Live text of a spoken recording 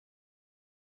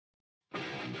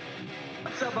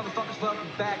What's up, motherfuckers? Welcome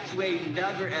back to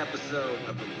another episode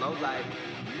of the Low Life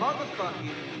Motherfucking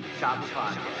Choppers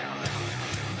Podcast.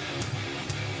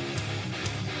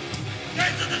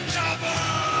 Get to the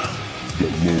chopper! The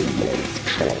Low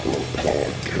Life Chopper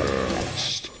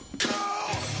Podcast.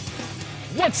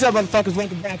 What's up, motherfuckers?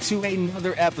 Welcome back to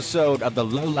another episode of the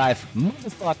Low Life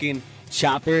Motherfucking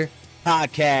Chopper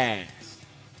Podcast.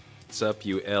 What's up,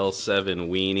 you L7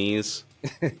 weenies?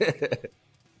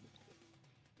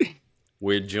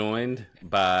 We're joined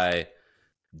by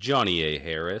Johnny A.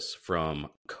 Harris from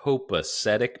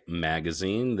Copacetic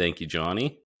Magazine. Thank you,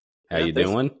 Johnny. How you thanks.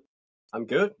 doing? I'm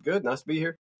good. Good. Nice to be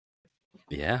here.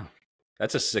 Yeah.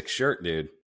 That's a sick shirt, dude.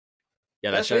 Yeah,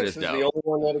 that shirt is the dope. only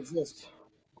one that exists.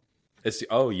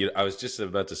 I was just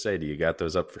about to say, do you got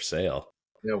those up for sale?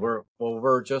 Yeah,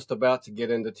 we're just about to get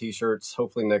into t-shirts.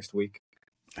 Hopefully next week.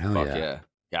 Hell Fuck yeah.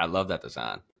 Yeah, I love that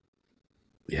design.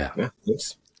 Yeah. Yeah,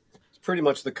 it's pretty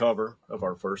much the cover of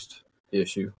our first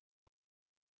issue.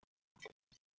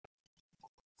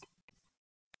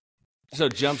 So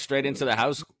jump straight into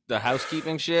the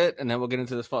housekeeping shit, and then we'll get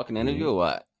into this fucking interview or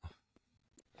what?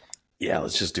 Yeah,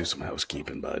 let's just do some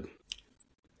housekeeping, bud.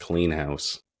 Clean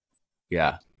house.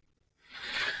 Yeah.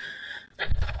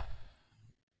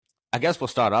 I guess we'll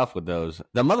start off with the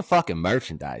motherfucking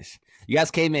merchandise. You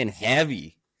guys came in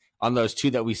heavy on those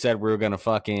two that we said we were going to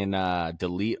fucking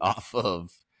delete off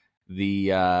of the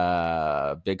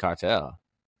Big Cartel.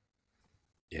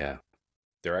 Yeah.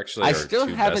 They're actually I our still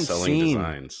two haven't best-selling seen-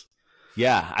 designs.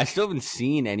 Yeah, I still haven't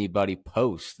seen anybody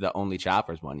post the Only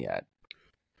Choppers one yet.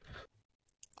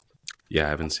 Yeah, I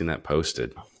haven't seen that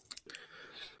posted.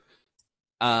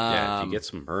 Yeah, if you get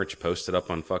some merch, post it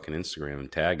up on fucking Instagram and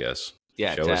tag us.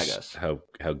 Yeah, Show tag us us.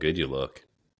 how good you look.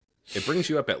 It brings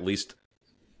you up at least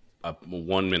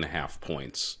 1.5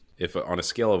 points. If on a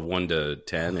scale of 1 to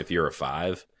 10, if you're a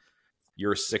 5,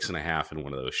 you're a 6.5 in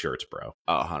one of those shirts, bro.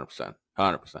 Oh, 100%.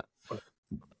 100%.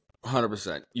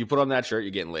 100%. You put on that shirt,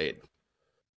 you're getting laid.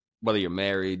 Whether you're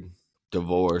married,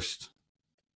 divorced,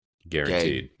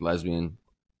 Guaranteed. gay, lesbian,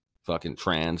 fucking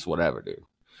trans, whatever, dude.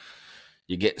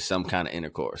 You get some kind of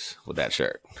intercourse with that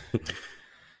shirt.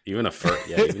 Even a fur.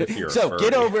 Yeah, even if you're a So furry.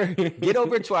 get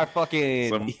over to our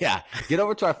fucking get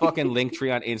over to our fucking link tree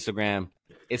on Instagram.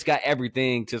 It's got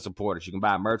everything to support us. You can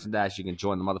buy merchandise. You can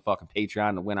join the motherfucking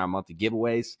Patreon to win our monthly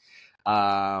giveaways.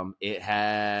 It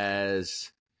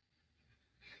has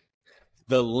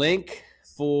the link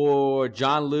for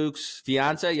John Luke's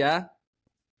fiance. Yeah.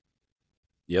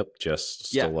 Yep, just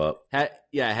still up. It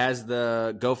has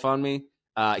the GoFundMe.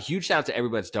 Huge shout out to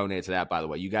everybody that's donated to that, by the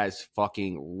way. You guys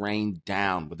fucking rained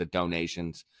down with the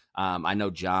donations. I know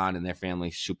John and their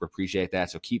family super appreciate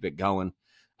that, so keep it going.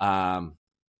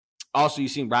 Also, you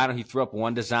seen Rhino, he threw up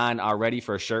one design already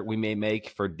for a shirt we may make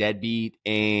for Deadbeat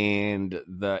and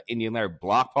the Indian Lair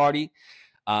Block Party.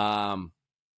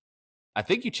 I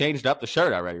think you changed up the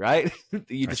shirt already, right?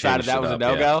 You decided that was a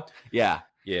no-go? Yeah.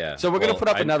 Yeah. So we're going to put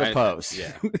up another post.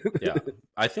 Yeah. Yeah.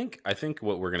 I think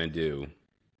what we're going to do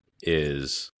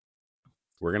is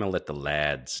we're going to let the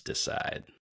lads decide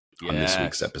on this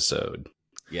week's episode.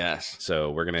 Yes.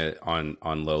 So we're going to,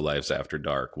 on Low Lives After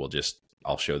Dark,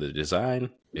 I'll show the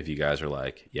design. If you guys are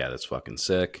like, yeah, that's fucking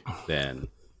sick, then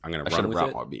I'm going to run with brought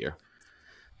it. more beer.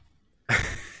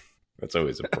 That's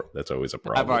always a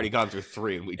problem. I've already gone through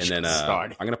 3 and we just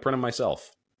started. I'm going to print them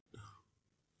myself.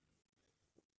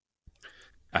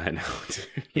 I know, dude.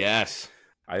 Yes.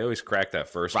 I always crack that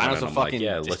first Rhino's one. a And I'm fucking like,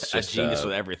 yeah, let's just a genius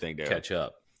with everything, dude. catch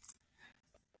up.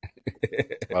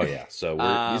 Oh yeah, so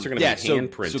these are going to be hand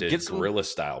printed, get some- gorilla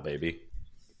style, baby.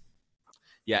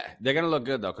 Yeah, they're gonna look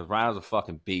good though, because Rhino's a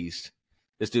fucking beast.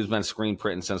 This dude's been screen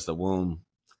printing since the womb.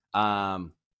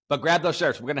 But grab those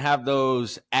shirts. We're gonna have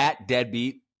those at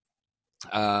Deadbeat.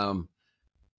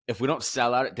 If we don't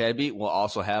sell out at Deadbeat, we'll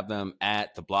also have them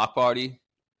at the Block Party.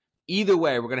 Either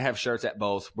way, we're gonna have shirts at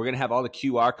both. We're gonna have all the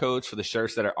QR codes for the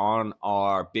shirts that are on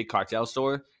our Big Cartel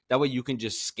store. That way you can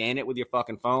just scan it with your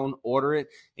fucking phone, order it,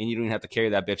 and you don't even have to carry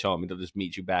that bitch home. It'll just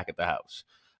meet you back at the house.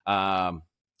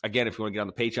 Again, if you want to get on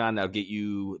the Patreon, that'll get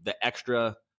you the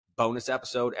extra bonus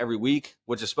episode every week,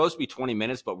 which is supposed to be 20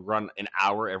 minutes, but we run an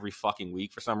hour every fucking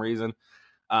week for some reason.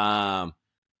 It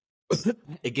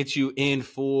gets you in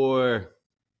for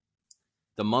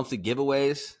the monthly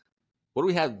giveaways. What do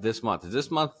we have this month? Is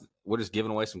this month we're just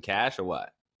giving away some cash or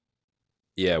what?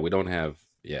 Yeah, we don't have.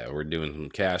 Yeah, we're doing some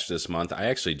cash this month. I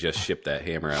actually just shipped that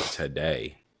hammer out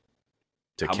today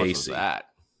to How much was Casey. that?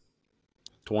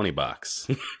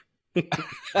 $20. I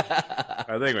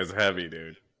think it was heavy,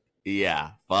 dude.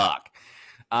 Yeah, fuck.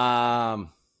 Yeah,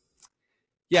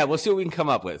 we'll see what we can come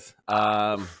up with.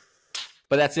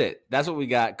 But that's it. That's what we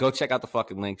got. Go check out the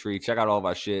fucking link tree. Check out all of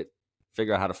our shit.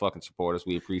 Figure out how to fucking support us.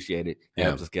 We appreciate it. It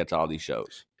helps us get to all these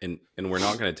shows. And we're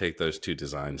not going to take those 2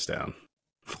 designs down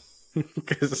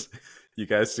because you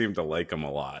guys seem to like them a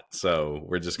lot. So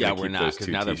we're just going to keep those 2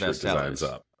 t-shirt designs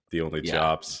up. The only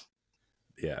chops.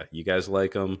 Yeah, you guys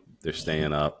like them. They're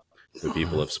staying up. The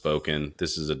people have spoken.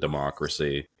 This is a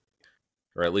democracy,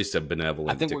 or at least a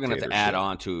benevolent. I think we're going to have to add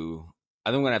on to.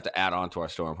 I think we're going to have to add on to our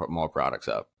store and put more products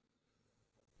up.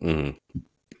 Mm-hmm.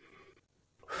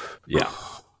 Yeah.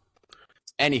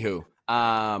 Anywho,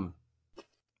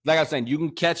 like I was saying, you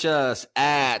can catch us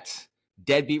at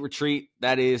Deadbeat Retreat.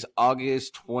 That is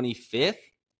August 25th.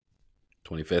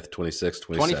 25th, 26th,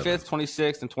 27th. 25th,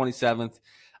 26th, and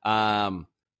 27th.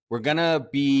 We're going to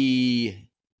be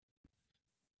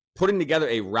putting together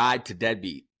a ride to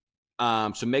Deadbeat.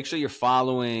 So make sure you're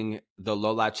following the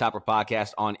Low Life Chopper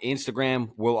podcast on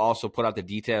Instagram. We'll also put out the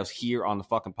details here on the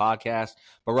fucking podcast.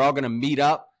 But we're all going to meet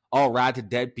up, all ride to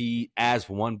Deadbeat as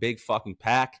one big fucking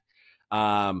pack.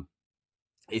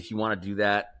 If you want to do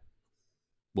that,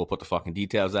 we'll put the fucking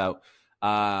details out.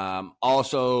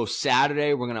 Also,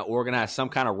 Saturday, we're going to organize some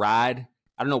kind of ride.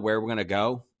 I don't know where we're going to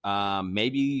go.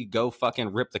 Maybe go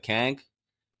fucking rip the Kank.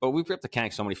 But we've ripped the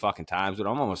Kank so many fucking times, but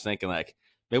I'm almost thinking like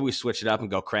maybe we switch it up and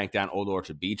go crank down Old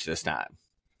Orchard Beach this time.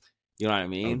 You know what I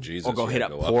mean? Oh, Jesus, or go hit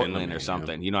up Portland or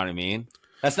something. You know what I mean?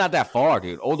 That's not that far,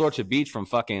 dude. Old Orchard Beach from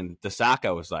fucking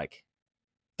DeSaco is like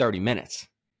 30 minutes.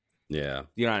 Yeah.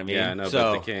 You know what I mean? Yeah, I know,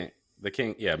 but they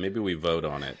can't, yeah, maybe we vote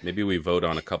on it. Maybe we vote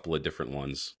on a couple of different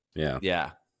ones. Yeah.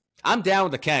 Yeah. I'm down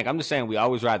with the Kank. I'm just saying we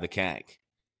always ride the Kank.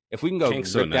 If we can go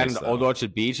rip down into Old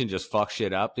Orchard Beach and just fuck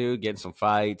shit up, dude, get in some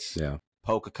fights. Yeah.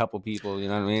 Poke a couple people, you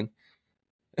know what I mean?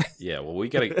 Yeah, well, we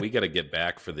gotta get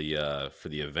back for the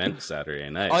event Saturday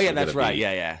night. Oh yeah, that's right.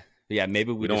 Yeah.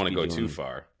 Maybe we don't want to go too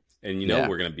far, and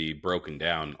we're gonna be broken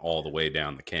down all the way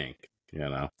down the Kank. You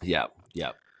know. Yep.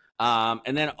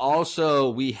 And then also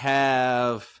we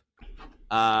have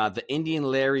the Indian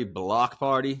Larry block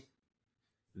party.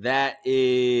 That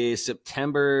is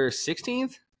September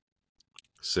 16th.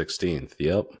 16th.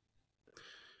 Yep.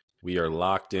 We are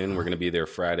locked in. We're gonna be there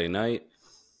Friday night.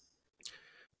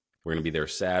 We're going to be there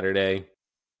Saturday,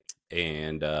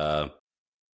 and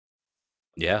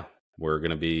yeah, we're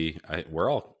going to be. We're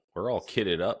all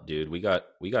kitted up, dude. We got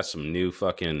some new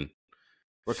fucking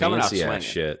fancy ass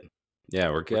shit.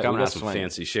 Yeah, we got some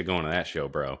fancy shit going to that show,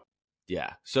 bro.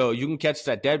 Yeah, so you can catch us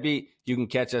at Deadbeat. You can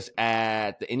catch us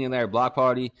at the Indian Larry Block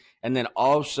Party, and then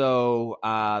also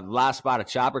Last Spot of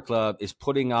Chopper Club is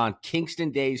putting on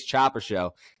Kingston Days Chopper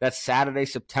Show. That's Saturday,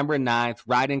 September 9th,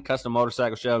 Ride-In Custom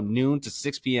Motorcycle Show, noon to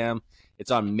 6 p.m.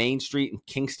 It's on Main Street in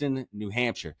Kingston, New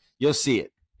Hampshire. You'll see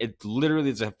it. It literally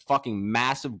is a fucking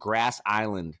massive grass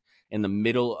island in the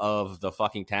middle of the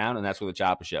fucking town, and that's where the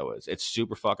Chopper Show is. It's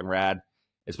super fucking rad.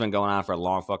 It's been going on for a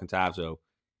long fucking time, so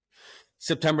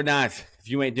September 9th, if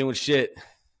you ain't doing shit,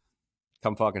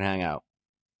 come fucking hang out.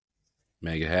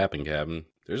 Make it happen, Captain.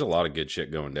 There's a lot of good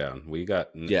shit going down. We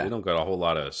don't got a whole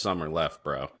lot of summer left,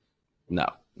 bro. No,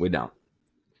 we don't.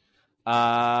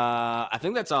 I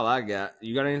think that's all I got.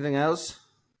 You got anything else?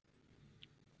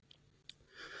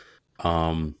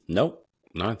 Nope.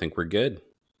 No, I think we're good.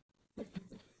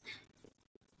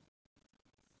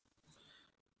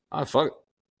 Oh, fuck it.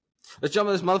 Let's jump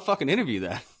into this motherfucking interview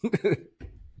then.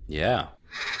 Yeah.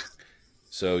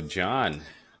 So, John,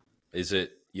 is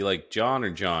it you like John or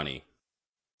Johnny?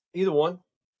 Either one.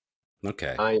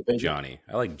 Okay. Johnny.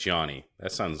 I like Johnny.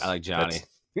 That sounds. I like Johnny.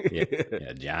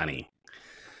 Yeah, Johnny.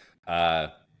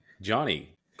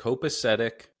 Johnny,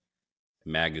 Copacetic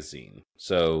Magazine.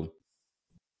 So,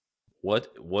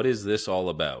 what is this all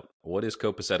about? What is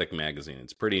Copacetic Magazine?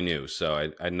 It's pretty new,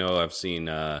 so I know I've seen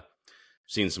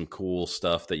some cool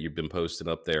stuff that you've been posting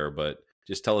up there, but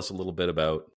just tell us a little bit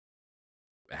about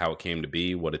how it came to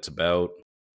be, what it's about.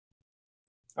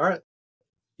 All right.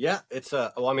 Yeah, it's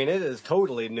it is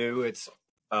totally new. It's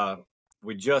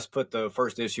we just put the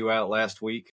first issue out last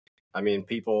week. I mean,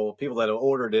 people that have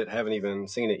ordered it haven't even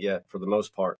seen it yet for the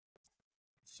most part.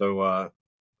 So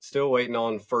still waiting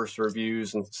on first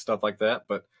reviews and stuff like that,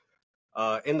 but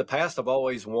in the past I've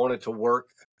always wanted to work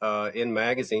in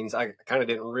magazines. I kind of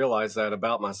didn't realize that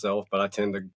about myself, but I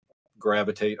tend to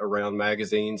gravitate around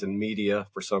magazines and media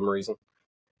for some reason.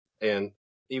 And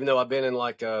even though I've been in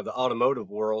like the automotive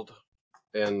world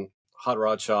and hot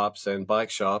rod shops and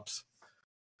bike shops,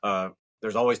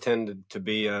 there's always tended to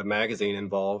be a magazine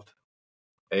involved,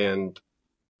 and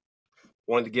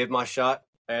wanted to give my shot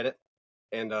at it.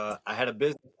 And I had a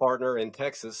business partner in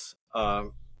Texas, a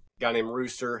guy named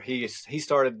Rooster. He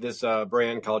started this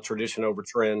brand called Tradition Over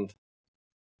Trend.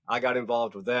 I got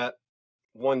involved with that.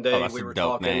 one day that's we a were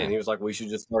dope talking, name. and he was like, "We should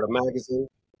just start a magazine."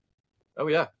 Oh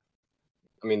yeah,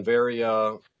 I mean, very.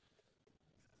 I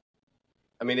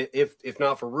mean, if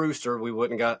not for Rooster, I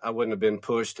wouldn't have been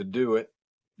pushed to do it.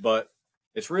 But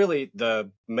it's really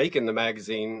making the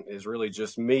magazine is really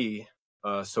just me.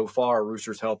 So far,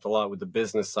 Rooster's helped a lot with the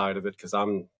business side of it because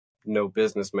I'm no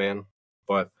businessman.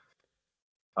 But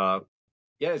yeah,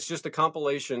 it's just a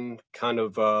compilation kind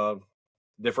of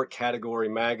different category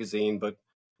magazine, but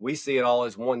we see it all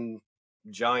as one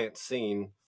giant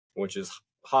scene, which is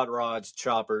hot rods,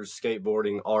 choppers,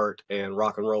 skateboarding, art, and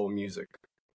rock and roll music.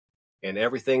 And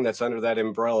everything that's under that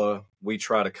umbrella, we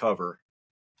try to cover.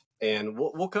 And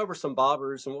we'll cover some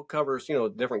bobbers, and we'll cover,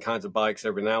 different kinds of bikes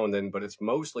every now and then, but it's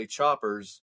mostly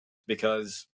choppers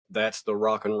because that's the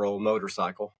rock and roll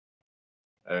motorcycle.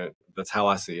 That's how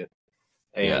I see it.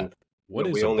 And what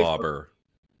is a bobber?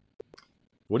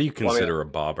 What do you consider a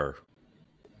bobber?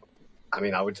 I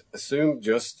mean, I would assume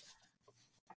just.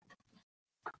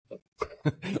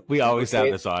 We always have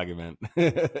this argument.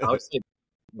 I would say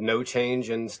no change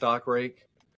in stock rake,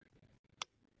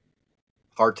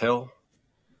 hardtail,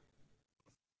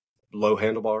 low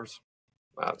handlebars.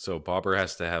 So bobber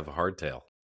has to have a hardtail.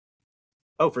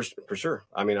 Oh, for sure.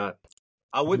 I mean,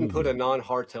 I wouldn't put a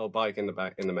non-hardtail bike in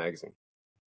the magazine.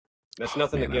 That's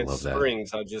nothing against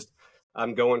springs.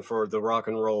 I'm going for the rock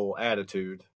and roll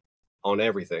attitude on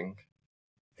everything,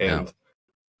 and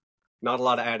not a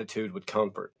lot of attitude with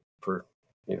comfort.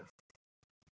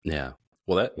 Yeah.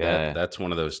 Well, that's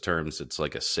one of those terms. It's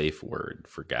like a safe word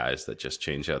for guys that just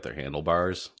change out their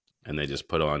handlebars and they just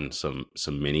put on some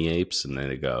mini apes and then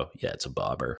they go, yeah, it's a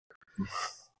bobber,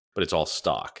 but it's all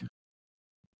stock.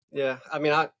 Yeah. I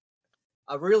mean, I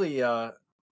really, I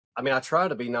try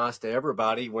to be nice to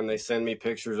everybody when they send me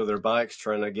pictures of their bikes,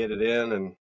 trying to get it in.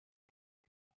 And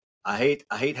I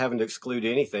hate having to exclude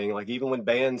anything. Like even when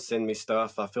bands send me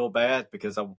stuff, I feel bad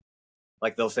because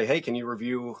they'll say, "Hey, can you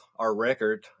review our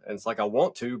record?" And it's like, I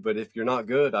want to, but if you're not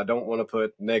good, I don't want to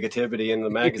put negativity in the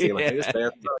magazine. Like, hey, this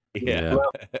band sucks. Yeah.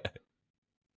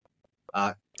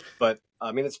 But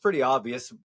I mean, it's pretty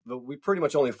obvious, but we pretty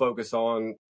much only focus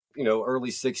on,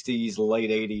 early 60s, late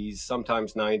 80s,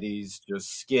 sometimes 90s,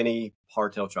 just skinny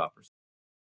hardtail choppers.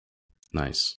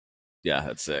 Nice. Yeah,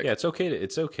 that's sick. Yeah, it's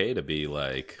okay to be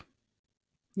like,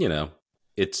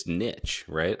 it's niche,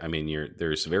 right? I mean,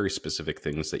 there's very specific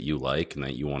things that you like and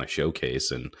that you want to showcase,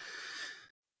 and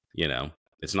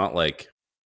it's not like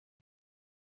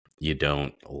you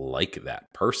don't like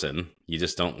that person. You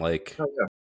just don't like. Oh, yeah.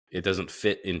 It doesn't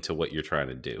fit into what you're trying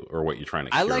to do or what you're trying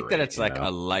to. I like that curate, it's like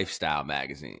a lifestyle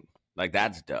magazine. Like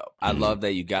that's dope. I love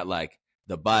that you got like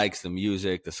the bikes, the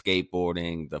music, the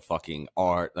skateboarding, the fucking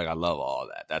art. Like I love all of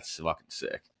that. That's fucking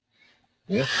sick.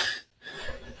 Yeah.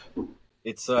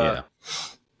 It's I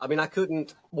mean,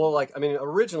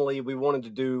 originally we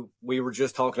were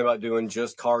just talking about doing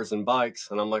just cars and bikes,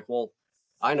 and I'm like, well,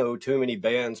 I know too many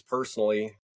bands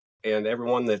personally, and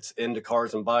everyone that's into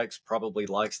cars and bikes probably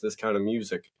likes this kind of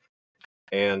music.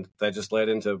 And that just led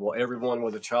into, well, everyone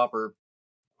with a chopper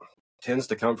tends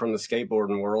to come from the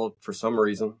skateboarding world for some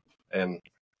reason. And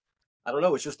I don't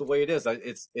know, it's just the way it is.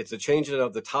 It's a changing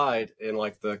of the tide in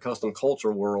like the custom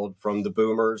culture world from the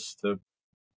boomers to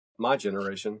my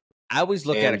generation. I always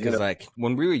look at it because like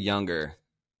when we were younger,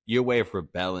 your way of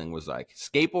rebelling was like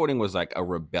skateboarding was like a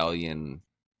rebellion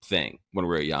thing when we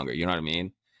were younger. You know what I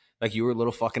mean? Like you were a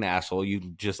little fucking asshole. You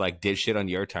just like did shit on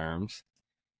your terms.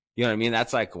 You know what I mean?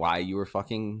 That's like why you were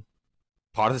fucking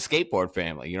part of the skateboard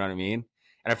family. You know what I mean?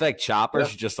 And I feel like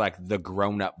choppers are just like the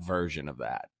grown up version of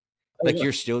that. Like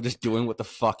you're still just doing what the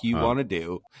fuck you want to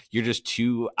do. You're just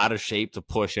too out of shape to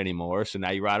push anymore. So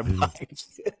now you ride a bike.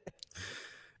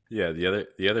 Yeah,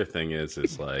 the other thing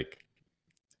is like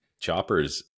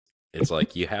choppers. It's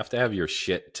like you have to have your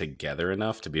shit together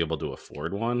enough to be able to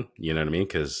afford one. You know what I mean?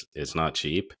 Because it's not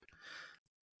cheap.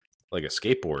 Like a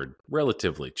skateboard,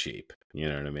 relatively cheap. You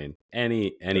know what I mean?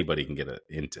 Anybody can get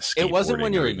into skateboarding. It wasn't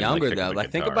when you were younger like though.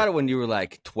 Like think about it when you were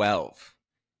like 12.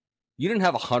 You didn't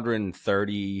have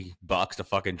 $130 to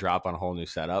fucking drop on a whole new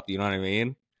setup. You know what I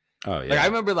mean? Oh yeah. Like I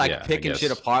remember picking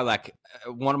shit apart. Like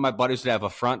one of my buddies would have a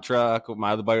front truck,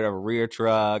 my other buddy would have a rear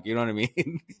truck. You know what I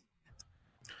mean?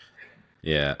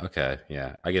 Yeah. Okay.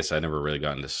 Yeah. I guess I never really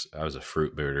got into. I was a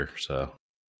fruit booter, so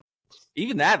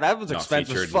even that was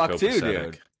expensive as fuck too,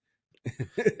 dude.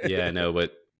 Yeah, I know,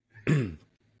 but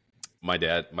my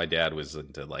dad was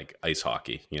into like ice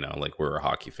hockey. Like we're a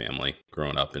hockey family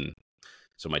growing up, and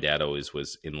so my dad always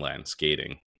was inline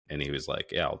skating. And he was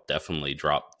like, yeah, I'll definitely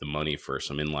drop the money for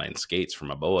some inline skates for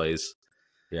my boys.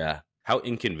 Yeah. How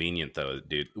inconvenient though,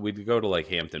 dude. We'd go to like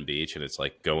Hampton Beach and it's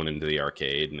like going into the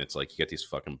arcade and it's like you got these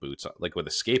fucking boots on. Like with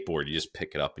a skateboard, you just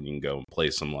pick it up and you can go and play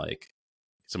some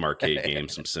arcade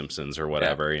games, some Simpsons or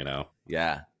whatever, you know.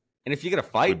 Yeah. And if you get a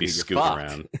fight, We'd be dude, you're scooting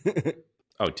fucked. around.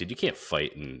 Oh, dude, you can't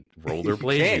fight in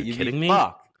rollerblades. Are you kidding me?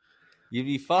 Fucked. You'd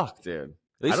be fucked, dude.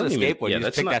 At least with a skateboard, you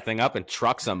just pick that thing up and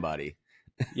truck somebody.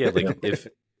 Yeah, like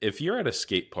if you're at a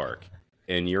skate park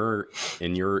and you're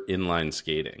inline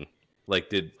skating, like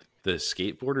did the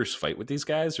skateboarders fight with these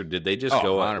guys, or did they just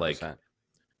go 100%. out like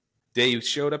they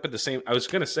showed up at the same? I was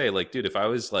gonna say, like, dude, if I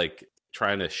was like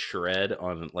trying to shred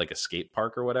on like a skate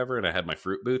park or whatever, and I had my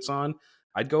fruit boots on,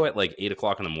 I'd go at like 8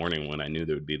 o'clock in the morning when I knew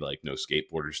there would be like no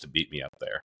skateboarders to beat me up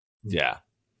there. Yeah,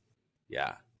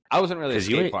 yeah. I wasn't really a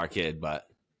skate park kid, but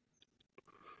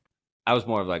I was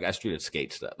more of like I street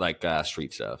skate stuff, like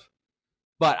street stuff.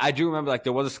 But I do remember, like,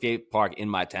 there was a skate park in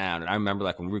my town, and I remember,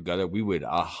 like, when we would go there, we would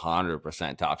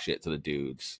 100% talk shit to the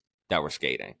dudes that were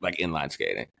skating, like inline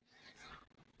skating.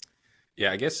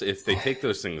 Yeah, I guess if they take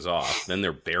those things off, then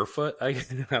they're barefoot. I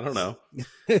don't know,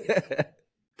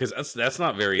 because that's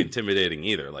not very intimidating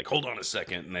either. Like, hold on a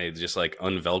second, and they just like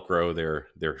unvelcro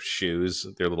their shoes,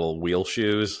 their little wheel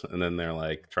shoes, and then they're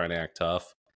like trying to act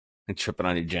tough and tripping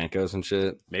on your Jankos and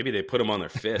shit. Maybe they put them on their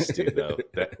fist, dude. Though.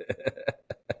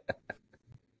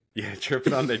 Yeah,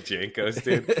 tripping on their Jankos,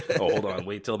 dude. Oh, hold on.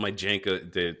 Wait till my Janko,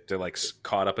 they're like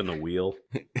caught up in the wheel.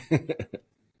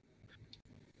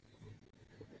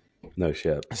 No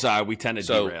shit. Sorry, we tend to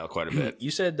derail quite a bit.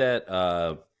 You said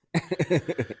that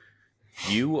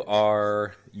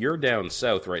you're down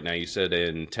south right now. You said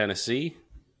in Tennessee?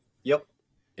 Yep.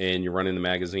 And you're running the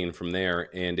magazine from there.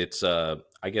 And it's, I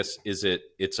guess,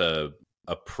 it's a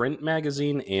print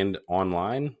magazine and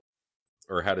online?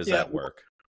 Or how does that work?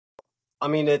 I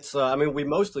mean, we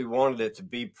mostly wanted it to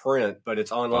be print, but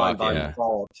it's online by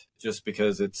default, just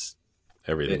because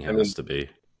everything has to be.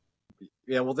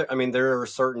 Yeah, well, there are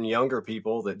certain younger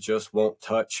people that just won't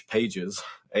touch pages,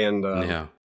 and and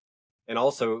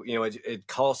also, it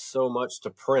costs so much to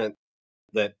print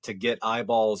that to get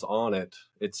eyeballs on it,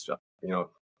 it's you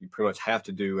pretty much have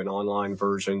to do an online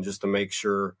version just to make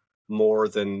sure more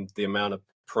than the amount of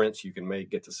prints you can make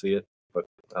get to see it. But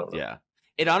I don't know. Yeah.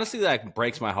 It honestly like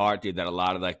breaks my heart, dude, that a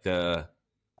lot of like the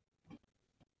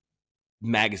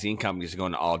magazine companies are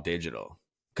going to all digital.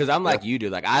 Because I'm like you,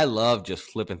 dude. Like I love just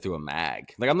flipping through a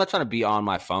mag. Like I'm not trying to be on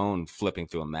my phone flipping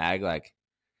through a mag. Like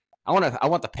I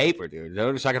want the paper,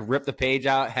 dude. So I can rip the page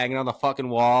out, hang it on the fucking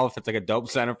wall if it's like a dope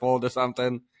centerfold or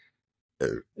something.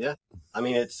 Yeah, I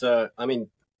mean it's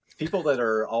people that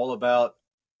are all about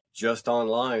just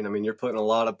online. I mean, you're putting a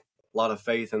lot of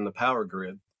faith in the power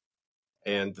grid.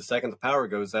 And the second the power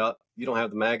goes out, you don't have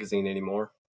the magazine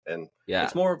anymore. And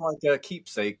it's more of like a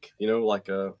keepsake, like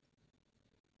I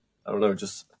don't know,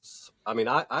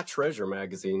 I treasure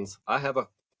magazines. I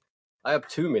have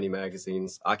too many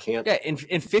magazines. I can't. Yeah, in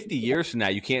 50 years from now,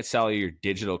 you can't sell your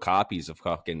digital copies of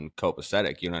fucking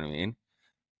Copacetic, you know what I mean?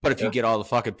 But if you get all the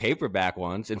fucking paperback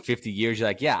ones, in 50 years, you're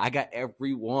like, yeah, I got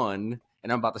every one,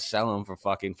 and I'm about to sell them for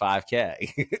fucking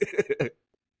 $5,000.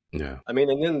 Yeah. I mean,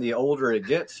 and then the older it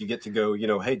gets, you get to go,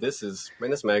 hey, this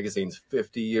magazine's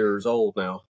 50 years old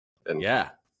now. And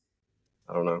yeah.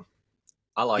 I don't know.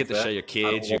 I like that. Get to show your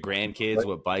kids, your grandkids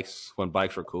when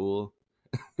bikes were cool.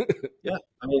 Yeah.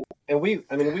 I mean,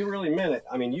 we really meant it.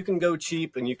 I mean, you can go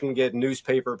cheap and you can get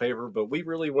newspaper paper, but we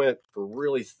really went for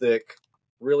really thick,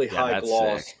 really high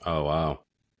gloss. Sick. Oh, wow.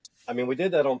 I mean, we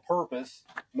did that on purpose,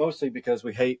 mostly because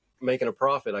we hate making a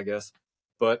profit, I guess.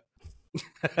 But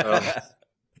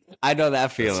I know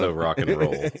that feeling. So rock and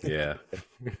roll, yeah.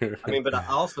 I mean, but I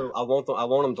want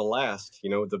them to last.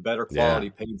 The better quality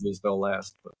pages, they'll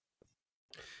last. But.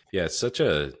 Yeah,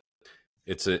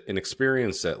 it's an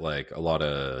experience that like a lot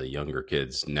of younger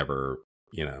kids never.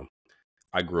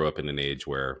 I grew up in an age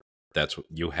where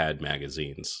you had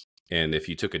magazines, and if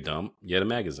you took a dump, you had a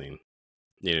magazine.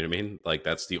 You know what I mean? Like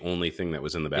that's the only thing that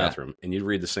was in the bathroom, and you'd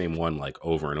read the same one like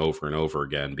over and over and over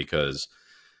again because.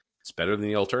 It's better than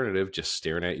the alternative, just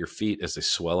staring at your feet as they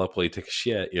swell up while you take a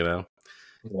shit, Yeah.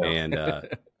 And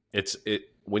it's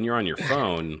when you're on your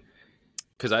phone,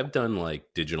 because I've done like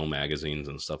digital magazines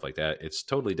and stuff like that. It's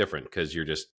totally different because you're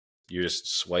just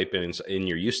swiping and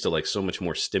you're used to like so much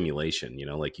more stimulation.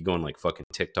 Like you go on like fucking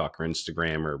TikTok or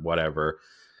Instagram or whatever,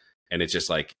 and it's just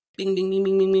like ding ding ding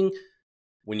ding ding ding.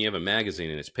 When you have a magazine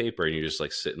and it's paper and you're just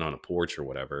like sitting on a porch or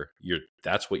whatever,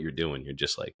 that's what you're doing. You're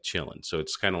just like chilling. So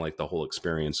it's kind of like the whole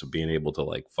experience of being able to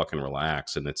like fucking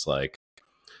relax. And it's like,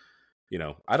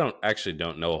 I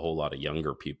don't know a whole lot of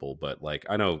younger people, but like,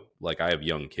 I know like I have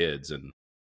young kids and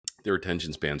their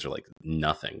attention spans are like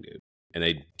nothing, dude. and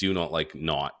they do not like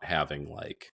not having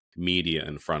like media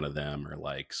in front of them or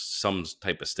like some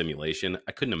type of stimulation.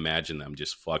 I couldn't imagine them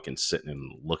just fucking sitting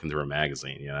and looking through a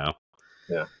magazine, you know?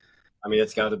 Yeah. I mean,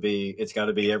 it's got to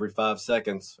be every 5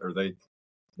 seconds or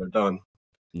they're done.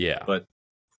 Yeah. But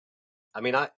I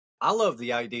mean, I love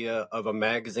the idea of a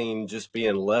magazine just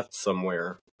being left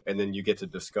somewhere and then you get to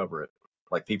discover it.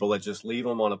 Like people that just leave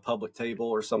them on a public table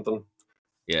or something.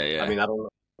 Yeah, yeah. I mean, I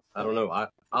don't know.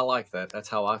 I like that. That's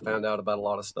how I found out about a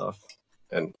lot of stuff.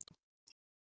 And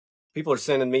people are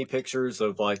sending me pictures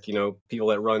of like, you know, people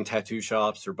that run tattoo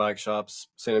shops or bike shops,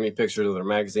 sending me pictures of their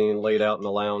magazine laid out in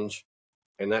the lounge.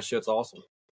 And that shit's awesome.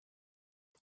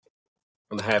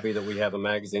 I'm happy that we have a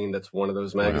magazine that's one of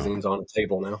those magazines on a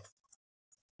table now.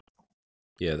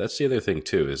 Yeah, that's the other thing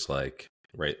too, is like,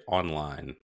 right,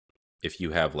 online, if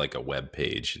you have like a web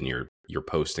page and you're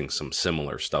posting some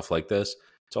similar stuff like this,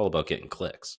 it's all about getting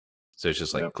clicks. So it's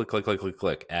just like click, click, click, click,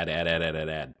 click,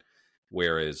 add.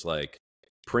 Whereas like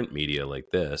print media like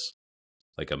this,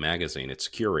 like a magazine, it's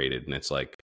curated and it's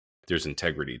like there's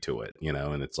integrity to it, you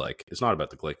know, and it's like it's not about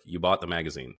the click. You bought the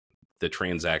magazine, the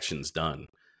transaction's done.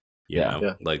 You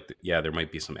know, like there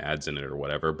might be some ads in it or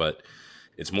whatever, but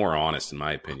it's more honest in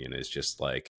my opinion. It's just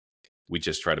like we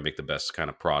just try to make the best kind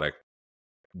of product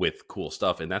with cool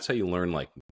stuff, and that's how you learn. Like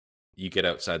you get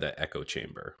outside that echo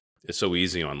chamber. It's so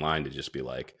easy online to just be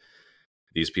like,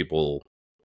 these people,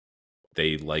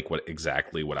 they like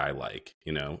exactly what I like,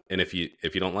 you know. And if you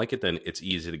don't like it, then it's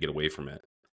easy to get away from it.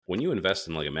 When you invest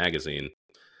in like a magazine,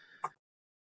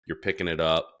 you're picking it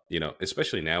up, you know,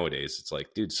 especially nowadays. It's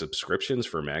like, dude, subscriptions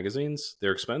for magazines,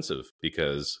 they're expensive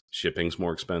because shipping's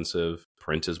more expensive,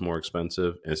 print is more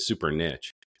expensive, and it's super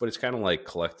niche. But it's kind of like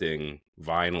collecting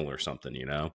vinyl or something, you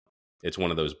know. It's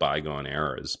one of those bygone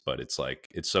eras, but it's like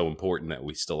it's so important that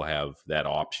we still have that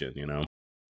option, you know.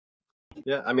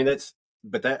 Yeah, I mean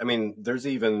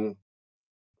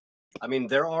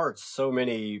there are so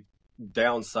many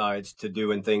downsides to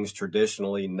doing things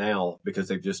traditionally now because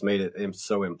they've just made it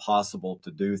so impossible to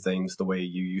do things the way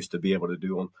you used to be able to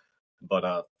do them.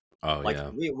 But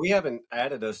we haven't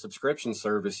added a subscription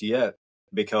service yet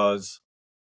because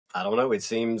I don't know, it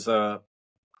seems it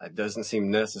doesn't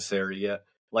seem necessary yet.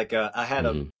 Like I had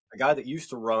a guy that used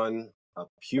to run a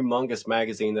humongous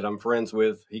magazine that I'm friends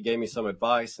with. He gave me some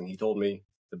advice and he told me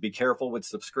to be careful with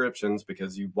subscriptions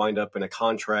because you wind up in a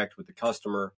contract with the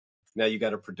customer. Now you got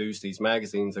to produce these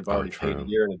magazines they've already paid a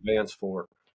year in advance for.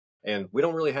 And we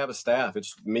don't really have a staff.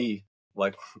 It's me,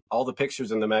 like all the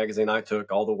pictures in the magazine I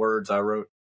took, all the words I wrote.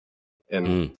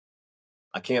 And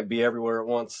I can't be everywhere at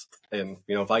once. And,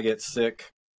 you know, if I get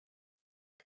sick,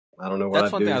 I don't know what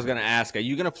That's one do. thing I was going to ask. Are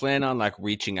you going to plan on like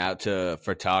reaching out to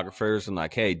photographers and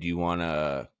like, hey, do you want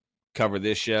to cover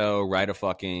this show, write a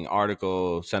fucking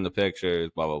article, send the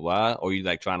pictures, blah, blah, blah? Or are you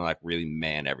like trying to like really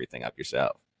man everything up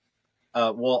yourself?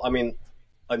 Well, I mean,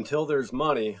 until there's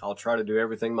money, I'll try to do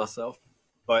everything myself.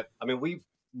 But I mean, we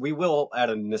will, at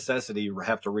a necessity,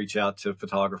 have to reach out to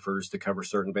photographers to cover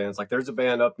certain bands. Like there's a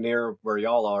band up near where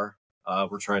y'all are.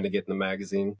 We're trying to get in the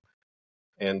magazine,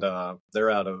 and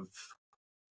they're out of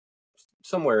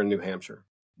somewhere in New Hampshire.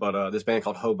 But this band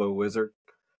called Hobo Wizard.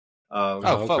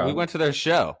 Fuck, we went to their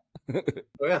show. Oh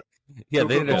yeah, yeah,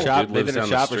 they did a shop. They did a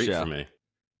shopper the show for me.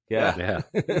 Yeah.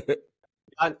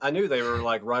 I knew they were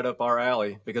like right up our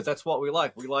alley because that's what we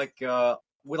like. We like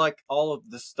all of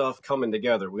this stuff coming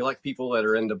together. We like people that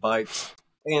are into bikes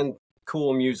and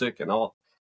cool music and all,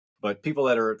 but people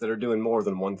that are doing more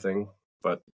than one thing.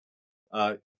 But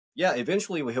yeah,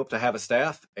 eventually we hope to have a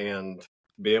staff and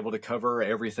be able to cover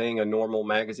everything a normal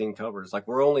magazine covers. Like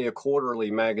we're only a quarterly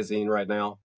magazine right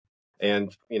now,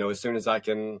 and you know, as soon as I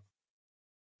can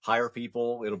hire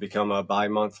people, it'll become a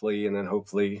bi-monthly and then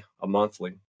hopefully a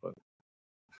monthly. But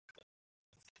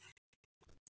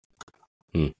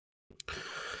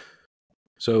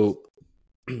So,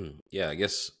 yeah, I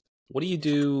guess, what do you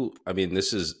do? I mean,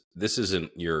 this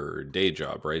isn't your day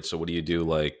job, right? So what do you do?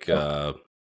 Like, I'm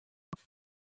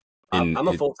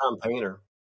a full-time painter.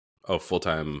 Oh,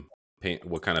 full-time paint.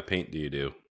 What kind of paint do you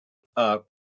do?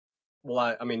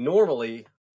 Well, I mean, normally,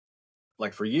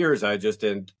 like for years, I just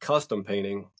did custom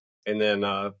painting. And then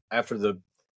I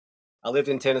lived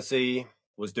in Tennessee,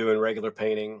 was doing regular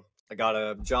painting. I got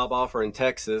a job offer in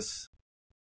Texas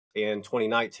in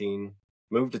 2019,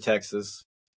 moved to Texas,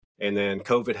 and then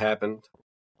COVID happened.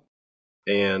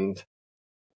 And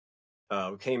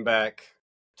we came back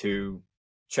to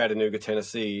Chattanooga,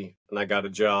 Tennessee, and I got a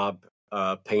job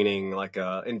painting like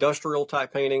industrial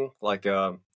type painting, like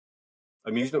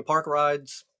amusement park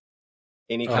rides,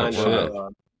 any kind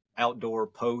of outdoor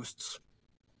posts,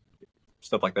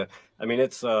 stuff like that. I mean,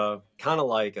 it's kind of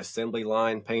like assembly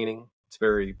line painting, It's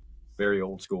very, very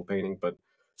old school painting, but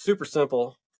super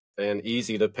simple and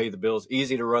easy to pay the bills,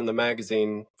 easy to run the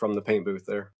magazine from the paint booth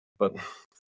there. But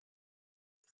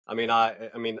I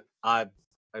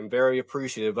am very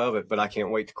appreciative of it, but I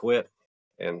can't wait to quit.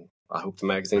 And I hope the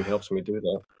magazine helps me do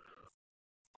that.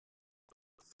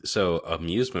 So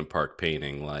amusement park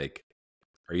painting, like,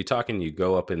 are you talking you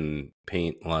go up and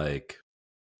paint like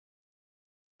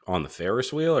on the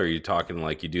Ferris wheel? Or are you talking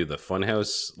like you do the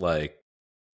funhouse? Like,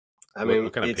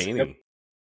 what kind of painting?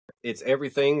 It's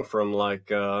everything from like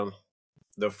the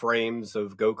frames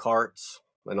of go-karts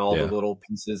and all the little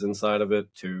pieces inside of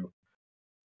it to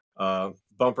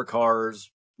bumper cars,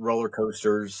 roller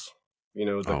coasters,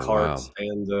 the carts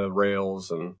and the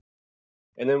rails, and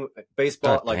then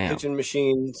baseball, like pitching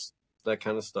machines, that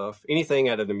kind of stuff. Anything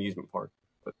at an amusement park.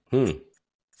 But,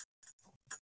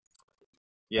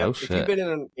 yeah, if you've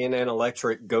been in an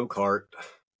electric go-kart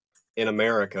in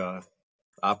America,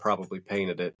 I probably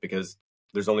painted it because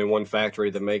there's only one factory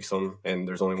that makes them, and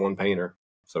there's only one painter.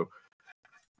 So,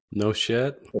 no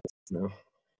shit.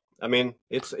 I mean,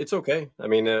 it's okay. I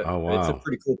mean, it's a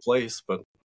pretty cool place, but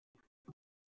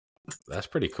that's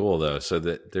pretty cool though. So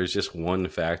that there's just one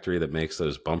factory that makes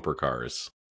those bumper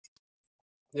cars.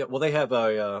 Yeah, well, they have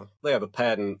a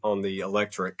patent on the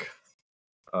electric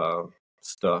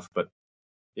stuff, but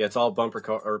yeah, it's all bumper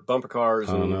cars.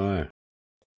 Oh, no way.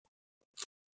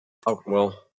 Oh,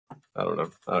 well, I don't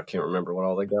know. I can't remember what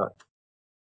all they got.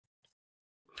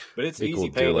 But it's easy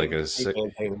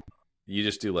painting. You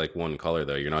just do like one color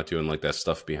though. You're not doing like that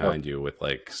stuff behind you with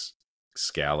like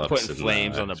scallops putting and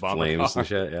flames on the bumper flames and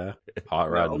shit. Yeah, hot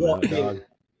rod. Dog.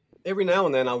 Every now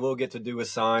and then, I will get to do a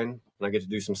sign, and I get to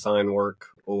do some sign work,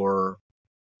 or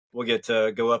we'll get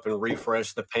to go up and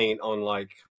refresh the paint on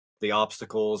like the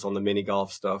obstacles on the mini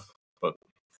golf stuff. But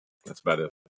that's about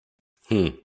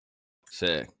it.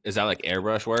 Sick. Is that like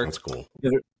airbrush work? That's cool.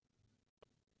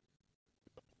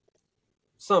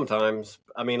 Sometimes.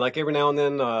 I mean, like every now and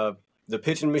then, the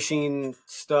pitching machine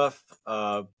stuff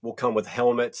will come with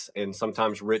helmets, and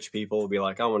sometimes rich people will be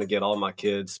like, I want to get all my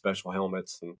kids special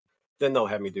helmets, and then they'll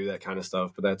have me do that kind of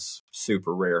stuff, but that's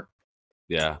super rare.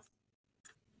 Yeah.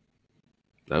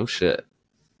 No shit.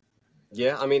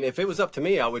 Yeah, I mean, if it was up to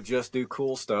me, I would just do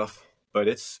cool stuff, but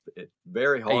it's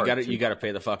very hard. Hey, you got to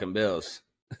pay the fucking bills.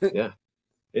 Yeah.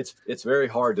 It's very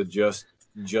hard to just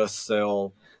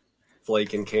sell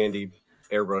flake and candy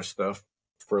airbrush stuff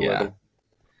for a living.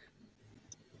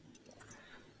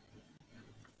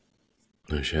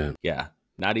 No shit. Yeah.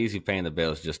 Not easy paying the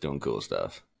bills, just doing cool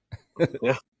stuff.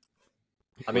 Yeah.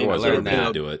 I mean, I learned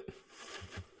to do it.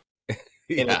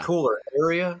 In a cooler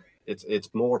area,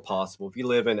 it's more possible. If you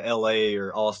live in LA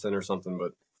or Austin or something,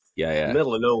 but in the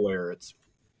middle of nowhere, it's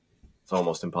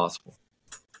almost impossible.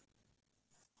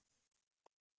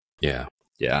 Yeah.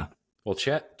 Yeah. Well,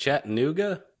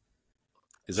 Chattanooga?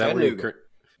 Is that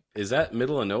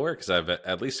middle of nowhere? Because I've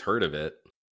at least heard of it.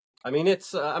 I mean,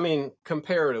 it's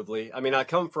comparatively. I mean, I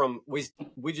come from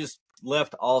we just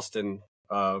left Austin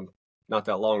not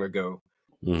that long ago,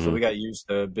 so we got used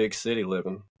to big city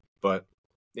living. But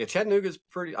yeah, Chattanooga's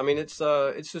pretty. I mean, it's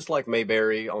just like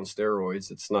Mayberry on steroids.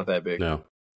 It's not that big. No.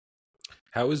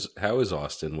 How is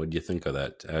Austin? What do you think of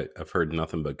that? I've heard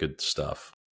nothing but good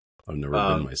stuff. I've never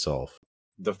been myself.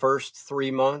 The first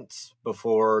 3 months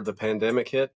before the pandemic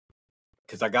hit,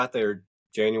 because I got there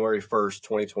January 1st,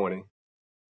 2020.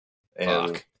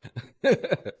 And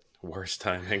worst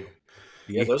timing.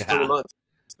 Yeah, those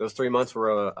 3 months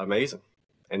were amazing.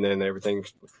 And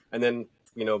then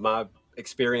my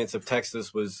experience of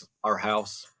Texas was our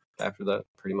house after that,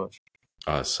 pretty much.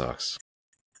 Oh, it sucks.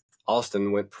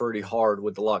 Austin went pretty hard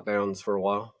with the lockdowns for a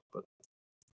while,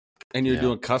 and you're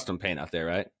doing custom paint out there,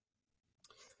 right?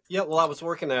 Yeah, well, I was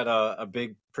working at a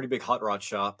pretty big hot rod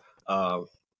shop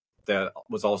that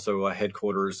was also a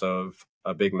headquarters of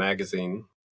a big magazine,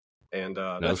 and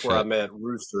that's where I met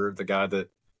Rooster, the guy that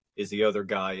is the other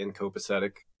guy in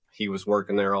Copacetic. He was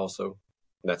working there also.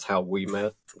 That's how we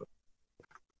met.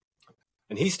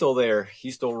 And he's still there.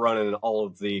 He's still running all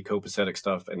of the Copacetic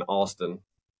stuff in Austin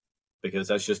because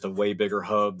that's just a way bigger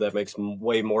hub that makes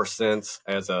way more sense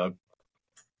as a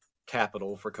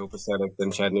capital for Copacetic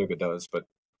than Chattanooga does. But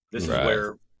this is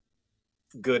where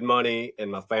good money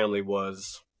and my family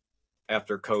was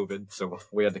after COVID. So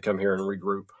we had to come here and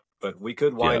regroup. But we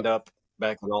could wind up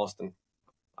back in Austin.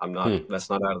 That's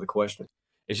not out of the question.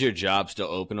 Is your job still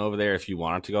open over there if you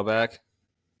wanted to go back?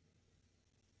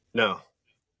 No.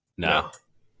 I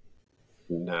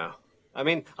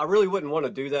mean, I really wouldn't want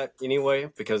to do that anyway,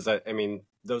 because I mean,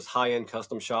 those high-end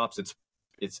custom shops,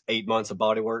 it's 8 months of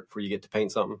body work before you get to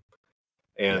paint something.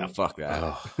 And fuck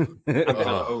that. I'm kind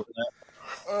of over that.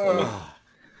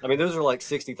 I mean, those are like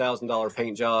 $60,000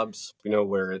 paint jobs,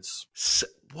 where it's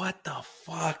What the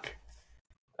fuck?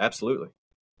 absolutely.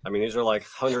 I mean, these are like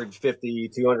 150,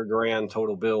 200 grand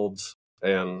total builds.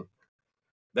 And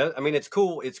that, I mean, it's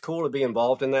cool. It's cool to be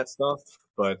involved in that stuff,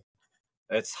 but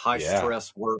it's high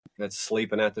stress work. That's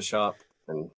sleeping at the shop.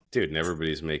 And dude, and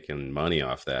everybody's making money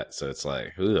off that. So it's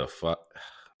like, who the fuck?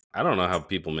 I don't know how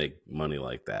people make money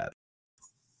like that.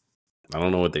 I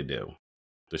don't know what they do.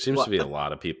 There seems to be a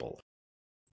lot of people.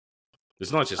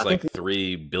 There's not just like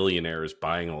 3 billionaires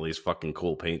buying all these fucking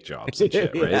cool paint jobs and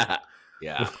shit, right?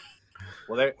 Yeah.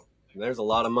 Well, there's a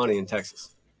lot of money in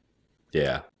Texas.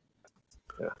 Yeah.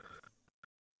 Yeah.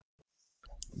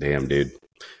 Damn, dude.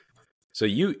 So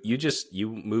you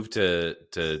moved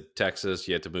to Texas.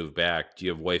 You had to move back. Do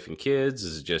you have wife and kids?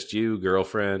 Is it just you,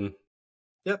 girlfriend?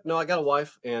 Yep. No, I got a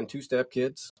wife and 2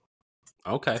 stepkids.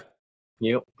 Okay.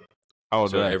 Yep. Oh,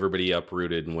 so everybody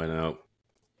uprooted and went out.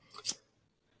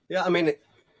 Yeah, I mean,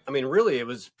 really, it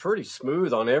was pretty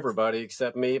smooth on everybody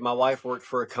except me. My wife worked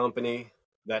for a company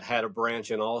that had a branch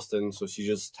in Austin, so she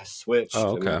just switched.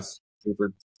 Oh, okay.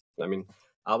 I mean,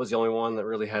 I was the only one that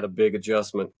really had a big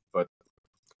adjustment, but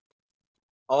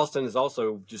Austin is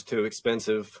also just too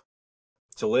expensive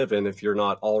to live in if you're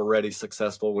not already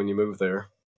successful when you move there.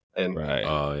 And right.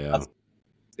 Oh, yeah.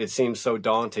 It seems so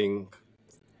daunting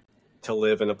to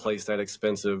live in a place that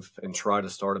expensive and try to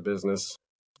start a business.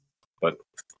 But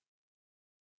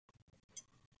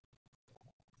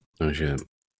oh shit.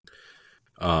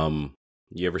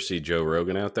 You ever see Joe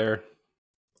Rogan out there?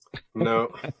 no.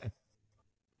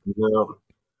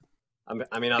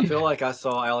 I mean, I feel like I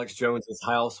saw Alex Jones's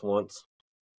house once.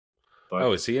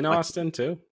 But is he in Austin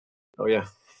too? Oh yeah.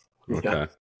 Okay. Yeah.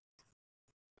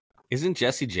 Isn't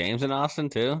Jesse James in Austin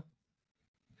too?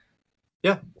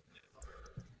 Yeah.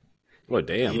 Oh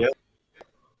damn. Yeah.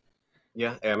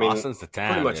 Yeah. I mean, Austin's the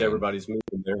town. pretty much dude. everybody's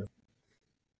moving there.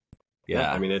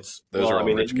 Yeah. I mean, it's Those are all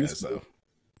rich it guys used to- though.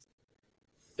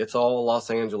 It's all Los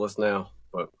Angeles now,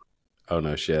 but Oh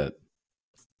no shit.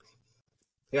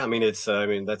 yeah, I mean, it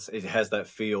has that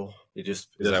feel. It just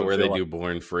Is that doesn't where feel they like- do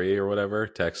Born Free or whatever?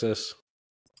 Texas?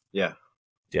 Yeah.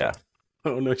 Yeah.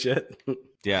 Oh no shit.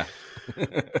 Yeah.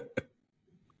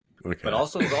 Okay. But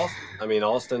Austin,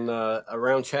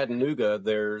 around Chattanooga,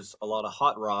 there's a lot of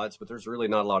hot rods, but there's really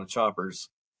not a lot of choppers.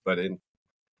 But in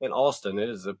Austin,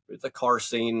 it's a car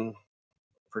scene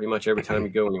pretty much every time you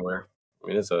go anywhere. I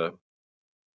mean, it's a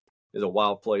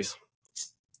wild place.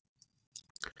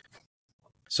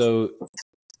 So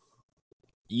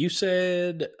you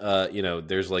said,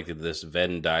 there's like this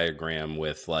Venn diagram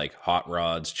with like hot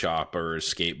rods,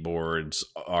 choppers, skateboards,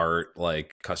 art,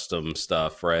 like custom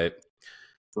stuff, right?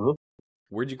 Mhm.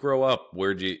 Where'd you grow up?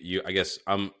 Where'd you? I guess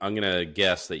I'm gonna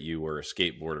guess that you were a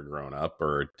skateboarder growing up,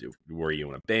 or were you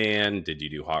in a band? Did you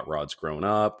do hot rods growing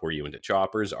up? Were you into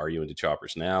choppers? Are you into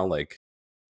choppers now? Like,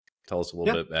 tell us a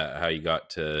little bit about how you got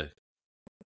to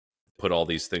put all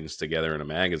these things together in a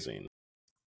magazine.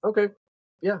 Okay.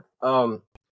 Yeah. Well,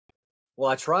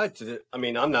 I tried to. I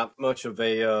mean, I'm not much of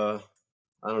a.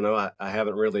 I don't know. I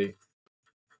haven't really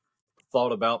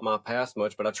thought about my past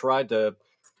much, but I tried to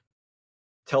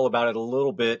tell about it a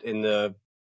little bit in the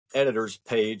editor's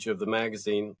page of the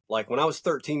magazine. Like when I was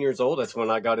 13 years old, that's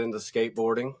when I got into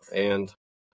skateboarding, and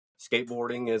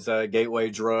skateboarding is a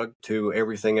gateway drug to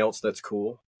everything else that's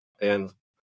cool. And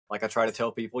like I try to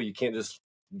tell people, you can't just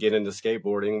get into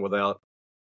skateboarding without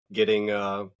getting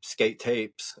skate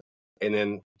tapes. And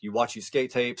then you watch these skate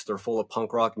tapes, they're full of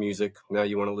punk rock music. Now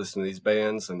you want to listen to these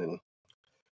bands, and then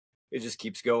it just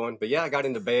keeps going. But yeah, I got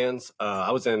into bands.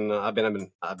 I've been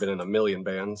in a million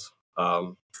bands,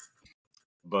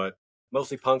 but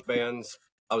mostly punk bands.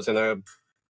 I was in a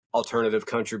alternative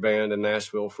country band in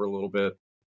Nashville for a little bit,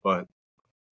 but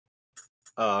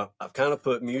I've kind of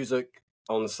put music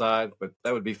on the side, but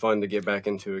that would be fun to get back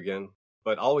into again.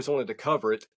 But I always wanted to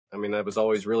cover it. I mean, that was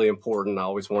always really important. I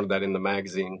always wanted that in the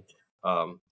magazine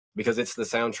because it's the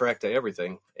soundtrack to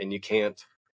everything, and we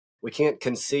can't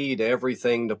concede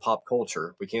everything to pop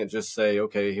culture. We can't just say,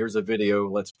 okay, here's a video,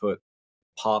 let's put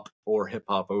pop or hip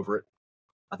hop over it.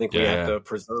 I think we have to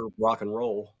preserve rock and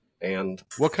roll. And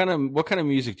what kind of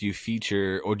music do you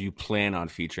feature or do you plan on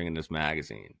featuring in this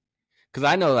magazine? Because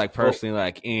I know, like, personally,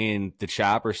 like in the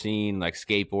chopper scene, like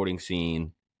skateboarding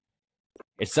scene,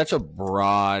 it's such a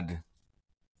broad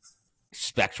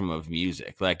spectrum of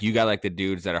music. Like, you got like the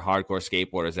dudes that are hardcore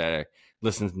skateboarders that are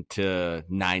listening to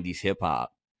 90s hip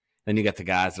hop. Then you got the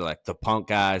guys that are like the punk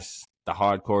guys, the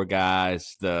hardcore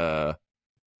guys, the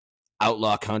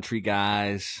outlaw country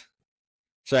guys.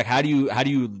 So like, how do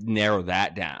you narrow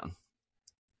that down?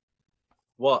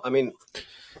 well, I mean,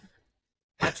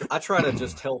 I try to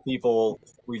just tell people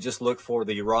we just look for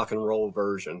the rock and roll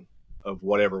version of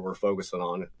whatever we're focusing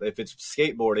on. If it's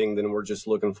skateboarding, then we're just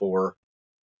looking for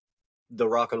the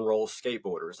rock and roll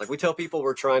skateboarders. Like we tell people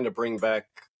we're trying to bring back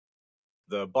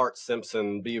the Bart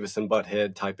Simpson, Beavis and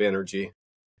Butthead type energy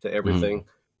to everything,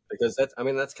 because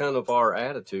that's kind of our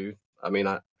attitude. I mean,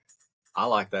 I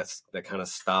like that kind of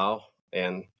style,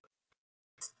 and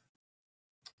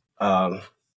I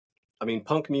mean,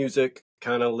 punk music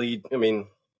kind of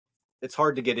it's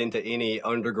hard to get into any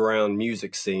underground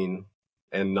music scene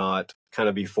and not kind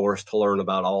of be forced to learn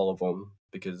about all of them,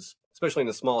 because especially in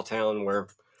a small town where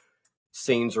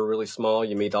scenes are really small,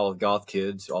 you meet all the goth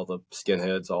kids, all the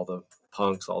skinheads, all the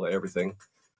punks, all the everything.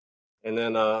 And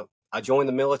then I joined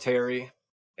the military,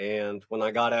 and when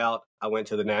I got out, I went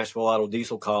to the Nashville Auto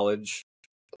Diesel College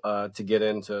to get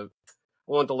into.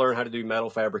 I wanted to learn how to do metal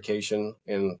fabrication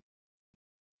and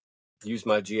use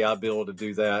my GI Bill to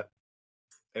do that.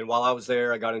 And while I was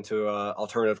there, I got into an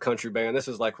alternative country band. This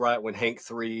is like right when Hank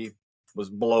 3 was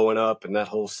blowing up, and that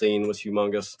whole scene was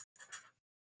humongous.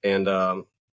 And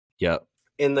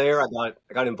in there, I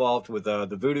got involved with the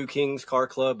Voodoo Kings Car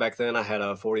Club. Back then, I had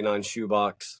a 49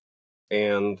 shoebox,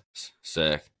 and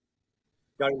sick.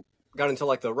 Got into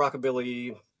like the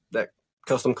rockabilly, that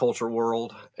custom culture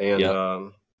world,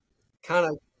 and kind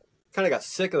of got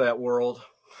sick of that world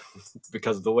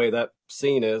because of the way that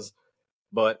scene is.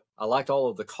 But I liked all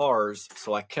of the cars,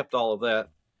 so I kept all of that.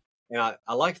 And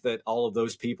I liked that all of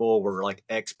those people were like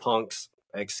ex-punks,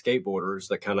 ex-skateboarders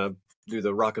that kind of do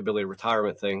the rockabilly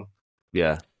retirement thing.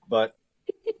 Yeah. But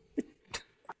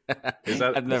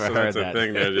I've never so heard that's that. a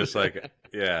thing. They're just like,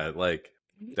 yeah, like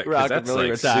that, 'cause that's Rockabilly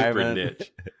like retirement. super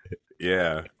niche.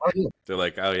 Yeah. They're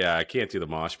like, oh yeah, I can't do the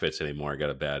mosh pits anymore. I got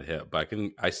a bad hip, but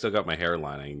I still got my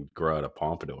hairline. I can grow out a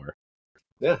pompadour.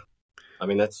 Yeah. I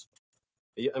mean,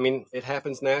 it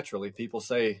happens naturally. People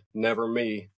say, never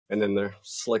me. And then they're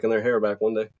slicking their hair back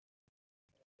one day.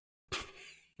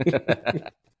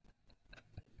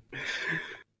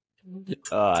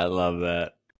 Oh, I love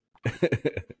that.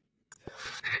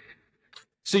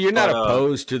 So you're not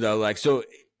opposed to, though, like, so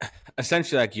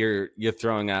essentially, like, you're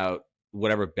throwing out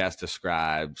whatever best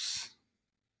describes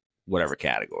whatever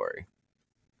category,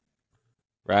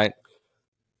 right?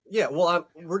 Yeah, well,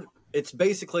 it's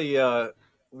basically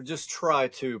we just try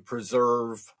to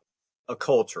preserve a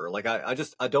culture. Like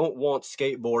I don't want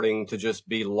skateboarding to just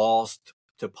be lost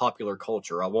to popular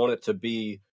culture. I want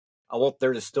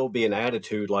there to still be an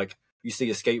attitude. Like you see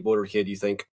a skateboarder kid, you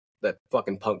think that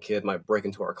fucking punk kid might break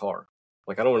into our car.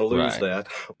 Like I don't want to lose that.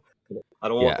 I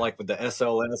don't want like with the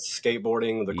SLS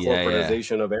skateboarding, the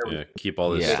corporatization of everything. Yeah, keep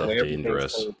all this stuff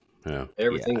dangerous. Yeah,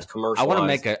 everything's commercialized.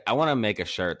 I want to make a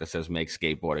shirt that says "Make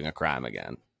skateboarding a crime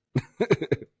again."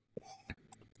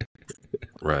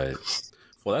 Right.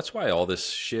 Well, that's why all this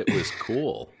shit was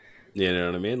cool. You know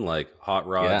what I mean? Like hot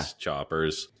rods,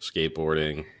 choppers,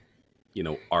 skateboarding,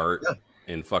 art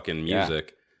and fucking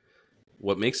music.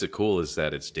 What makes it cool is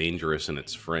that it's dangerous and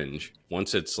it's fringe.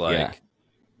 Once it's like,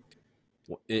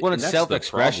 when it's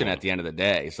self-expression at the end of the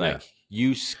day, it's like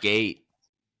you skate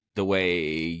the way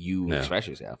you express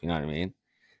yourself. You know what I mean?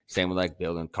 Same with like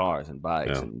building cars and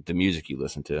bikes and the music you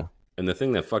listen to. And the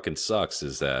thing that fucking sucks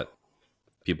is that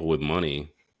people with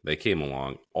money, they came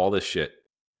along. All this shit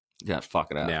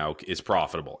fuck it up. Now is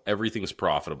profitable. Everything's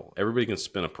profitable. Everybody can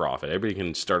spin a profit. Everybody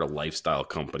can start a lifestyle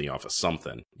company off of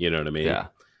something. You know what I mean? Yeah.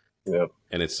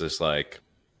 And it's just like,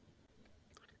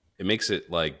 it makes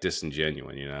it like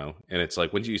disingenuous, And it's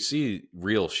like when you see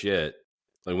real shit,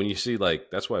 like when you see like,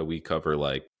 that's why we cover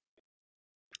like,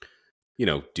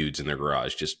 dudes in their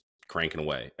garage just cranking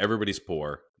away. Everybody's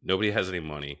poor. Nobody has any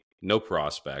money. No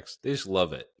prospects. They just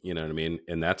love it. You know what I mean?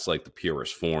 And that's like the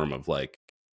purest form of like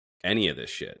any of this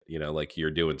shit. Like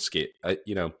you're doing skate.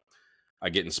 I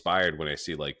get inspired when I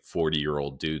see like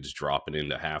 40-year-old dudes dropping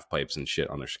into half pipes and shit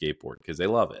on their skateboard because they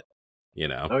love it.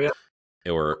 Oh yeah.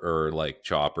 Or like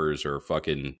choppers or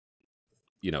fucking,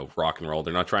 rock and roll.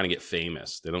 They're not trying to get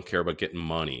famous. They don't care about getting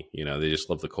money. They just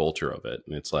love the culture of it.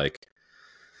 And it's like,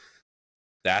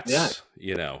 that's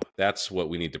what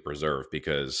we need to preserve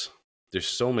because there's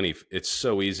so many, it's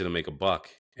so easy to make a buck.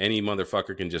 Any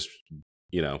motherfucker can just,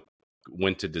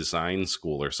 went to design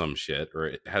school or some shit, or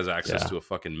it has access to a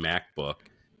fucking MacBook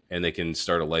and they can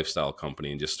start a lifestyle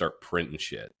company and just start printing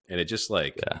shit. And it just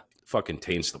fucking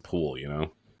taints the pool,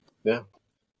 Yeah.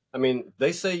 I mean,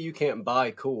 they say you can't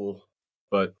buy cool,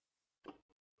 but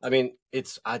I mean,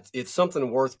 it's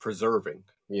something worth preserving,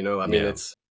 I'm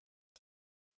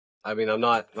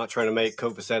not trying to make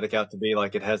copacetic out to be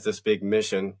like it has this big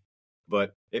mission,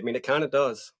 but it kind of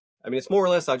does. I mean, it's more or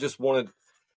less, I just wanted,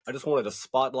 I just wanted a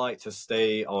spotlight to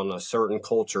stay on a certain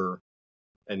culture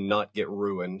and not get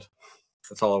ruined.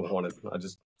 That's all I wanted.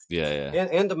 Yeah.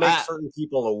 And to make certain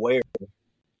people aware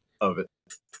of it.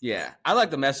 Yeah, I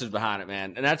like the message behind it,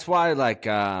 man, and that's why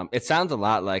it sounds a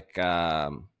lot like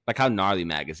how Gnarly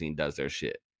Magazine does their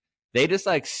shit. They just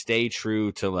stay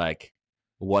true to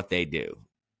what they do.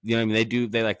 You know what I mean?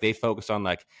 They focus on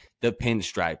the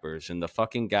pinstripers and the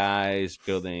fucking guys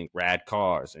building rad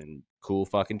cars and cool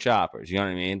fucking choppers. You know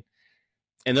what I mean?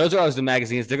 And those are always the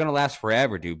magazines. They're gonna last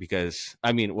forever, dude. Because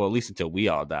at least until we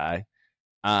all die.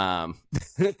 But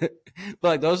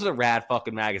those are the rad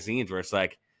fucking magazines where it's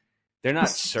they're not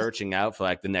searching out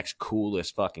for the next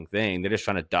coolest fucking thing. They're just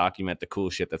trying to document the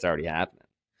cool shit that's already happening.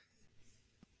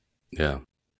 Yeah.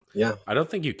 Yeah. I don't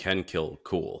think you can kill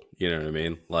cool. You know what I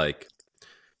mean?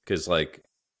 Because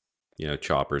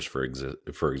choppers, for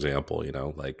example,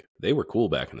 they were cool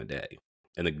back in the day.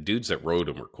 And the dudes that rode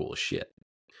them were cool as shit.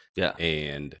 Yeah.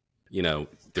 And, there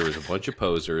was a bunch of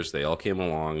posers. They all came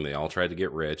along. They all tried to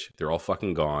get rich. They're all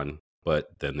fucking gone. But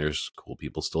then there's cool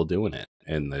people still doing it.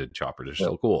 And the choppers are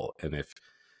still cool. And if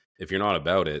you're not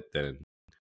about it, then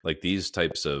these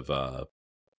types of,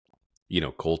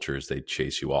 cultures, they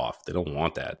chase you off. They don't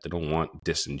want that. They don't want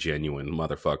disingenuous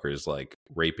motherfuckers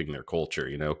raping their culture,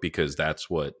 because that's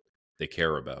what they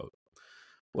care about.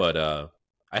 But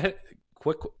I had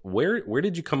where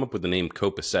did you come up with the name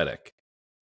copacetic?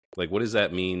 What does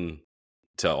that mean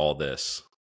to all this?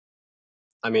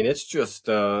 I mean, it's just,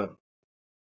 I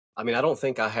don't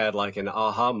think I had an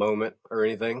aha moment or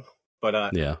anything,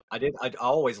 but yeah, I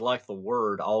always liked the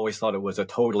word. I always thought it was a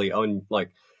totally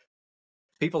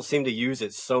people seem to use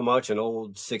it so much in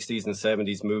old 60s and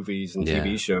 70s movies and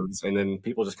TV shows, and then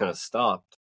people just kind of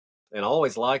stopped. And I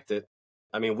always liked it.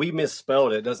 I mean, we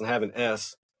misspelled it. It doesn't have an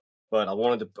S, but I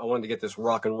wanted to get this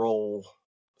rock and roll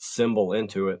symbol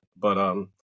into it. But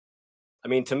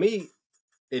to me,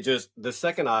 it just, the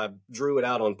second I drew it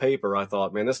out on paper, I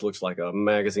thought, man, this looks like a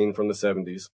magazine from the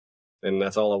 70s. And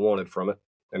that's all I wanted from it.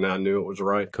 And I knew it was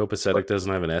right. Copacetic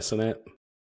doesn't have an S in it?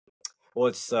 Well,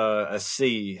 it's a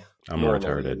C. I'm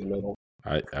retarded.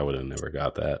 I would have never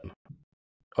got that.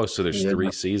 Oh, so there's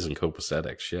 3 C's in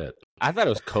copacetic. Shit. I thought it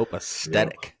was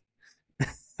copacetic.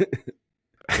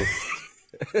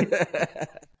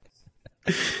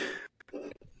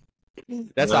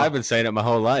 That's how I've been saying it my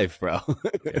whole life, bro.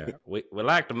 Yeah. We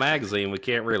like the magazine. We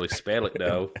can't really spell it,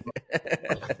 though.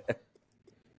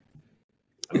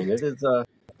 I mean, it is... to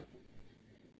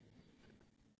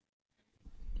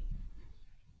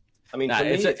me,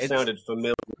 it sounded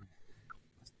familiar.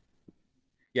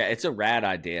 Yeah, it's a rad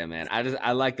idea, man.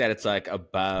 I like that it's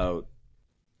about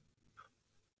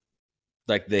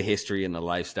the history and the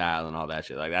lifestyle and all that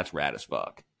shit. That's rad as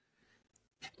fuck.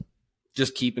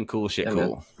 Just keeping cool shit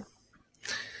cool.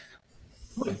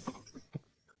 Man.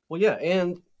 Well, yeah,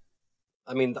 and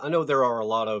I know there are a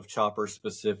lot of chopper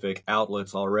specific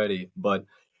outlets already, but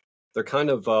they're kind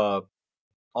of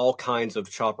all kinds of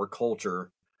chopper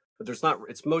culture. But there's not.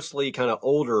 It's mostly kind of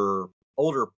older,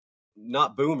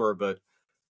 not boomer, but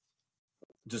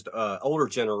just older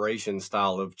generation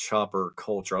style of chopper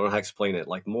culture. I don't know how to explain it.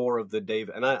 More of the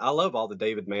David, and I love all the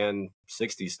David Mann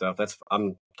 60s stuff.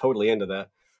 I'm totally into that.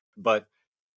 But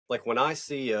when I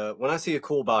see a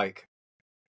cool bike,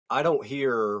 I don't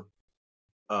hear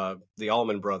the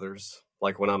Allman Brothers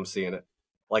when I'm seeing it.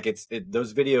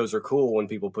 Those videos are cool when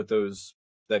people put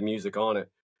that music on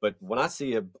it. But when I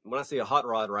see a hot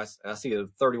rod, or I see a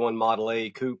 31 Model A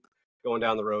coupe going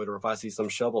down the road, or if I see some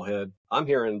shovelhead, I'm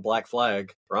hearing Black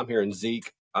Flag, or I'm hearing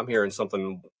Zeke. I'm hearing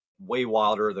something way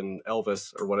wilder than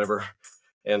Elvis or whatever.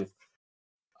 And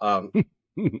I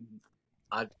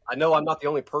know I'm not the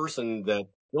only person that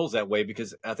feels that way,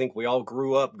 because I think we all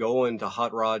grew up going to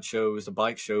hot rod shows, to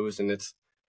bike shows, and it's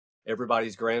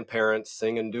everybody's grandparents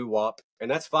singing doo-wop, and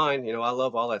that's fine. I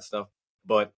love all that stuff,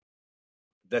 but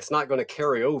that's not going to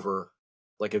carry over.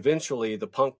 Eventually the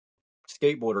punk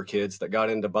skateboarder kids that got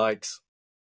into bikes,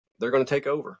 they're going to take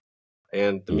over,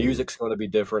 and the music's going to be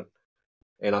different.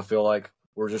 And I feel like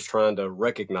we're just trying to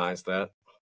recognize that.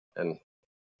 And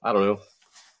I don't know.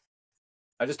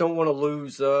 I just don't want to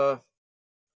lose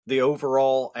the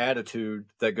overall attitude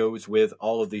that goes with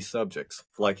all of these subjects.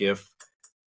 If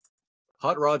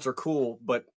hot rods are cool,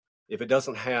 but if it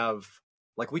doesn't have,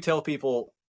 we tell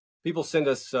people send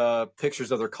us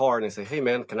pictures of their car and they say, hey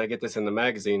man, can I get this in the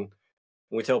magazine?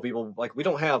 And we tell people, we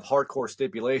don't have hardcore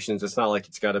stipulations. It's not like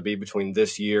it's got to be between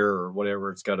this year or whatever.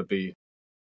 It's got to be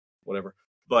whatever.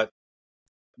 But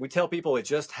we tell people it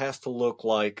just has to look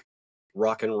like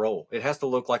rock and roll. It has to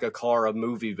look like a car a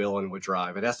movie villain would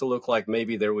drive. It has to look like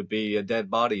maybe there would be a dead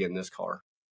body in this car.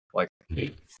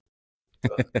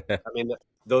 I mean,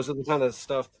 those are the kind of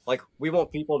stuff like we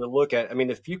want people to look at. I mean,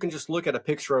 if you can just look at a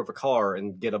picture of a car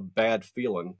and get a bad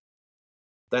feeling,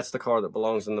 that's the car that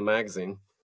belongs in the magazine.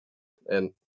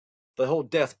 And the whole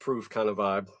death proof kind of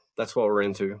vibe, that's what we're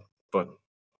into. But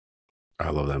I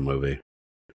love that movie.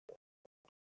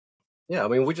 yeah, I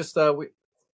mean, we just we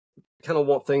kind of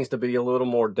want things to be a little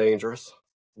more dangerous,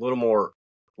 a little more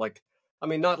like, I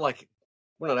mean, not like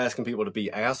we're not asking people to be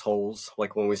assholes,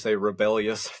 like when we say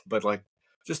rebellious, but like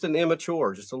just an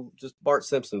immature, just Bart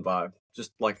Simpson vibe,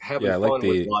 just like having fun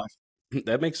with life.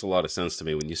 That makes a lot of sense to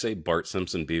me when you say Bart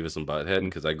Simpson, Beavis and Butthead,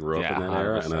 because I grew up in that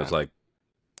era, and I was like,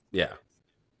 yeah,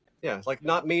 it's like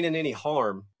not meaning any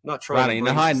harm, not trying to. You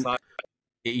know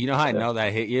how I know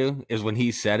that hit you is when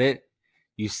he said it.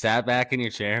 You sat back in your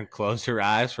chair and closed your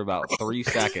eyes for about 3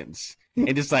 seconds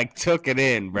and just like took it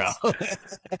in, bro.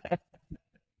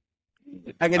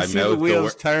 I can see the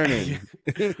wheels turning.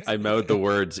 I mouthed the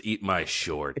words, "Eat my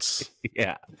shorts."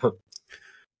 Yeah.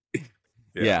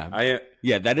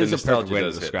 Yeah, that is a perfect way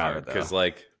to describe it, though. Because,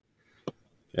 like,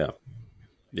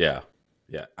 yeah,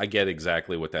 I get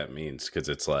exactly what that means. Because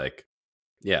it's like,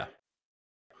 yeah,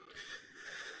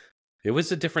 it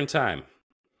was a different time,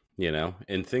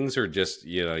 and things are just,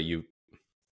 it's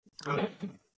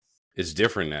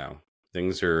different now.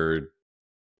 Things are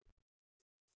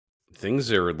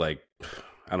like,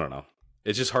 I don't know.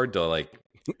 It's just hard to like.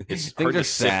 It's hard to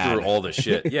sift through all the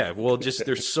shit. Yeah, well, just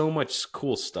there's so much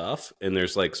cool stuff, and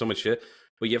there's like so much shit,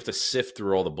 but you have to sift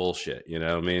through all the bullshit. You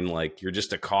know what I mean? Like you're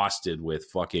just accosted with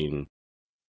fucking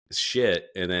shit,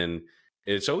 and then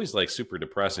it's always like super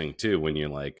depressing too when you're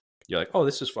like, oh,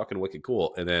 this is fucking wicked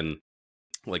cool, and then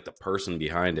like the person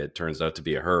behind it turns out to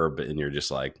be a herb, and you're just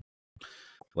like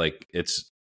it's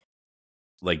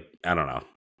like I don't know.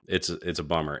 It's a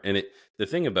bummer, and the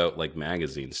thing about like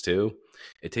magazines too,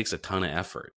 it takes a ton of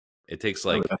effort. It takes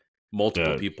like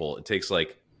multiple people. It takes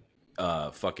like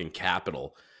fucking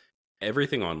capital.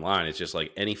 Everything online, it's just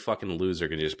like any fucking loser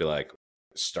can just be like,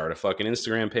 start a fucking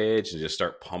Instagram page and just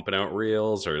start pumping out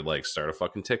reels, or like start a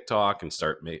fucking TikTok and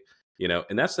start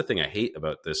and that's the thing I hate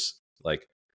about this. Like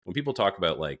when people talk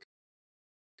about like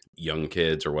young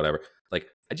kids or whatever, like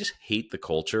I just hate the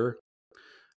culture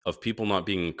of people not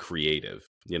being creative.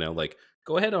 Like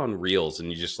go ahead on reels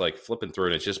and you just like flipping through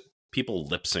and it's just people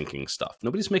lip syncing stuff.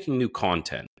 Nobody's making new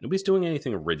content. Nobody's doing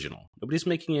anything original. Nobody's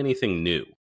making anything new.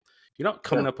 You're not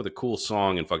coming up with a cool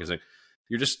song and fucking saying,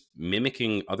 you're just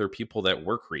mimicking other people that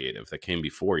were creative that came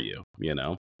before you,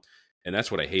 And that's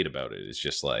what I hate about it. It's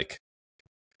just like,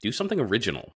 do something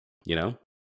original,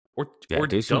 or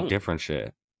do some different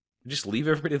shit. Just leave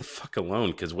everybody the fuck alone,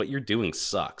 because what you're doing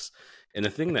sucks. And the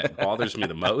thing that bothers me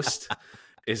the most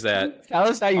is that tell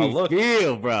us how you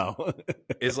feel, bro.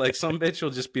 Is like some bitch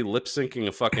will just be lip syncing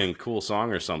a fucking cool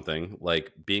song or something,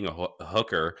 like being a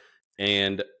hooker,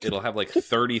 and it'll have like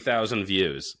 30,000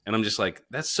 views, and I'm just like,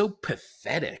 that's so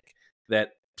pathetic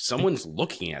that someone's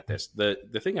looking at this. The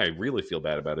thing I really feel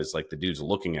bad about is like the dude's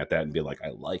looking at that and be like, I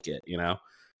like it,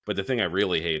 But the thing I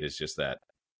really hate is just that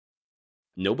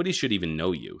nobody should even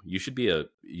know you. You should be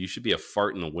a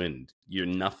fart in the wind. You're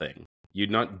nothing. You're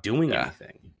not doing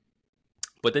anything.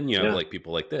 But then you have like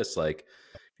people like this, like,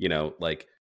 like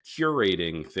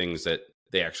curating things that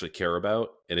they actually care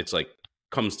about, and it's like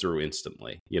comes through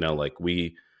instantly. Like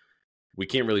we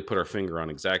can't really put our finger on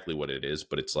exactly what it is,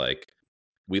 but it's like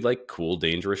we like cool,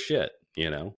 dangerous shit.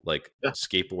 Like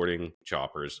skateboarding,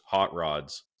 choppers, hot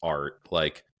rods, art,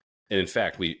 like. And in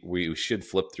fact, we should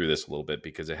flip through this a little bit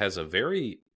because it has a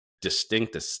very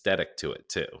distinct aesthetic to it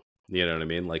too. You know what I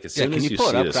mean? Like as soon as you pull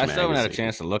see it up? this I magazine, still haven't had a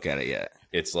chance to look at it yet.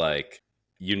 It's like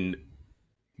we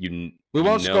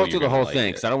won't scroll through the whole thing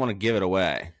because I don't want to give it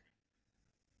away.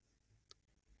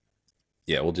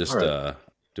 Yeah, we'll just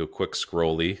do a quick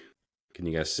scrolly. Can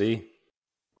you guys see?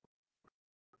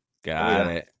 Got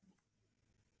it.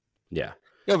 Yeah.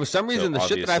 Yo, for some reason, the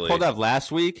shit that I pulled up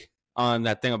last week on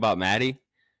that thing about Maddie,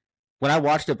 when I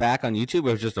watched it back on YouTube,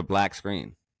 it was just a black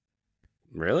screen.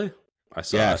 Really? I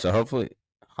saw. Yeah. it. So hopefully,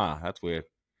 that's weird.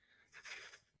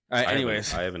 All right.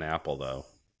 Anyways, I have an Apple though.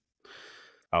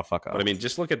 Oh fuck off. But I mean,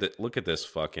 just look at this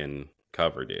fucking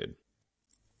cover, dude.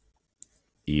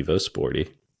 Evo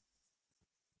Sporty.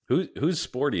 Who's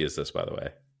Sporty is this, by the way?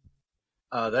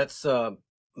 That's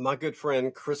my good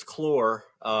friend Chris Clore.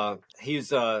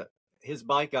 He's his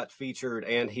bike got featured,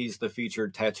 and he's the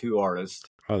featured tattoo artist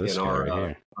in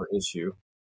our issue.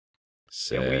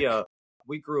 Sick. And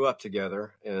we grew up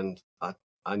together, and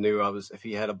I knew if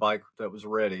he had a bike that was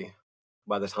ready,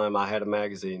 by the time I had a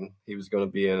magazine, he was going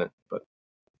to be in it. But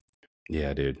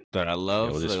yeah, dude. But I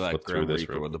love we'll just flip through this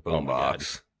with the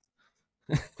boombox.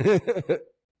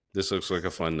 This looks like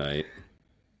a fun night.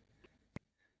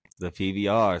 The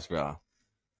PBRs, bro.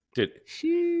 Dude.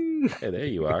 Shoo. Hey, there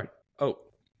you are. Oh,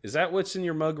 is that what's in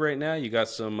your mug right now? You got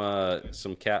some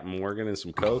Captain Morgan and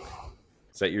some Coke?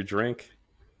 Is that your drink?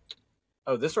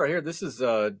 Oh, this right here, this is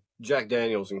Jack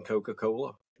Daniels and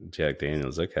Coca-Cola. Jack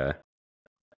Daniels, okay.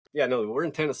 Yeah, no, we're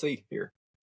in Tennessee here.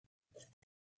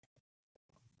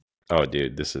 Oh,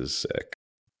 dude, this is sick.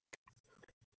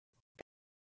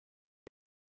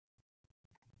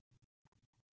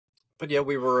 But yeah,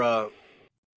 we were...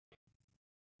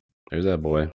 There's that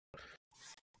boy.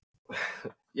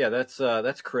 Yeah,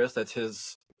 that's Chris. That's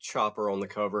his chopper on the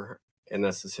cover, and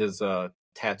this is his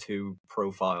tattoo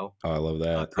profile. Oh, I love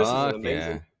that. Chris is an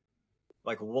amazing. Yeah.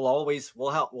 Like we'll always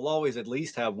at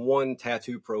least have one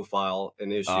tattoo profile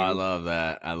an issue. Oh, I love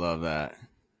that. I love that.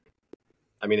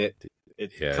 I mean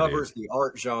it Yeah, covers the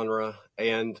art genre,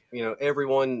 and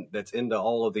everyone that's into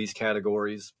all of these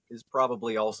categories is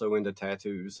probably also into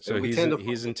tattoos. So and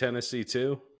he's in Tennessee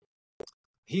too?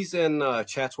 He's in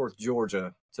Chatsworth,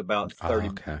 Georgia. It's about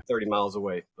 30 miles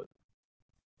away. But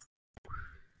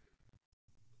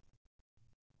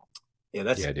yeah,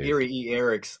 that's Erie E.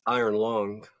 Eric's Iron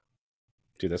Lung.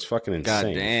 Dude, that's fucking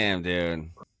insane. God damn,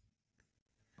 dude.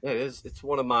 Yeah, it is. It's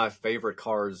one of my favorite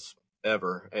cars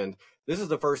ever. And this is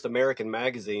the first American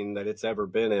magazine that it's ever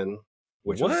been in,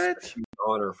 which was a huge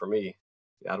honor for me.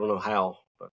 I don't know how,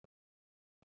 but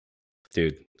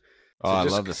dude. Oh, I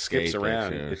love the skips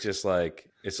around. Pictures.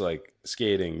 It's like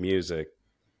skating, music,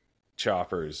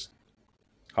 choppers,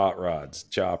 hot rods,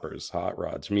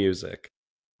 music.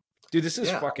 Dude, this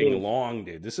is fucking long,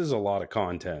 dude. This is a lot of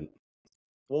content.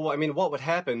 Well, I mean, what would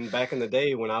happen back in the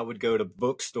day when I would go to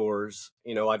bookstores,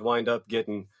 I'd wind up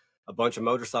getting a bunch of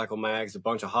motorcycle mags, a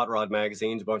bunch of hot rod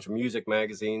magazines, a bunch of music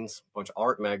magazines, a bunch of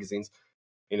art magazines,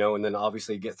 and then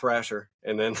obviously get Thrasher.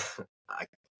 And then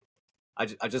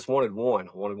I just wanted one.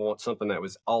 I wanted something that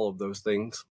was all of those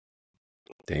things.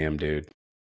 Damn, dude.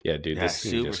 Yeah, dude. That's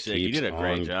this super just sick. You did a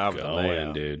great job with the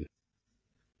layout, dude.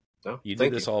 No, you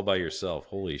did this all by yourself.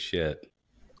 Holy shit.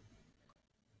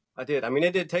 I did. I mean,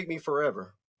 it did take me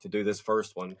forever to do this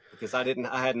first one because I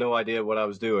had no idea what I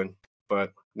was doing.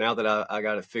 But now that I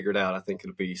got it figured out, I think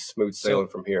it'll be smooth sailing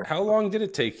from here. How long did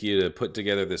it take you to put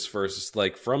together this first,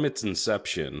 like from its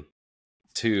inception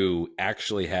to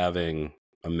actually having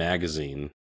a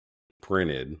magazine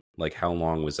printed? Like how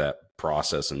long was that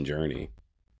process and journey?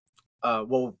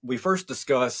 Well, we first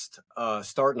discussed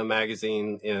starting a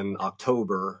magazine in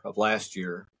October of last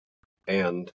year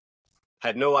and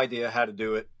had no idea how to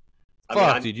do it.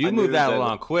 Dude, you moved that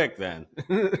along quick then.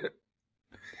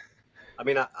 I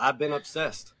mean, I've been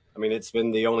obsessed. I mean, it's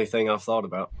been the only thing I've thought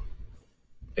about.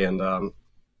 And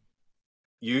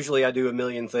usually I do a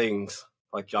million things.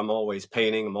 Like I'm always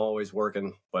painting, I'm always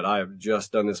working, but I have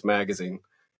just done this magazine.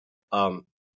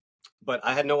 But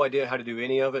I had no idea how to do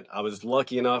any of it. I was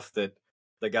lucky enough that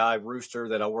the guy Rooster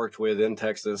that I worked with in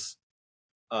Texas,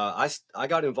 I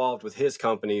got involved with his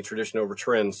company, Tradition Over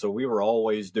Trend. So we were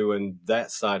always doing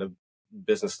that side of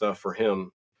business stuff for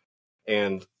him.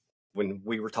 And when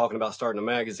we were talking about starting a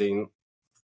magazine,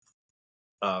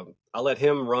 I let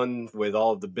him run with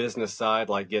all of the business side,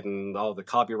 like getting all the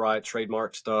copyright,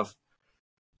 trademark stuff.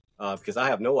 Because I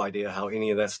have no idea how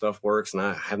any of that stuff works and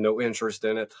I have no interest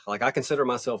in it. Like I consider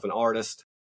myself an artist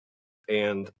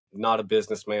and not a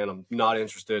businessman. I'm not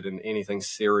interested in anything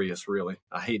serious, really.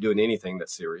 I hate doing anything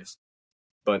that's serious.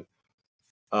 But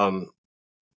I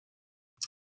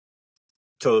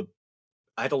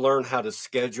had to learn how to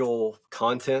schedule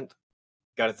content.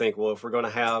 Got to think, well, if we're going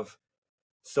to have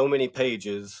so many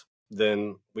pages,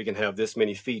 then we can have this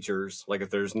many features. Like if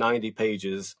there's 90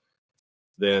 pages,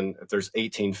 then if there's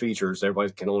 18 features,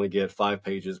 everybody can only get 5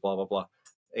 pages, blah, blah, blah.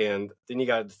 And then you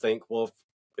got to think, well,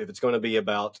 if it's going to be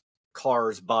about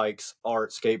cars, bikes, art,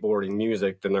 skateboarding,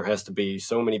 music, then there has to be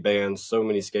so many bands, so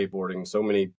many skateboarding, so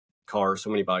many cars,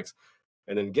 so many bikes.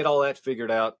 And then get all that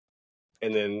figured out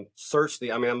and then search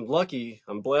I'm lucky,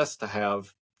 I'm blessed to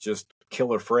have just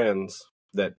killer friends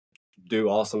that do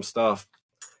awesome stuff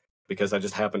because I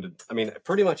just happen to,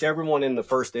 pretty much everyone in the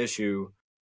first issue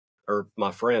are my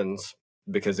friends.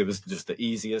 Because it was just the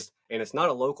easiest. And it's not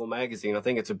a local magazine. I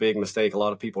think it's a big mistake a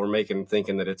lot of people are making,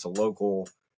 thinking that it's a local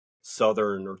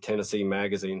Southern or Tennessee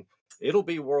magazine. It'll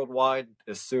be worldwide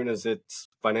as soon as it's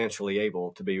financially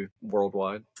able to be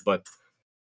worldwide. But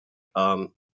I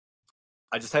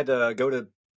just had to go to,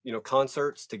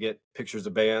 concerts to get pictures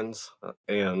of bands.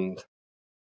 And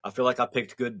I feel like I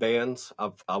picked good bands.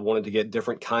 I wanted to get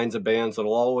different kinds of bands.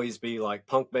 It'll always be like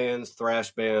punk bands,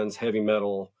 thrash bands, heavy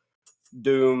metal,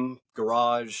 doom,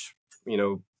 garage,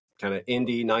 kind of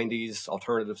indie 90s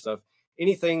alternative stuff.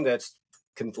 Anything that's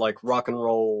like rock and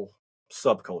roll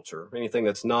subculture, anything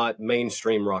that's not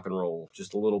mainstream rock and roll,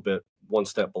 just a little bit one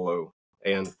step below.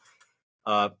 And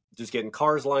just getting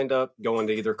cars lined up, going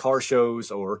to either car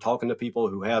shows or talking to people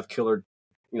who have killer,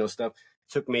 stuff.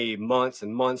 It took me months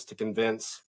and months to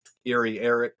convince Erie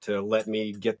Eric to let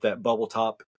me get that bubble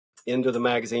top into the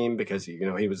magazine, because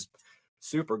he was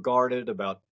super guarded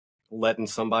about letting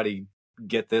somebody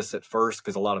get this at first,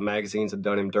 because a lot of magazines had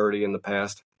done him dirty in the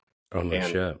past. Oh no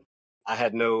shit. I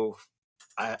had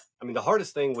I mean, the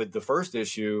hardest thing with the first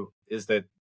issue is that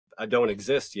I don't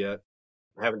exist yet.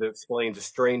 I'm having to explain to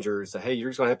strangers that, hey, you're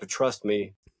just going to have to trust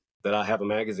me that I have a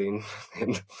magazine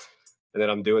and that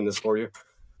I'm doing this for you.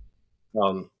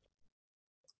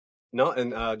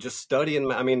 Just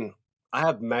studying. I mean, I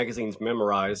have magazines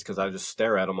memorized because I just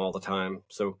stare at them all the time.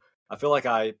 So I feel like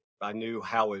I knew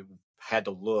how it had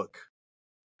to look.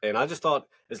 And I just thought,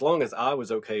 as long as I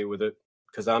was okay with it,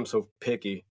 because I'm so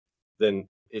picky, then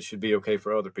it should be okay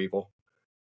for other people.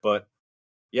 But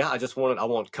yeah, I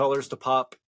want colors to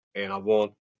pop, and I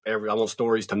want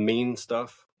stories to mean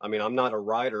stuff. I mean, I'm not a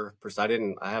writer, because I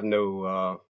have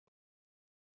no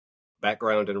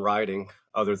background in writing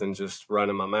other than just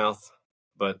running my mouth.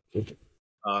 But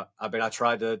I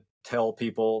tried to tell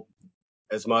people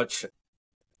as much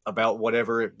about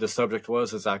whatever the subject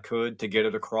was as I could to get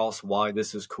it across why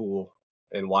this is cool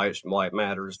and why it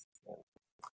matters.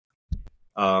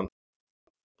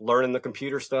 Learning the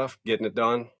computer stuff, getting it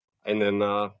done, and then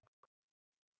I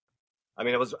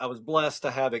was blessed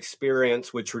to have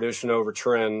experience with Tradition Over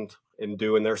Trend in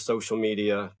doing their social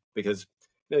media, because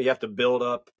you have to build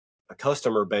up a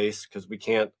customer base, because we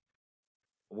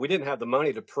didn't have the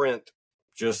money to print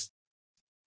just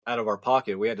out of our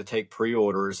pocket. We had to take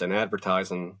pre-orders and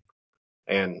advertising,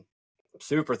 and I'm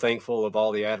super thankful of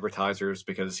all the advertisers,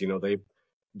 because they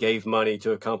gave money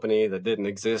to a company that didn't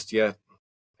exist yet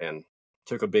and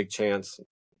took a big chance.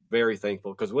 Very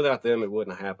thankful, because without them it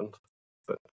wouldn't have happened.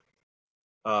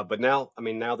 But now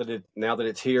that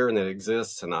it's here and it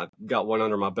exists and I got one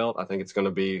under my belt, I think it's going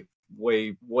to be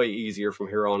way easier from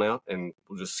here on out, and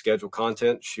we'll just schedule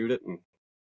content, shoot it, and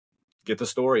get the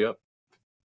story up.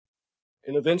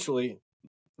 And eventually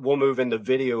we'll move into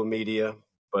video media,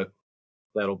 but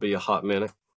that'll be a hot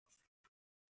minute.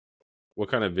 What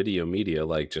kind of video media?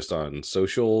 Like just on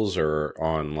socials or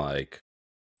on like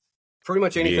pretty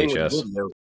much anything VHS? With video.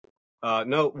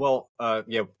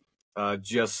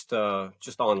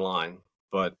 Just online.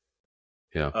 But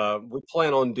we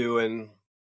plan on doing,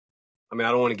 I mean,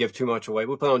 I don't want to give too much away.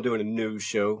 We plan on doing a news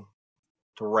show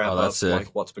to wrap up like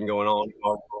what's been going on in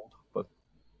our world. But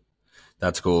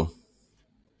that's cool.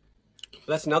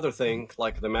 That's another thing,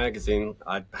 like the magazine.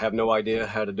 I have no idea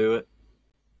how to do it.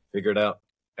 Figure it out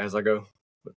as I go.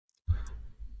 But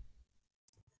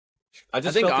I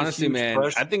think honestly, man,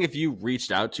 pressure. I think if you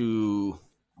reached out to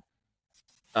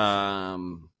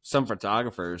some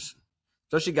photographers,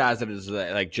 especially guys that is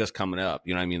like just coming up,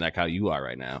 you know what I mean, like how you are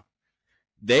right now,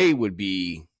 they would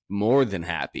be more than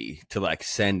happy to like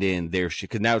send in their shit,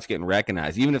 because now it's getting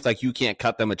recognized. Even if like you can't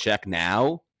cut them a check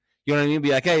now, you know what I mean? Be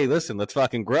like, hey, listen, let's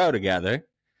fucking grow together.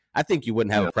 I think you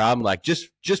wouldn't have a problem like just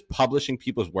publishing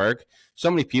people's work. So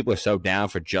many people are so down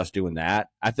for just doing that.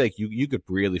 I think you could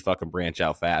really fucking branch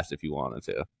out fast if you wanted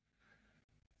to.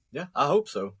 Yeah, I hope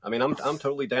so. I mean, I'm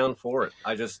totally down for it.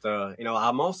 I just, I'm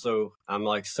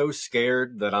like so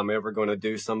scared that I'm ever going to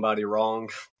do somebody wrong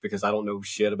because I don't know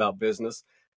shit about business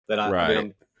that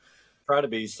I'm try to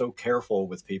be so careful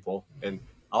with people. And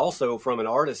also from an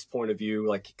artist's point of view,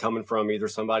 like coming from either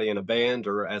somebody in a band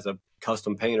or as a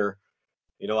custom painter,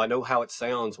 I know how it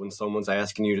sounds when someone's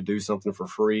asking you to do something for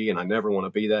free, and I never want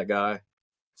to be that guy.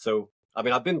 So, I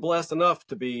mean, I've been blessed enough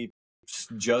to be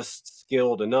just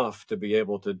skilled enough to be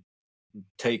able to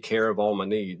take care of all my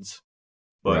needs.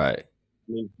 But I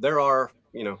mean, there are,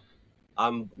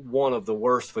 I'm one of the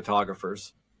worst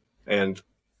photographers, and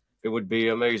it would be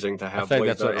amazing to have. I think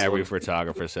that's what every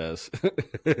photographer says.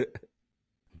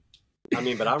 I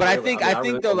mean, I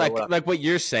think though, like what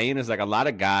you're saying is like a lot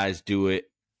of guys do it.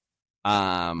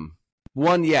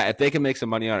 If they can make some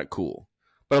money on it, cool.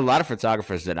 But a lot of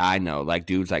photographers that I know, like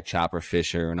dudes like Chopper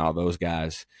Fisher and all those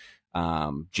guys,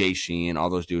 Jay Sheen, all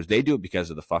those dudes, they do it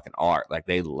because of the fucking art. Like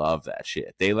they love that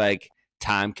shit. They like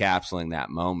time capsuling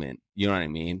that moment. You know what I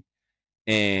mean?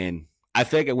 And I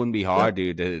think it wouldn't be hard,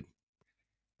 dude, to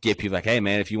get people like, hey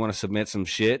man, if you want to submit some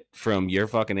shit from your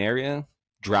fucking area,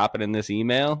 drop it in this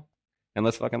email and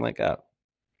let's fucking link up.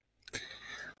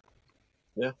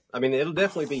 Yeah, I mean, it'll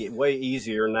definitely be way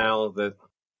easier now that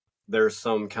there's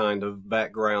some kind of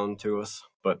background to us,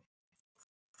 but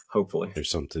hopefully there's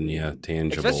something,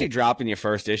 tangible. Especially dropping your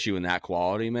first issue in that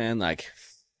quality, man. Like,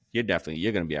 you're going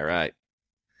to be all right.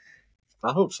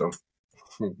 I hope so.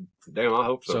 Damn, I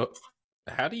hope so. So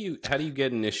how do you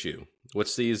get an issue?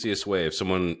 What's the easiest way if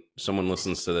someone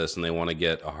listens to this and they want to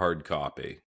get a hard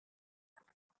copy?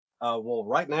 Well,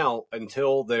 right now,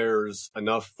 until there's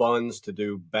enough funds to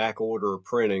do back order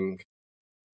printing,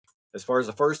 as far as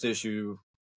the first issue,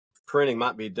 printing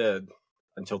might be dead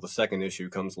until the second issue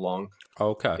comes along.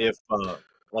 Okay. If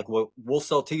like we'll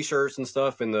sell T-shirts and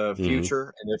stuff in the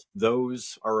future, and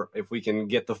if we can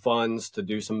get the funds to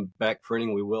do some back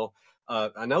printing, we will.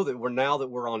 I know that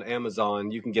we're on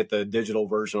Amazon, you can get the digital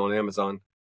version on Amazon.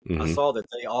 I saw that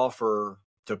they offer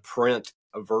to print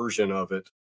a version of it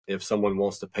if someone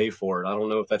wants to pay for it. I don't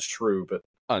know if that's true, but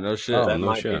no shit. that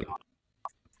might be.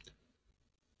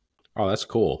 Oh, that's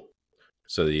cool.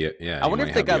 So I wonder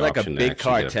if they got like a big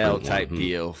cartel type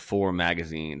deal for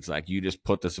magazines. Like you just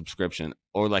put the subscription,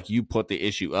 or like you put the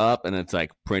issue up and it's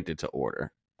like printed to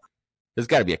order. There's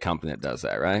got to be a company that does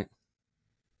that, right?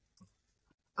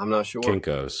 I'm not sure.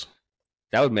 Kinko's.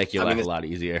 That would make your life a lot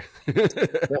easier.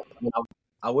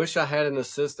 I wish I had an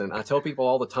assistant. I tell people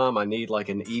all the time I need like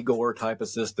an Igor type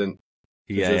assistant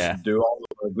to just do all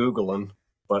the Googling.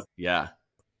 But yeah,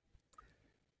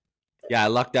 I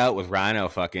lucked out with Rhino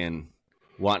fucking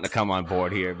wanting to come on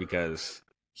board here because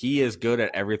he is good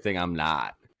at everything I'm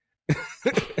not.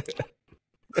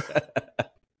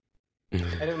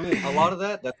 And I mean, a lot of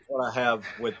that's what I have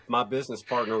with my business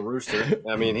partner, Rooster.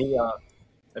 I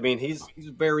mean, he's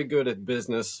very good at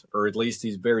business, or at least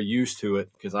he's very used to it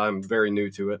because I'm very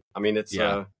new to it. I mean, it's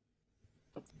a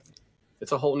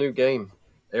whole new game.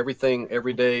 Every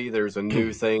day, there's a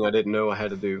new thing I didn't know I had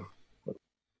to do.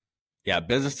 Yeah,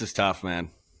 business is tough,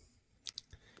 man.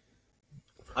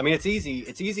 I mean, it's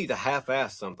easy to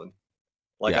half-ass something.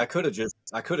 Like I could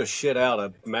have shit out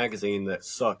a magazine that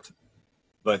sucked,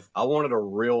 but I wanted a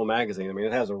real magazine. I mean,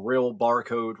 it has a real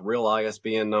barcode, real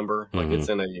ISBN number. Like it's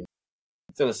in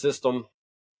a system,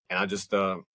 and I just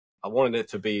I wanted it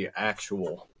to be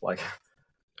actual, like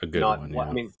a good one. Yeah.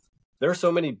 I mean, there are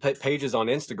so many pages on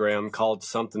Instagram called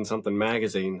something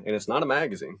magazine, and it's not a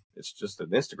magazine. It's just an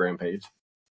Instagram page.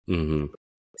 I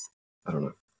don't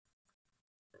know.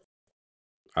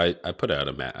 I put out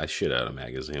I shit out a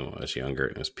magazine when I was younger,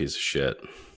 and it was a piece of shit.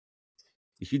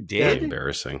 You did?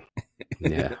 Embarrassing.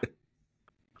 Yeah.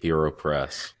 Hero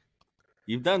Press.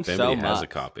 You've done so much. If anybody has a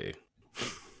copy.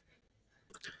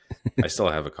 I still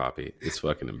have a copy. It's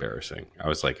fucking embarrassing. I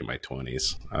was like in my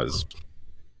 20s. It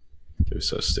was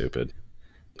so stupid.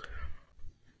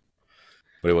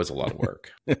 But it was a lot of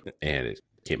work. And it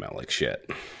came out like shit.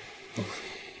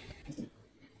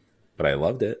 But I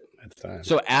loved it at the time.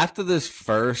 So after this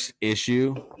first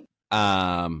issue,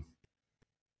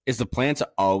 is the plan to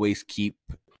always keep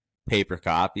paper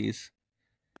copies?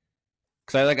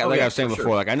 Because I was saying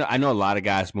before, like I know a lot of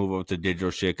guys move over to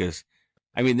digital shit because,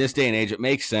 I mean, this day and age, it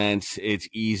makes sense. It's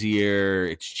easier.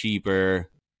 It's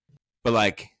cheaper. But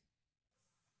like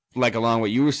along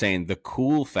what you were saying, the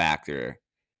cool factor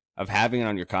of having it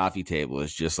on your coffee table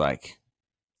is just like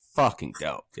fucking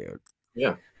dope, dude.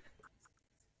 Yeah.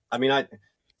 I mean,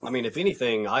 if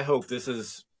anything, I hope this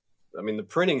is. I mean, the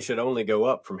printing should only go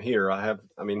up from here. I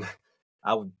don't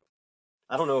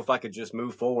know if I could just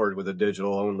move forward with a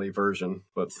digital only version,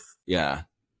 but yeah.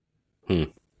 I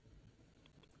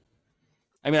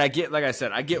mean, I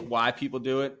get why people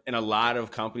do it, and a lot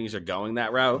of companies are going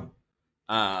that route.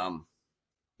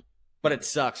 But it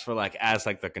sucks for as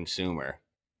the consumer.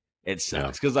 It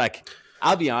sucks because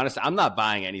I'll be honest, I'm not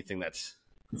buying anything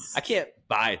I can't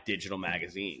buy a digital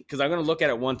magazine because I'm going to look at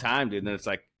it one time, dude, and then it's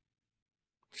like,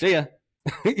 see ya.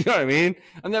 You know what I mean?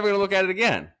 I'm never going to look at it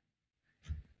again.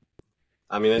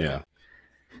 I mean,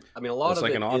 I mean, a lot of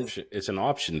an option. It's an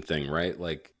option thing, right?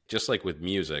 Like just like with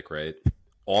music, right?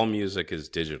 All music is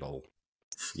digital.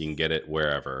 You can get it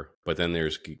wherever, but then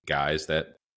there's guys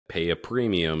that pay a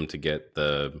premium to get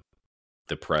the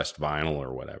pressed vinyl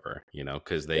or whatever,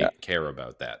 because they care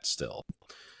about that still.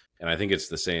 And I think it's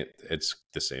the same. It's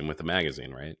the same with the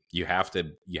magazine, right? You have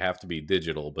to be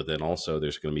digital, but then also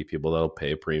there's going to be people that'll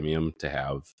pay a premium to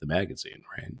have the magazine,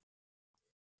 right?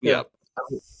 Yeah.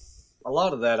 A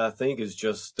lot of that, I think, is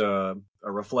just a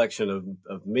reflection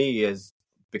of me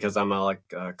because I'm a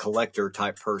collector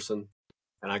type person.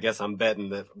 And I guess I'm betting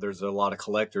that there's a lot of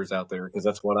collectors out there because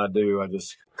that's what I do. I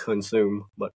just consume.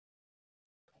 But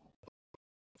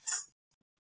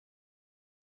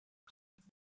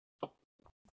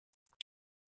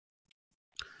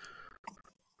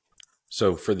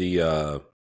so for the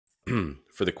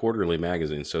quarterly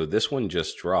magazine, so this one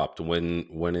just dropped.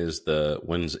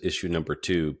 When's issue number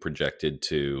 2 projected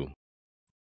to?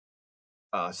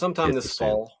 Sometime this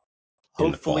fall,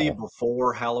 hopefully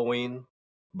before Halloween.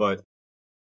 But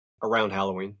around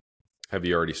Halloween. Have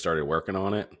you already started working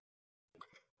on it?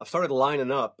 I've started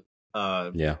lining up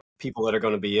Yeah. people that are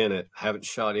going to be in it. I haven't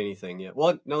shot anything yet.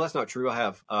 Well, no, that's not true. I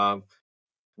have.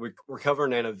 We're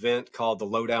covering an event called the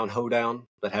Lowdown Hoedown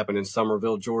that happened in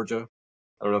Summerville, Georgia.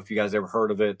 I don't know if you guys ever heard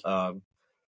of it.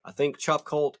 I think Chop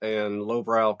Cult and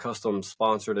Lowbrow Custom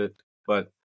sponsored it, but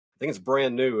I think it's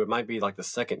brand new. It might be like the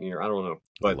second year. I don't know.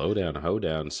 But Lowdown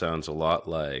Hoedown sounds a lot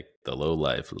like the Low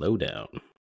Life Lowdown.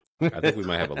 I think we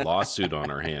might have a lawsuit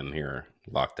on our hand here,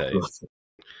 Loctite.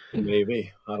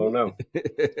 maybe. I don't know.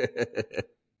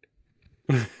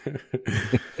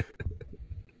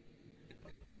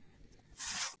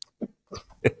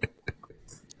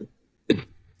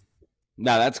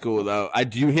 No, that's cool though. I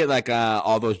do hit like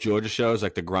all those Georgia shows,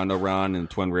 like the Grundle Run and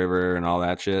Twin River and all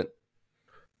that shit.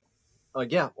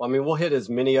 Yeah, well, I mean, we'll hit as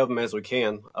many of them as we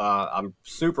can. I'm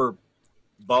super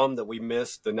bummed that we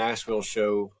missed the Nashville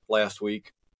show last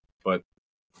week, but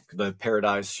the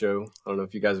Paradise show. I don't know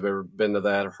if you guys have ever been to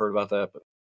that or heard about that, but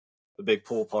the big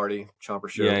pool party chopper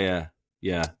show.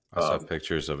 Yeah. I saw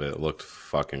pictures of it. It looked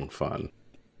fucking fun.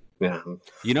 Yeah.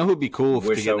 You know who'd be cool to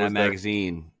Wish get I in that was there.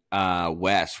 magazine?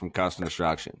 Wes from Custom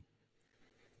Destruction.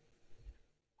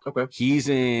 Okay. He's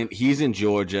in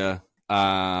Georgia.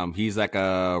 He's like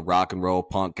a rock and roll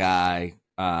punk guy.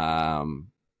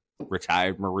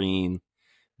 Retired Marine.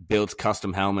 Builds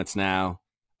custom helmets now.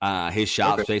 His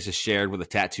shop space is shared with a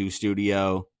tattoo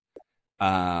studio.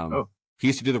 He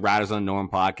used to do the Riders Unknown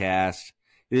podcast.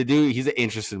 The dude, he's an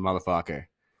interesting motherfucker.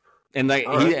 And like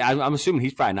I'm assuming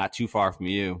he's probably not too far from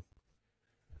you.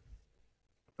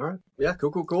 All right. Yeah,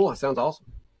 cool. That sounds awesome.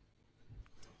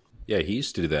 Yeah, he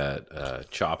used to do that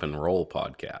Chop and Roll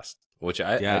podcast, which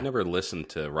I never listened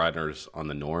to Riders on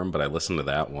the Norm, but I listened to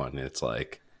that one. It's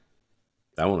like,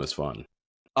 that one was fun.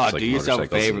 Oh, It's like do yourself a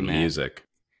motorcycles favor, and man. Music.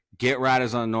 Get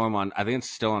Riders on Norm on, I think it's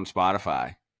still on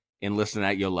Spotify, and listen to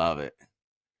that. You'll love it.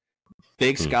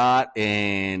 Big Scott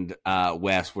and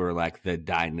Wes were like the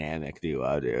dynamic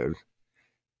duo, dude.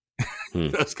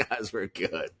 Those guys were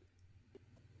good.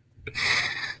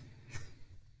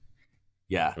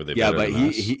 Yeah. Were they Yeah, better but than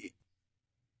us? he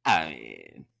I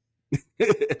mean,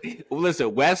 well,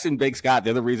 listen, Wes and Big Scott,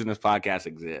 they're the reason this podcast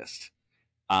exists.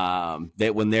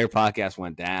 That when their podcast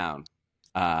went down,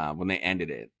 when they ended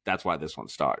it, that's why this one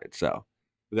started. So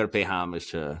we got to pay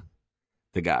homage to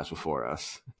the guys before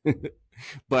us.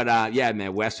 But yeah,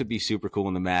 man, Wes would be super cool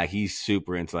in the mag. He's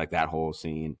super into like that whole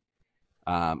scene,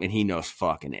 and he knows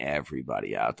fucking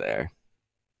everybody out there.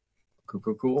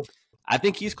 Cool. I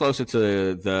think he's closer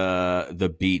to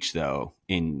the beach though.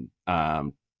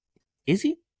 Is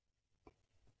he?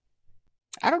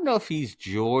 I don't know if he's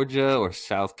Georgia or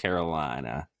South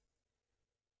Carolina.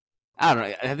 I don't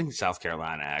know. I think South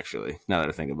Carolina, actually, now that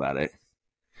I think about it.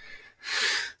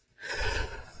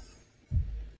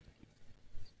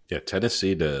 Yeah,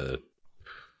 Tennessee,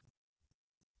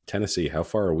 how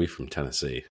far are we from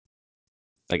Tennessee?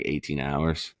 Like 18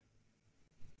 hours.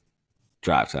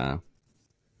 Drive time.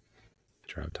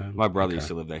 Drive time? My brother used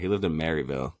to live there. He lived in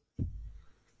Maryville.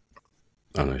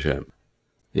 Oh, no shit.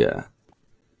 Yeah.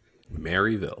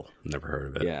 Maryville. Never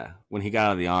heard of it. Yeah. When he got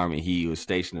out of the Army, he was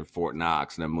stationed at Fort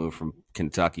Knox and then moved from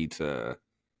Kentucky to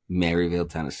Maryville,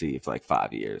 Tennessee for like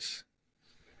 5 years.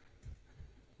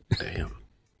 Damn.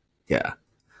 Yeah.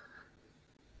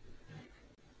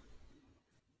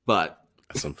 But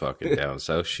That's some fucking down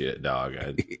south shit, dog.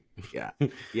 yeah.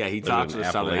 Yeah, he talks with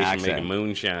a southern Appalachian making accent.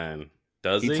 moonshine.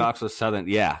 Does he? He talks with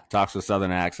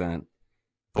southern accent.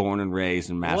 Born and raised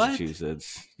in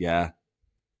Massachusetts. What? Yeah.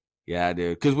 Yeah,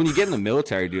 dude. Because when you get in the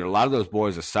military, dude, a lot of those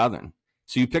boys are southern.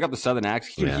 So you pick up the southern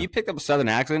accent. He picked up a southern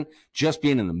accent just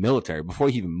being in the military before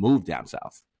he even moved down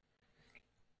south.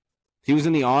 He was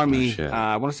in the Army,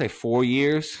 I want to say 4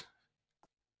 years.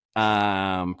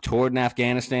 Toured in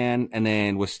Afghanistan and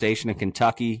then was stationed in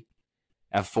Kentucky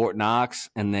at Fort Knox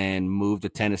and then moved to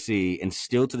Tennessee. And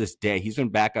still to this day, he's been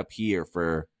back up here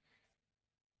for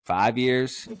 5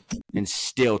 years and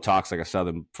still talks like a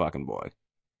southern fucking boy.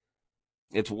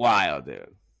 It's wild,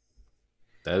 dude.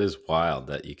 That is wild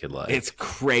that you could like. It's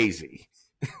crazy.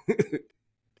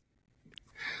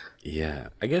 Yeah,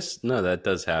 I guess no, that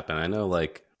does happen. I know,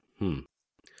 like,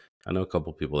 I know a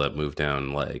couple people that moved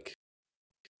down like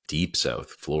deep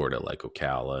South Florida, like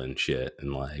Ocala and shit,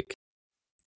 and like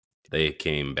they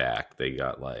came back. They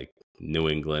got like New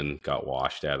England got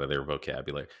washed out of their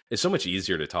vocabulary. It's so much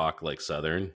easier to talk like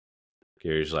Southern.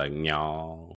 You're just like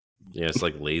y'all. Yeah, it's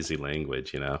like lazy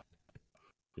language, you know.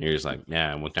 You're just like,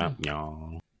 yeah, what's up,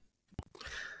 y'all?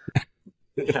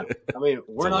 Yeah, I mean,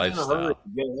 we're not in a hurry to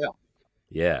get it out.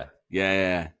 Yeah.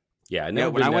 Yeah. Yeah, Yeah,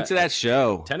 when I went to that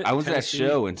show, I went to that Tennessee.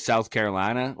 show in South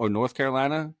Carolina or North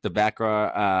Carolina, the back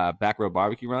row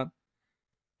barbecue run,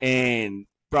 and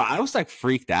bro, I was like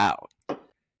freaked out,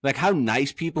 like how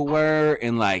nice people were,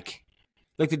 and like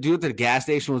the dude at the gas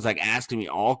station was like asking me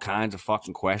all kinds of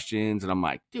fucking questions, and I'm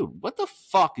like, dude, what the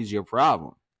fuck is your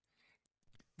problem?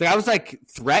 Like I was like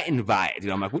threatened by it,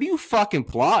 dude. I'm like, what are you fucking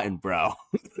plotting, bro?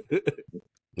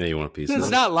 Yeah, you want a piece It's of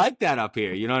it? not like that up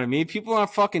here. You know what I mean? People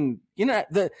aren't fucking. You know,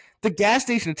 the gas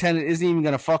station attendant isn't even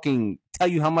gonna fucking tell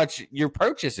you how much your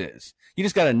purchase is. You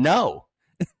just gotta know.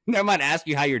 They might ask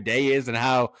you how your day is and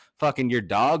how fucking your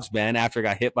dog's been after it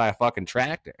got hit by a fucking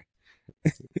tractor.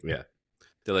 Yeah.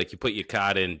 They're like, you put your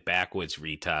card in backwards,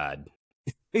 retard.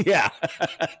 Yeah,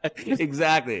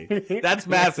 exactly. That's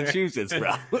Massachusetts,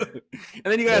 bro. And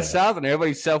then you go to South, and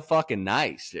everybody's so fucking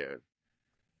nice, dude.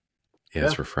 Yeah,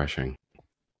 it's refreshing.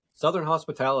 Southern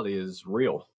hospitality is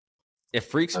real. It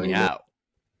freaks me out.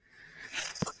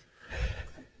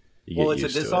 Well, it's a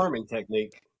disarming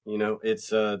technique. You know, it's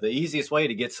the easiest way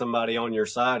to get somebody on your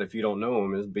side if you don't know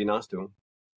them is be nice to them.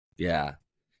 Yeah.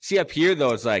 See, up here,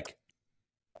 though, it's like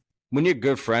when you're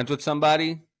good friends with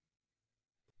somebody,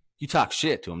 you talk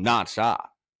shit to them nonstop.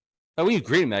 Like when you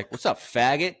greet them, like, what's up,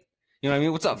 faggot? You know what I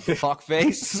mean? What's up,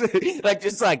 fuckface? Like,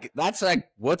 just like, that's like,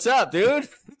 what's up, dude?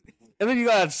 And then you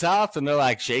go out south and they're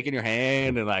like shaking your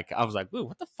hand. And like, I was like, dude,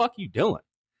 what the fuck you doing?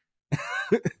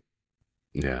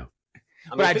 Yeah.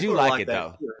 But I do like it,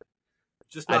 though. Here.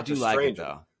 Just not I do to like it, strangers.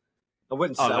 though. I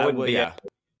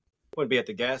wouldn't be at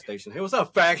the gas station. Hey, what's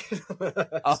up,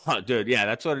 faggot? Oh, dude, yeah,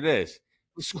 that's what it is.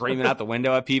 Screaming out the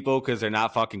window at people because they're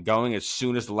not fucking going as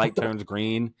soon as the light turns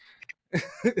green.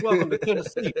 Welcome to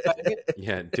Tennessee, faggot.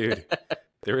 Yeah, dude.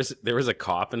 There was a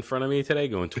cop in front of me today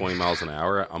going 20 miles an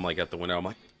hour. I'm like at the window. I'm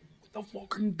like, what the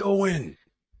fuck are you doing?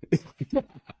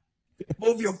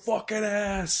 Move your fucking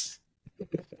ass.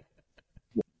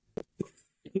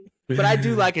 But I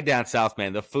do like it down south,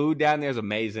 man. The food down there is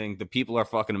amazing. The people are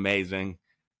fucking amazing.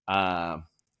 Yeah,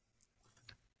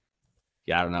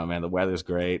 I don't know, man. The weather's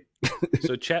great.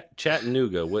 So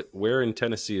Chattanooga, where in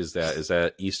Tennessee is that? Is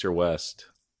that east or west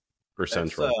or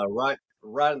central?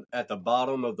 Right at the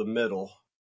bottom of the middle.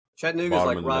 Chattanooga is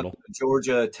like right at the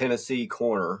Georgia Tennessee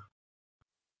corner.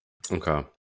 Okay.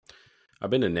 I've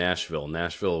been to Nashville.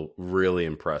 Nashville really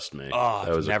impressed me. Oh,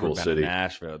 that was never a cool been city. To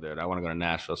Nashville, dude. I want to go to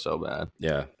Nashville so bad.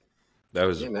 Yeah, that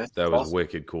was awesome.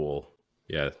 wicked cool.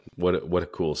 Yeah, what a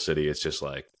cool city. It's just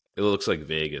like it looks like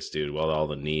Vegas, dude. With all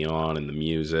the neon and the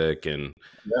music, and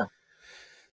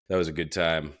that was a good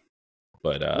time.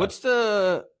 But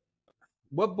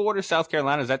what border South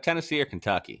Carolina is that? Tennessee or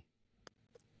Kentucky?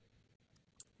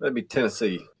 That'd be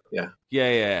Tennessee. Yeah.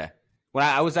 Yeah. When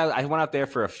I went out there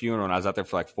for a funeral, and I was out there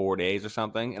for like 4 days or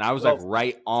something, and I was like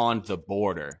right on the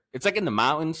border. It's like in the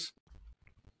mountains.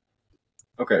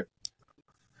 Okay.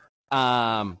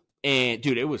 And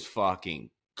dude, it was fucking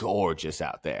gorgeous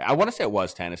out there. I want to say it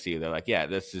was Tennessee. They're like, yeah,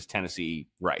 this is Tennessee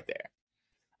right there.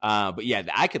 But yeah,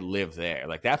 I could live there.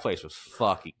 Like that place was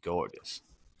fucking gorgeous.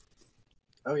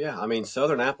 Oh yeah, I mean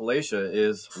Southern Appalachia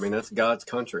that's God's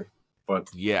country. But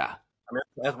yeah, I mean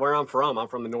that's where I'm from. I'm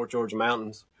from the North Georgia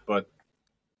mountains. But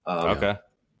okay,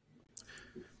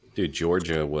 dude,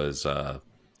 Georgia was. I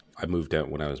moved out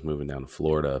when I was moving down to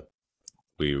Florida.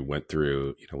 We went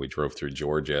through, we drove through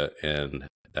Georgia, and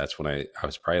that's when I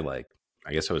was probably like,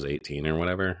 I guess I was 18 or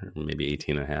whatever, maybe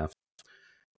 18 and a half.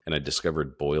 And I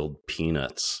discovered boiled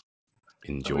peanuts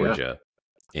in Georgia.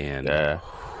 And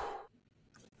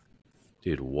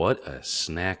dude, what a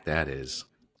snack that is.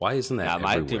 Why isn't that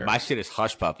everywhere? Dude, my shit is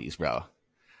hush puppies, bro.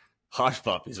 Hush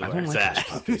puppies. I don't like hush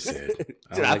puppies, dude.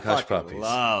 I don't like hush puppies.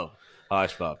 Love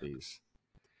hush puppies.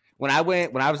 When I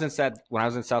was in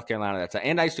South Carolina that time,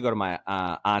 and I used to go to my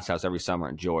aunt's house every summer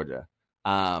in Georgia.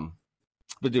 But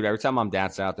dude, every time I'm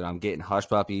down south, I'm getting hush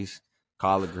puppies,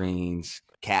 collard greens,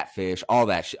 catfish, all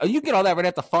that shit. Oh, you get all that right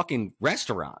at the fucking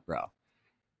restaurant, bro.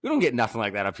 We don't get nothing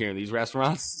like that up here in these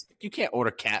restaurants. You can't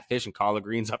order catfish and collard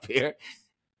greens up here.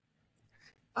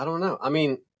 I don't know. I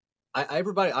mean, I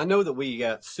know that we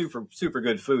got super, super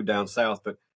good food down south,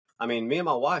 but I mean, me and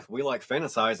my wife, we like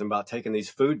fantasizing about taking these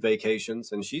food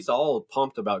vacations, and she's all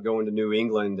pumped about going to New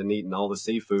England and eating all the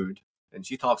seafood. And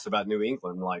she talks about New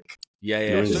England like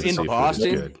So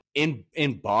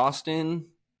in Boston,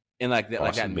 in like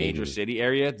that major city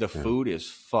area, the food is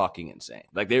fucking insane.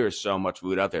 Like there is so much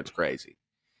food out there, it's crazy.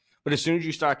 But as soon as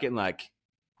you start getting like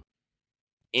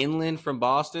inland from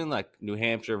Boston, like New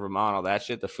Hampshire, Vermont, all that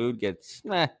shit, the food gets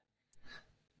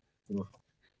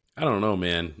I don't know,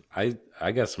 man.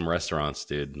 I got some restaurants,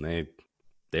 dude, and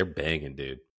they're banging,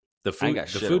 dude. The food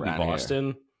in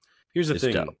Boston. Here's the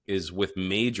thing: is with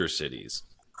major cities,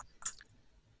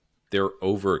 they're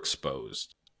overexposed.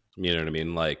 You know what I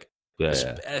mean? Like,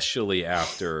 especially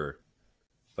after,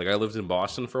 like, I lived in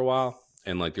Boston for a while,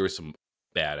 and like there were some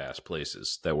badass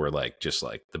places that were like just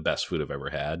like the best food I've ever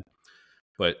had.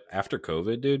 But after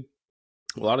COVID, dude,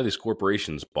 a lot of these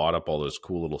corporations bought up all those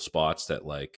cool little spots that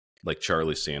like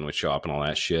Charlie's Sandwich Shop and all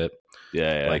that shit.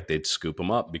 Yeah. Like they'd scoop them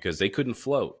up because they couldn't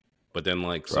float. But then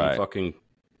like some fucking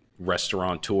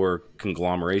restaurateur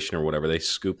conglomeration or whatever, they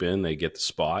scoop in, they get the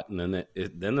spot, and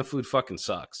then the food fucking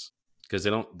sucks because they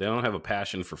don't have a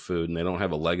passion for food, and they don't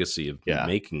have a legacy of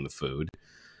making the food.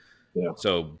 Yeah.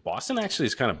 So Boston actually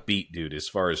is kind of beat, dude, as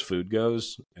far as food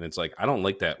goes. And it's like, I don't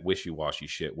like that wishy-washy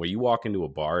shit where you walk into a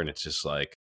bar and it's just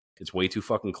like, it's way too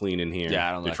fucking clean in here.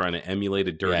 Yeah, they're trying to emulate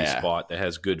a dirty spot that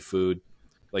has good food.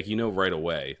 Like, you know right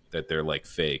away that they're like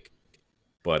fake.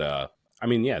 But I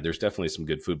mean, yeah, there's definitely some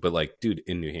good food. But like, dude,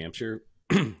 in New Hampshire,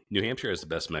 New Hampshire has the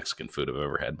best Mexican food I've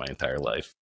ever had my entire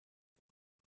life.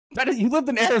 You lived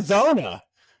in Arizona.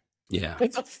 Yeah.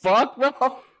 What the fuck,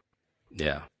 bro?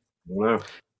 Yeah. Wow.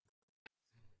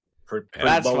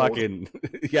 That's bold. Fucking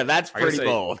that's pretty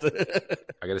bold.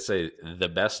 I gotta say, the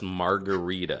best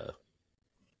margarita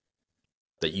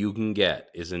that you can get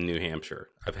is in New Hampshire.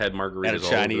 I've had margaritas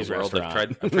all over the world.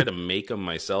 I've tried to make them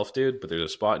myself, dude. But there's a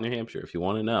spot in New Hampshire. If you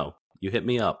want to know, you hit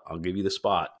me up. I'll give you the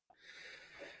spot.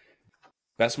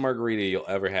 Best margarita you'll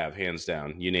ever have, hands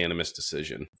down. Unanimous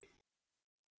decision.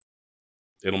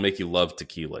 It'll make you love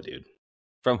tequila, dude.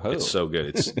 From who? It's so good.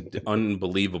 It's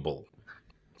unbelievable.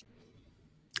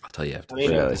 I'll tell you after.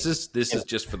 Really? This is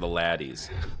just for the laddies.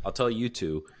 I'll tell you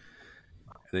two,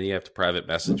 and then you have to private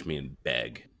message me and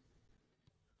beg.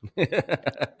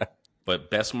 But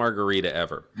best margarita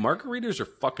ever. Margaritas are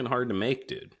fucking hard to make,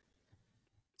 dude.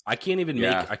 I can't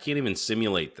even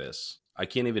simulate this. I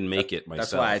can't even make it myself.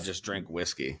 That's why I just drink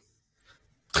whiskey.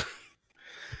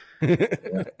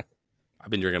 I've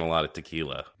been drinking a lot of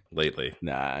tequila lately.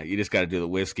 Nah, you just got to do the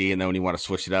whiskey, and then when you want to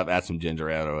switch it up, add some ginger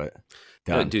out of it.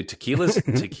 No, dude,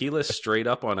 tequila straight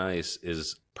up on ice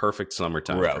is perfect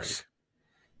summertime drink.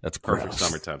 That's perfect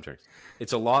summertime drink.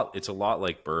 It's a lot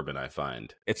like bourbon, I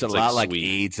find. It's a lot like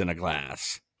AIDS in a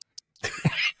glass.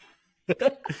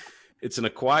 It's an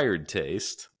acquired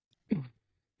taste.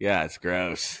 Yeah, it's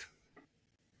gross.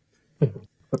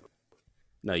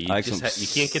 No, you can't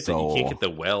get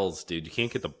the wells, dude. You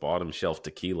can't get the bottom shelf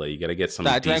tequila. You got to get some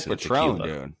decent Patron, tequila.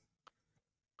 Dude.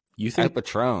 You think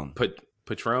Patron?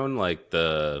 Patron, like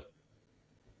the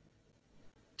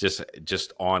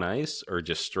just on ice or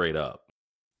just straight up?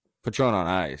 Patron on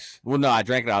ice. Well, no, I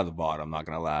drank it out of the bottle. I'm not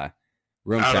gonna lie.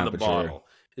 Room out temperature. Of the bottle.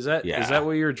 Is that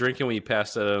what you were drinking when you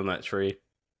passed that out on that tree?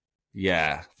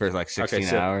 Yeah, for like 16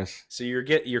 hours. So you're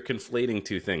conflating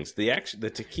two things.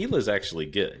 The tequila is actually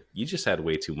good. You just had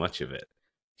way too much of it.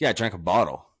 Yeah, I drank a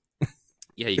bottle.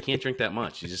 Yeah, you can't drink that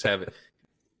much. You just have it.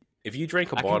 If you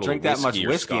drink a bottle, can drink of that much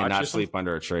whiskey and not sleep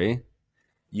under a tree.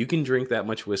 You can drink that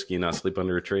much whiskey and not sleep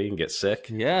under a tree and get sick.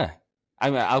 Yeah, I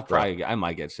mean, I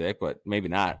might get sick, but maybe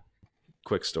not.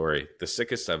 Quick story: the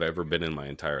sickest I've ever been in my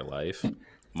entire life.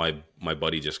 My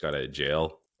buddy just got out of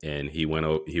jail. And he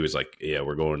was like, yeah,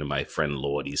 we're going to my friend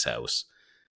Lordy's house.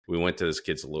 We went to this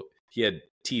kid's, he had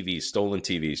stolen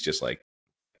TVs, just like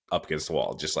up against the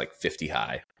wall, just like 50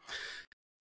 high.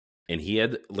 And he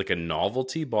had like a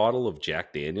novelty bottle of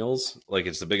Jack Daniels. Like,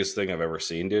 it's the biggest thing I've ever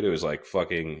seen, dude. It was like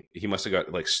fucking, he must have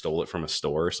stole it from a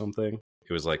store or something.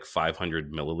 It was like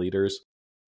 500 milliliters.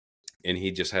 And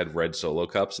he just had red Solo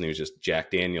cups, and he was just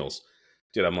Jack Daniels.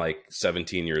 Dude, I'm like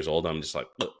 17 years old. I'm just like,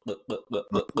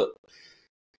 look.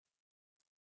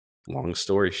 Long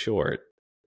story short,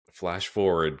 flash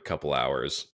forward a couple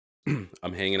hours.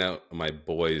 I'm hanging out in my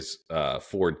boy's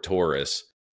Ford Taurus,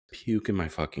 puking my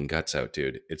fucking guts out,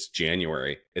 dude. It's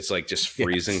January. It's like just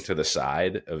freezing to the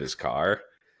side of his car.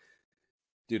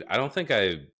 Dude, I don't think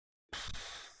I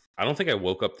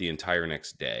woke up the entire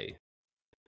next day.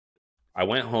 I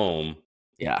went home.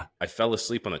 Yeah. I fell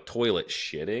asleep on the toilet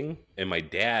shitting, and my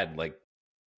dad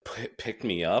picked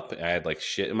me up. I had like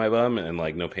shit in my bum and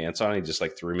like no pants on. He just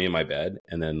like threw me in my bed,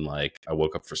 and then like I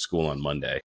woke up for school on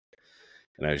Monday,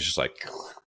 and I was just like,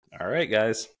 "All right,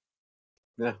 guys."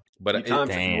 Yeah, but I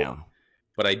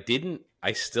didn't.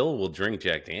 I still will drink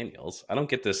Jack Daniels. I don't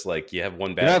get this like you have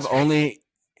one bad.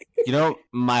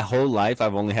 My whole life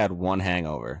I've only had one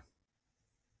hangover,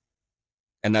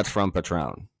 and that's from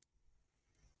Patron.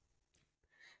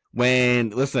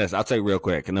 Listen to this, I'll tell you real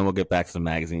quick, and then we'll get back to the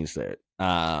magazine shit.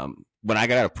 When I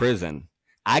got out of prison,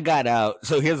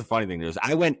 so here's the funny thing, is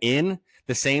I went in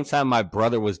the same time my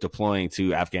brother was deploying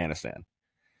to Afghanistan.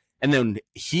 And then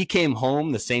he came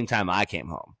home the same time I came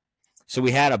home. So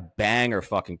we had a banger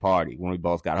fucking party when we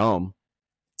both got home.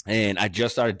 and I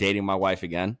just started dating my wife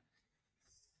again.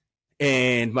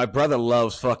 And my brother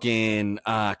loves fucking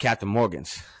Captain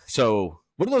Morgan's. So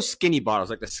what are those skinny bottles?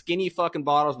 Like the skinny fucking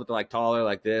bottles, but they're like taller,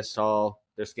 like this tall.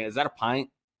 They're skinny. Is that a pint?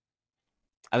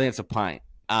 I think it's a pint.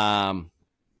 But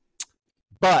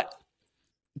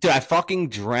dude, I fucking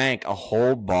drank a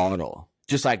whole bottle,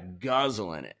 just like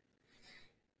guzzling it.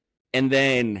 And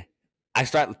then I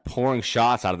started pouring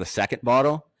shots out of the second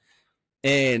bottle.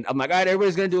 And I'm like, all right,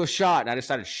 everybody's going to do a shot. And I just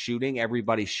started shooting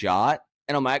everybody's shot.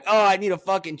 And I'm like, oh, I need a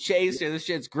fucking chaser. This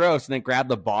shit's gross. And then grabbed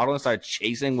the bottle and started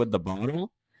chasing with the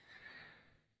bottle.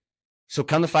 So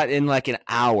come to fight, in like an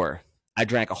hour, I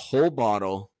drank a whole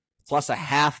bottle plus a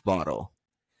half bottle.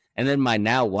 And then my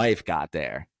now wife got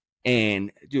there.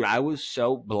 And, dude, I was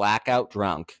so blackout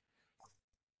drunk.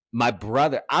 My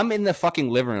brother, I'm in the fucking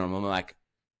living room. I'm like,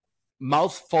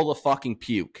 mouth full of fucking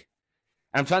puke.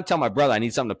 And I'm trying to tell my brother I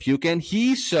need something to puke in.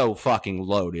 He's so fucking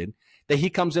loaded that he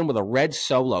comes in with a red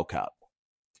Solo cup.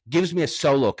 Gives me a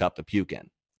Solo cup to puke in.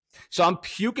 So I'm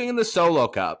puking in the Solo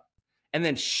cup and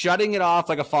then shutting it off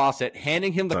like a faucet,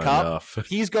 handing him the cup. Enough.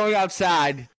 He's going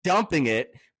outside, dumping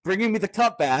it, bringing me the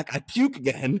cup back. I puke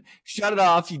again, shut it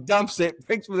off. He dumps it,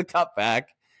 brings me the cup back.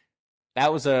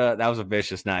 That was a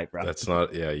vicious night, bro. That's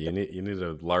not. Yeah, you need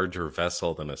a larger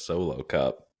vessel than a Solo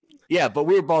cup. Yeah, but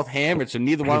we were both hammered, so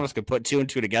neither one of us could put two and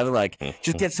two together. Like,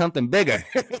 just get something bigger.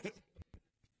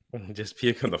 Just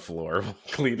puke on the floor. We'll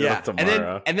clean it up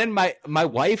tomorrow. And then my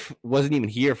wife wasn't even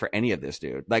here for any of this,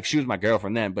 dude. Like, she was my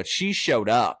girlfriend then, but she showed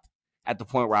up at the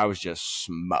point where I was just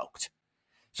smoked.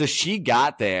 So she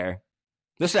got there.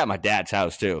 This is at my dad's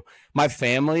house, too. My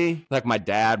family, like my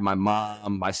dad, my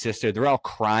mom, my sister, they're all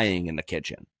crying in the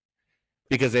kitchen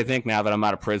because they think now that I'm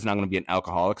out of prison, I'm going to be an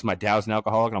alcoholic. Because my dad was an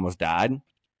alcoholic and almost died.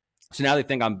 So now they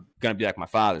think I'm going to be like my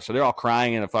father. So they're all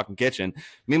crying in the fucking kitchen.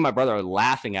 Me and my brother are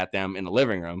laughing at them in the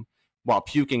living room while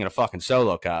puking in a fucking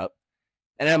Solo cup.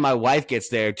 And then my wife gets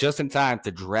there just in time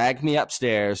to drag me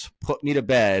upstairs, put me to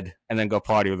bed, and then go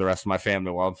party with the rest of my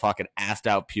family while I'm fucking assed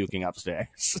out puking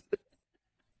upstairs.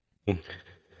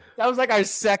 That was like our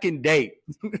second date.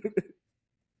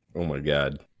 Oh my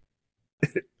God.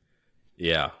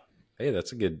 Yeah. Hey,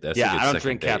 that's a good. That's Yeah, a good I don't second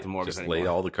drink date. Captain Morgan Just anymore. lay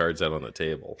all the cards out on the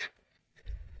table.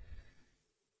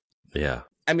 Yeah.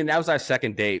 I mean, that was our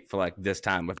second date for like this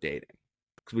time of dating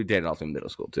because we dated all through middle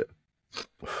school too.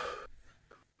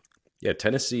 Yeah,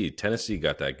 Tennessee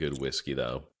got that good whiskey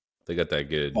though. They got that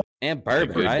good And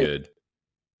bourbon, good, right? good.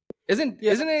 Isn't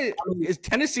it? Is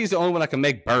Tennessee's the only one that can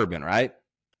make bourbon, right?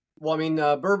 Well, I mean,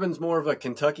 bourbon's more of a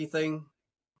Kentucky thing.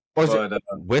 Or is But, it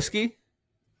whiskey?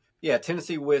 Yeah,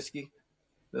 Tennessee whiskey.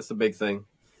 That's the big thing.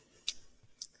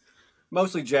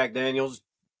 Mostly Jack Daniels,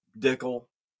 Dickel,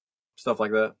 stuff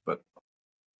like that. But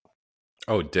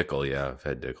Oh, Dickel, yeah, I've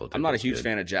had Dickel. I'm not a Dickel's huge good.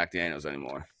 fan of Jack Daniels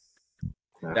anymore.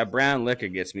 Yeah. That brown liquor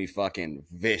gets me fucking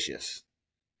vicious.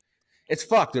 It's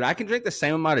fucked, dude. I can drink the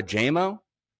same amount of JMO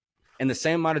and the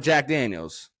same amount of Jack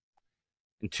Daniels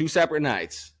in 2 separate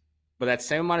nights. But that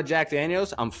same amount of Jack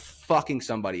Daniels, I'm fucking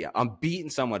somebody up. I'm beating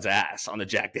someone's ass on the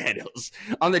Jack Daniels.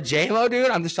 On the JMO,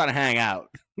 dude, I'm just trying to hang out.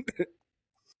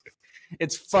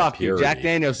 It's fucked, dude. purity. Jack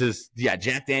Daniels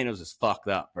is fucked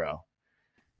up, bro.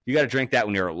 You got to drink that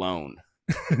when you're alone.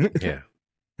 Yeah.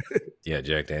 Yeah,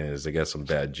 Jack Daniels, they got some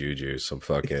bad juju, some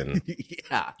fucking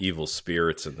Yeah. evil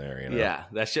spirits in there, you know. Yeah,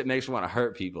 that shit makes me want to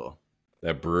hurt people.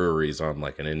 That brewery's on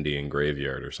like an Indian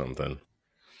graveyard or something.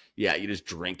 Yeah, you're just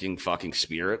drinking fucking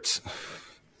spirits.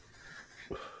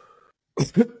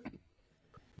 All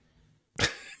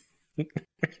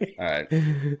right.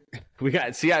 We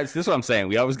got, see, this is what I'm saying.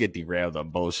 We always get derailed on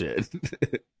bullshit.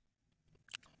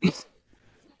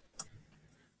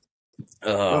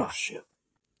 shit.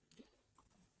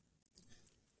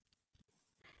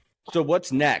 So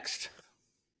what's next?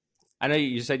 I know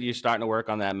you said you're starting to work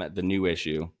on that, the new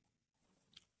issue.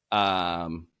 Are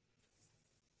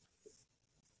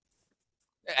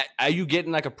you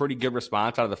getting like a pretty good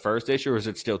response out of the first issue, or is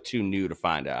it still too new to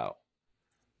find out?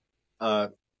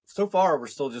 So far, we're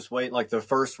still just waiting. Like the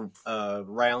first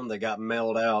round that got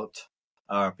mailed out,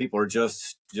 people are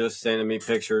just sending me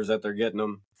pictures that they're getting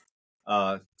them.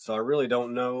 So I really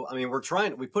don't know. I mean,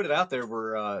 we put it out there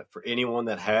for anyone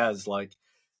that has like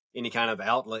any kind of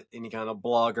outlet, any kind of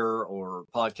blogger or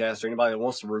podcast or anybody that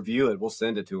wants to review it, we'll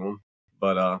send it to them.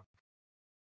 But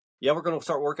yeah, we're going to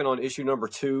start working on issue number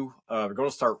 2.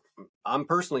 I'm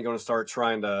personally going to start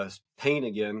trying to paint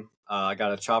again. I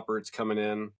got a chopper. It's coming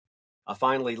in. I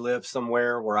finally live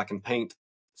somewhere where I can paint.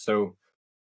 So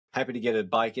happy to get a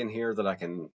bike in here that I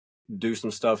can do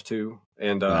some stuff to.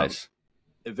 And Nice.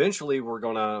 Eventually we're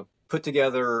going to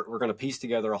piece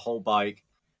together a whole bike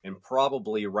and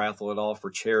probably raffle it off for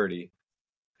charity.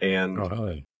 and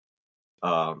Oh,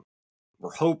 yeah.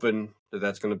 we're hoping that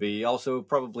that's going to be also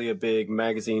probably a big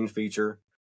magazine feature.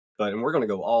 And we're going to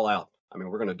go all out. I mean,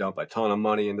 we're going to dump a ton of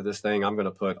money into this thing. I'm going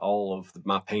to put all of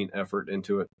my paint effort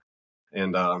into it,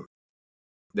 and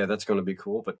yeah, that's going to be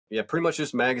cool. But yeah, pretty much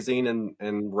just magazine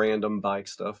and random bike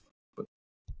stuff. But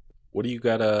What do you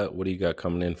got? What do you got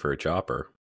coming in for a chopper?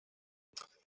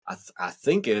 I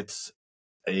think it's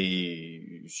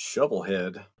a shovel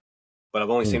head, but I've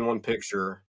only seen one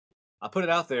picture. I put it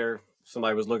out there.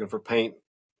 Somebody was looking for paint,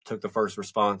 took the first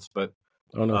response, but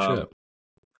Oh no shit.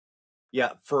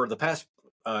 yeah, for the past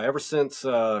ever since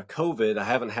COVID, I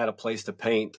haven't had a place to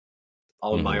paint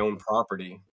on my own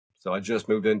property. So I just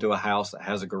moved into a house that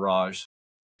has a garage.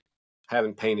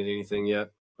 Haven't painted anything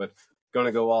yet, but going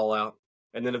to go all out.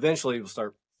 And then eventually we'll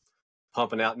start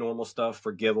pumping out normal stuff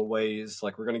for giveaways.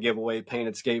 Like we're going to give away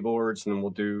painted skateboards, and then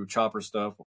we'll do chopper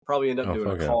stuff. We'll probably end up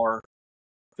doing a car,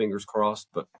 fingers crossed,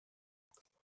 but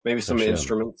maybe some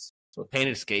instruments. So,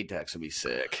 Painted skate decks would be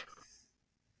sick.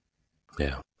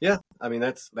 Yeah. I mean,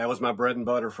 that was my bread and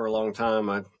butter for a long time.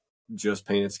 I just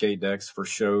painted skate decks for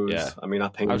shows. Yeah. I mean, I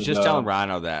painted. I was just telling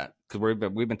Rhino that because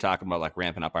we've been talking about like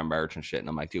ramping up our merch and shit, and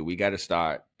I'm like, dude, we got to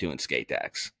start doing skate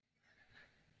decks.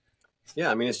 Yeah,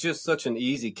 I mean, it's just such an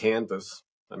easy canvas.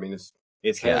 I mean,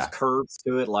 it has curves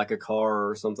to it like a car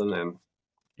or something, and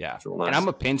it's real nice. And I'm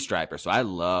a pinstriper, so I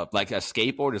love like a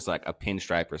skateboard is like a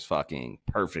pinstriper's fucking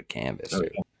perfect canvas. Oh,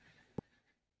 yeah.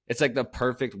 It's like the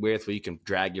perfect width where you can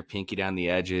drag your pinky down the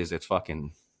edges. It's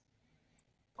fucking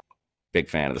big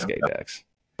fan of the skate decks.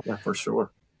 Yeah, for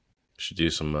sure. Should do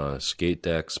some skate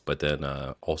decks, but then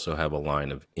also have a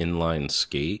line of inline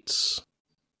skates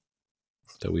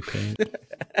that we paint.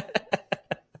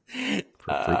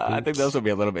 I think those would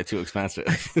be a little bit too expensive.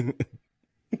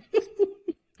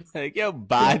 Like, yo,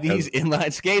 buy these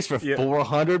inline skates for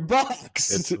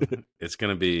 $400. It's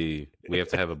gonna be. We have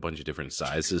to have a bunch of different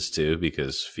sizes too,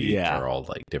 because feet are all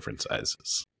like different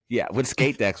sizes. Yeah, with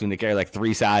skate decks, when they carry like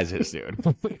 3 sizes, dude.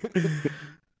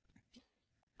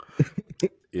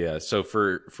 Yeah. So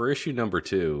for issue number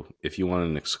 2, if you want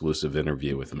an exclusive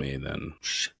interview with me, then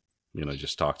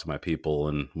just talk to my people,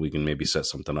 and we can maybe set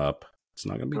something up. It's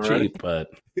not gonna be cheap, but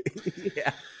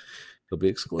it'll be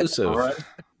exclusive. All right.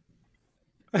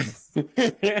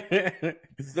 The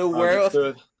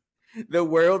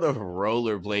world of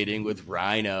rollerblading with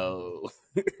Rhino.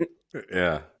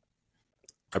 Yeah.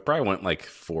 I probably went like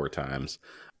 4 times.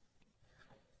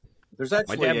 There's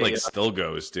actually my dad still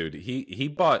goes, dude.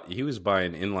 He was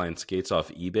buying inline skates off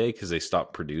eBay because they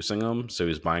stopped producing them, so he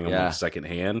was buying them like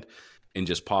secondhand and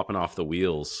just popping off the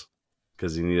wheels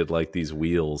because he needed like these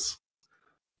wheels.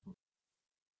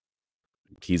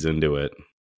 He's into it.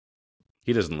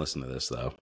 He doesn't listen to this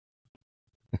though.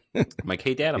 I'm like,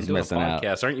 hey dad, I'm doing a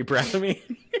podcast. Aren't you proud of me?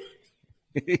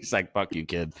 He's like, fuck you,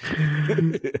 kid.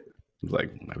 He's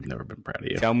like, I've never been proud of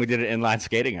you. Tell him we did an inline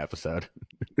skating episode.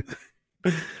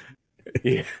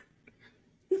 Yeah.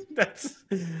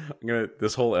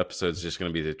 This whole episode is just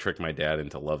gonna be to trick my dad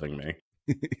into loving me.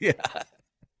 Yeah.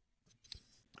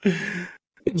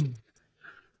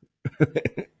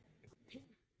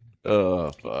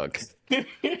 Oh fuck.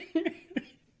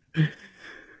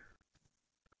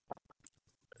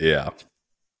 Yeah.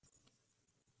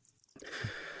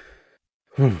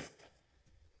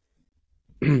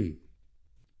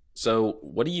 So,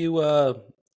 what do you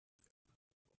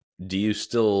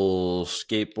still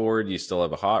skateboard? Do you still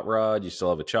have a hot rod? Do you still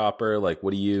have a chopper? Like,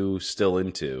 what are you still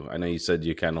into? I know you said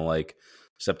you kind of like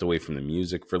stepped away from the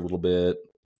music for a little bit.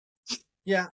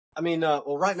 Yeah. I mean,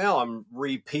 well, right now I'm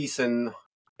repiecing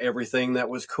everything that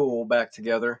was cool back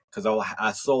together because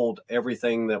I sold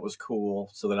everything that was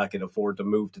cool so that I could afford to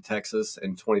move to Texas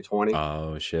in 2020.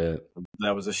 Oh, shit.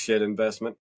 That was a shit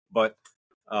investment. But,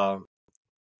 yeah,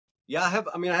 I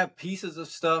have pieces of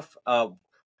stuff. I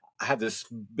have this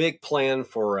big plan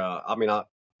for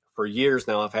years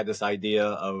now. I've had this idea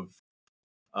of,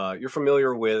 you're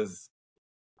familiar with,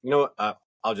 maybe I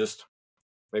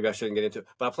shouldn't get into it,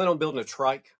 but I plan on building a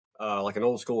trike, like an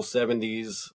old school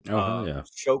 70s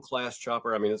show class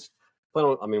chopper. I mean,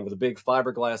 with a big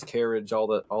fiberglass carriage, all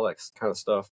that kind of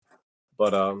stuff.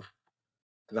 But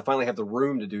because I finally have the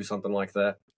room to do something like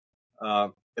that.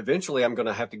 Eventually, I'm going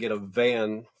to have to get a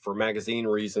van for magazine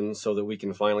reasons so that we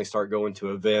can finally start going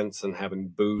to events and having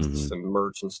booths and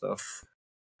merch and stuff.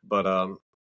 But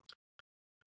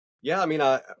yeah, I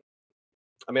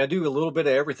do a little bit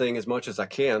of everything as much as I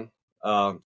can.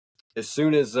 As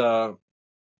soon as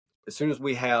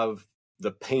we have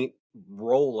the paint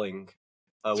rolling,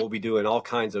 we'll be doing all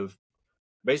kinds of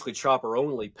basically chopper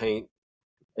only paint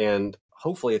and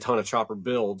hopefully a ton of chopper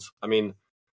builds. I mean,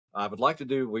 I would like to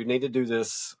do. We need to do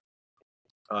this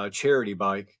charity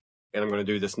bike, and I'm going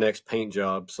to do this next paint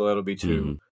job, so that'll be 2.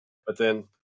 Mhm. But then,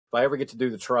 if I ever get to do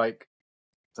the trike,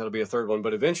 that'll be a 3rd one.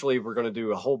 But eventually, we're going to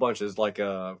do a whole bunch of like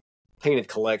painted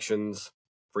collections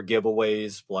for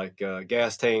giveaways, like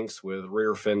gas tanks with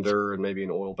rear fender and maybe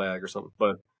an oil bag or something.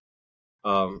 But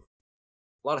a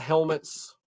lot of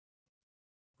helmets,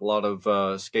 a lot of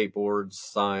skateboards,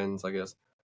 signs, I guess.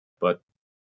 But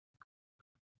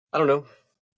I don't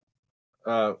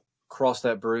know. Cross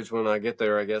that bridge when I get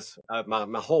there, I guess.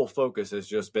 My whole focus has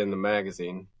just been the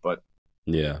magazine. But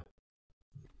Yeah.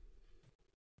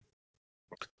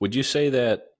 Would you say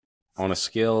that on a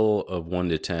scale of 1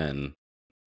 to 10,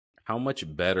 how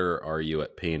much better are you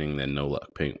at painting than No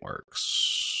Luck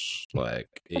Paintworks?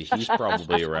 Like, he's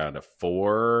probably around a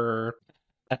 4.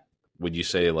 Would you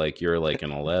say like you're like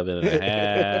an 11 and a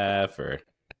half or?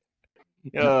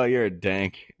 Oh, you're a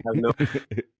dank. I have no.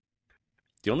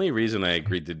 The only reason I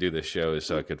agreed to do this show is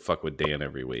so I could fuck with Dan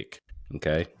every week.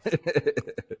 Okay.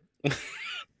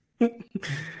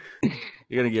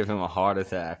 You're gonna give him a heart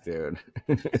attack, dude.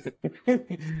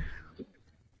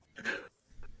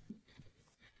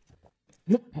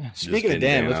 Speaking of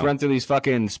Dan, let's run through these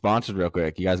fucking sponsors real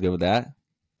quick. You guys good with that?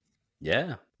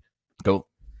 Yeah. Cool.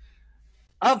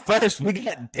 Up first, we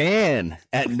got Dan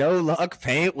at No Luck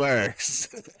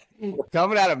Paintworks.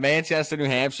 Coming out of Manchester, New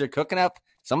Hampshire, cooking up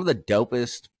some of the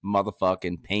dopest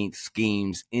motherfucking paint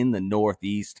schemes in the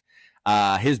Northeast.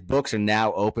 His books are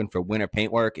now open for winter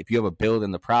paint work. If you have a build in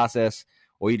the process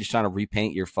or you're just trying to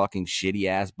repaint your fucking shitty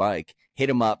ass bike, hit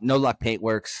him up. No Luck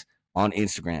Paintworks on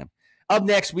Instagram. Up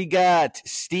next, we got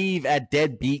Steve at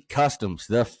Deadbeat Customs,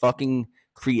 the fucking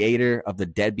creator of the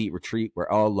Deadbeat Retreat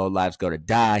where all low lives go to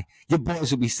die. Your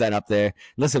boys will be set up there.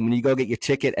 Listen, when you go get your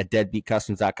ticket at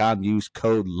deadbeatcustoms.com, use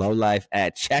code LOWLIFE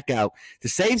at checkout to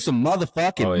save some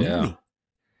motherfucking money.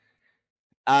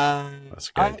 That's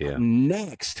a good idea.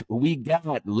 Next, we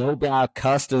got Lowbrow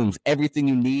Customs, everything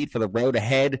you need for the road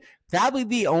ahead. Probably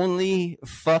the only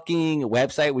fucking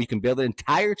website where you can build an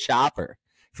entire chopper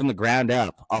from the ground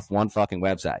up off one fucking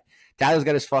website. Tyler's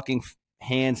got his fucking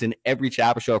hands in every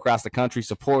chopper show across the country,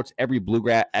 supports every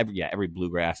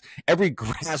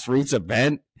grassroots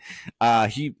event.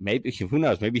 Who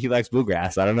knows? Maybe he likes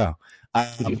bluegrass. I don't know.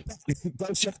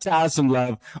 Go show Tyler some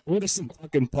love. Order some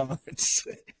fucking parts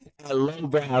at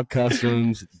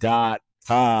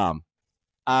lowbrowcustoms.com.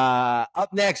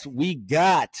 Up next, we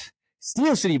got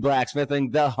Steel City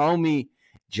Blacksmithing, the homie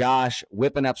Josh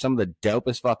whipping up some of the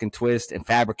dopest fucking twist and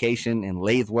fabrication and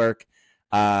lathe work.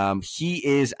 He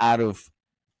is out of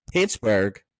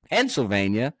Pittsburgh,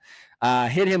 Pennsylvania.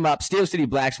 Hit him up, Steel City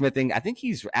Blacksmithing. I think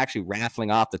he's actually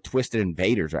raffling off the Twisted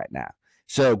Invaders right now.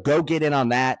 So go get in on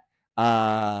that.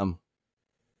 Yeah,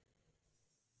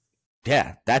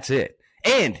 that's it.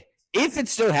 And if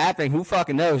it's still happening, who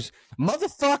fucking knows?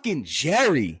 Motherfucking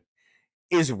Jerry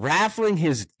is raffling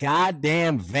his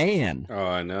goddamn van. Oh,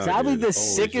 I know. Probably the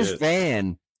sickest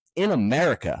van in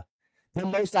America. The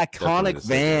most iconic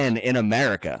van in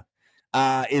America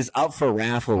is up for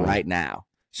raffle right now.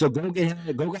 So go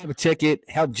grab a ticket,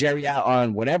 help Jerry out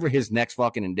on whatever his next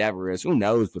fucking endeavor is. Who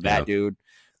knows with that dude?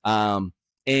 And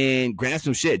grab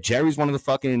some shit. Jerry's one of the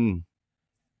fucking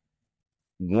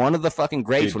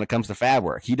greats when it comes to fab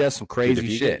work. He does some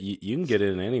crazy shit. You can get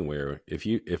in anywhere.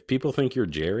 If people think you're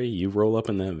Jerry, you roll up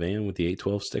in that van with the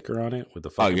 812 sticker on it with the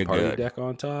fucking party deck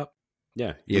on top.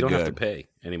 Yeah, you don't have to pay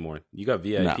anymore. You got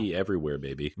VIP everywhere,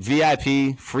 baby.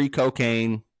 VIP, free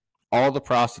cocaine, all the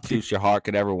prostitutes your heart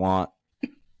could ever want.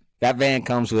 That van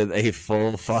comes with a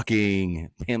full fucking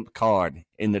pimp card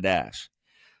in the dash.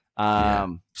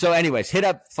 So anyways, hit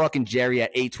up fucking Jerry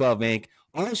at 812 Inc.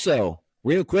 Also,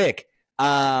 real quick,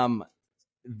 the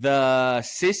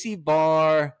Sissy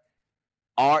Bar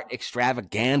Art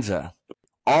Extravaganza.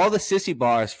 All the Sissy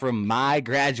Bars from my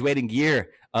graduating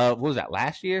year. What was that,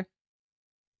 last year?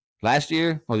 Last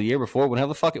year or the year before, whenever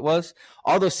the fuck it was.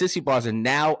 All those Sissy Bars are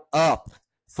now up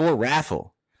for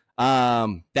raffle.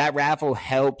 That raffle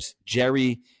helps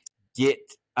Jerry get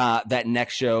that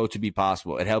next show to be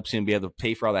possible. It helps him be able to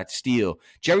pay for all that steel.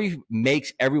 Jerry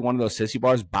makes every one of those Sissy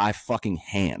Bars by fucking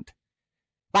hand.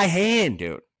 By hand,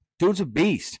 dude. Dude's a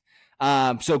beast.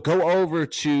 So go over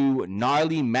to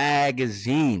Gnarly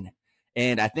Magazine,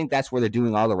 and I think that's where they're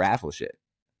doing all the raffle shit.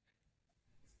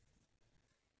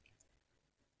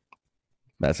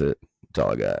 That's it. That's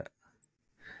all I got.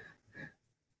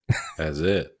 That's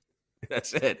it.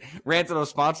 That's it. Ran to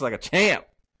those sponsors like a champ.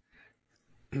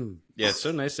 Yeah, it's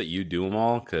so nice that you do them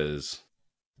all because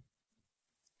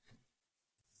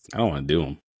I don't want to do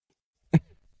them.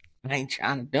 I ain't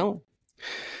trying to do them.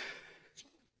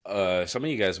 some of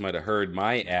you guys might have heard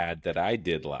my ad that I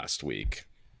did last week.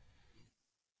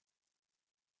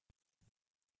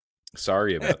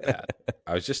 Sorry about that.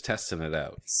 I was just testing it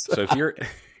out. So if you're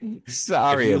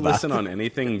Sorry if you about listen on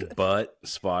anything but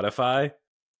Spotify,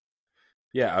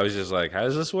 yeah, I was just like, how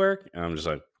does this work? And I'm just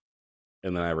like,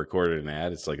 and then I recorded an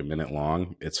ad. It's like a minute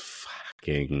long. It's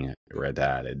fucking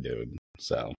retarded, dude.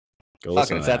 So go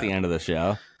listen to It's that. at the end of the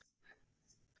show.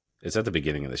 It's at the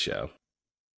beginning of the show.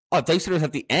 Oh, they said it was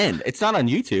at the end. It's not on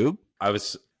YouTube.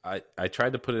 I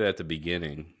tried to put it at the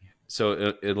beginning.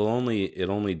 So it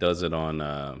only does it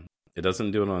on it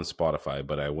doesn't do it on Spotify,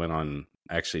 but I went on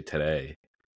actually today.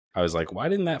 I was like, why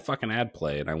didn't that fucking ad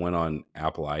play? And I went on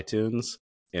Apple iTunes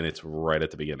and it's right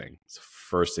at the beginning. It's the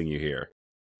first thing you hear.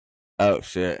 Oh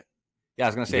shit. Yeah, I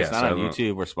was gonna say it's not on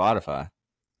YouTube or Spotify.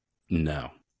 No.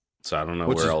 So I don't know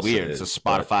Which where is else weird. it is. It's a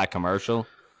Spotify commercial,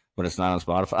 but it's not on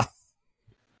Spotify.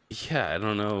 Yeah, I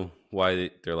don't know why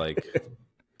they're like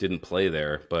didn't play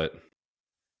there, but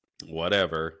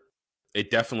whatever. It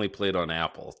definitely played on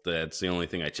Apple. That's the only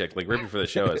thing I checked. Like right before the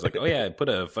show, I was like, oh yeah, I put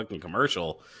a fucking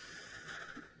commercial.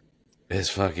 It's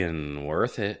fucking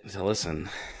worth it to listen.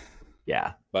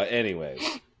 Yeah. But anyways,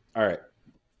 all right.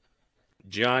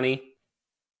 Johnny,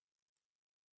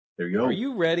 There you go. are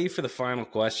you ready for the final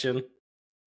question?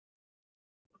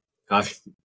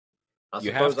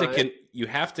 You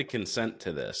have to consent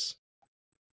to this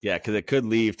Yeah, because it could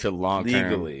lead to long-term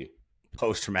legally.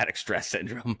 post-traumatic stress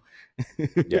syndrome.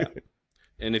 Yeah.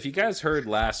 And if you guys heard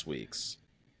last week's,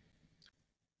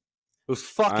 It was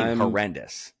fucking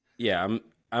horrendous. yeah,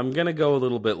 I'm gonna go a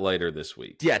little bit lighter this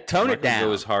week. Yeah, tone it down.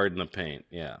 Go as hard in the paint.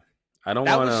 Yeah, I don't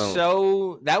That want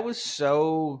to. That was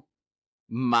so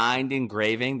mind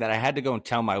engraving that I had to go and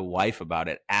tell my wife about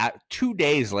it. 2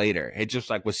 days later, it just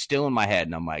like was still in my head,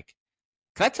 and I'm like,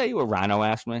 "Can I tell you what Rhino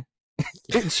asked me?"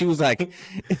 And she was like,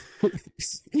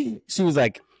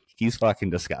 "He's fucking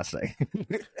disgusting."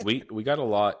 We got a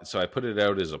lot, so I put it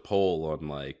out as a poll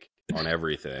on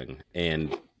everything,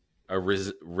 and a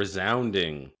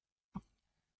resounding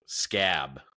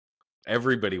scab.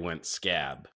 Everybody went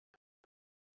scab.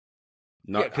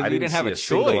 Because we didn't have a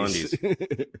choice.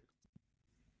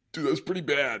 Dude, that's pretty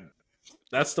bad.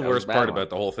 That's the That was worst a bad part one. about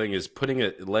the whole thing is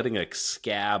letting a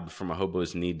scab from a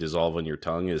hobo's knee dissolve on your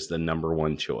tongue is the number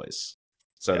one choice.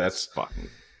 So that's fucking.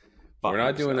 we're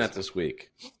not doing that disgusting. this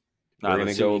week. No, We're gonna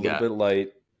let's see go what you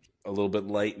a little bit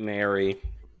light and airy.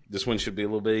 This one should be a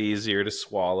little bit easier to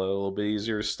swallow, a little bit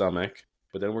easier to stomach.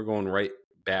 But then we're going right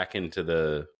back into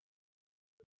the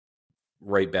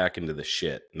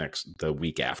shit the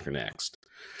week after next.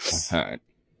 All right.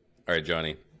 All right,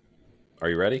 Johnny, are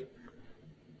you ready?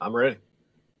 I'm ready.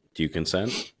 Do you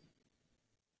consent?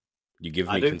 You give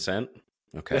I me do. consent?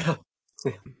 Okay.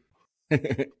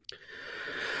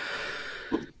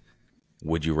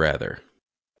 Would you rather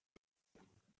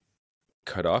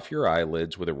cut off your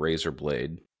eyelids with a razor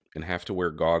blade and have to wear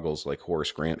goggles like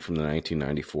Horace Grant from the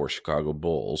 1994 Chicago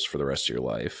Bulls for the rest of your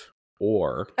life,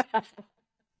 or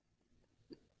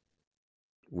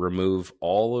remove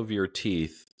all of your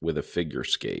teeth with a figure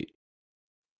skate?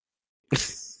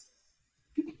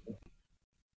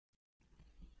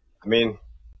 I mean,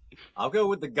 I'll go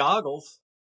with the goggles.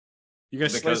 You're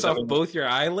going to Because, slice off I mean- both your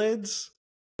eyelids?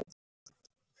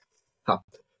 Huh.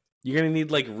 You're going to need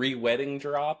like re-wetting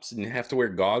drops and you have to wear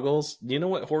goggles? Do you know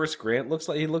what Horace Grant looks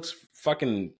like? He looks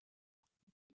fucking...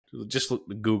 Just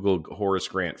Google Horace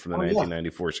Grant from the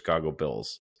 1994 Chicago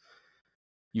Bulls.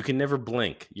 You can never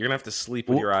blink. You're going to have to sleep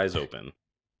with your eyes open.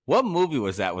 What movie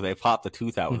was that where they popped the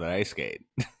tooth out with an ice skate?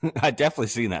 I definitely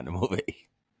seen that in a movie.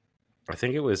 I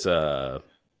think it was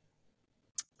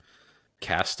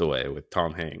Castaway with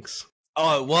Tom Hanks.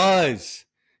 Oh, it was.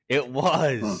 It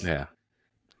was. Yeah.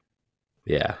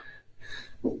 Yeah.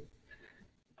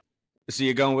 So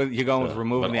you're going with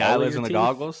removing but the all of eyelids your and the teeth?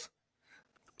 goggles?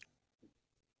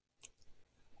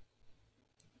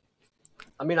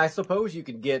 I mean, I suppose you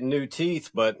could get new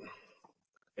teeth, but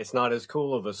it's not as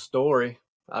cool of a story.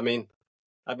 I mean,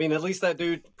 at least that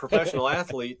dude, professional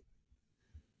athlete.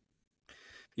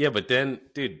 Yeah, but then,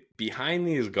 dude, behind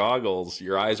these goggles,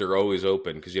 your eyes are always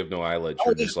open because you have no eyelids.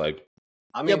 You're just like,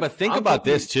 I mean, Yeah, but think I'm about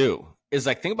hoping- this too. Is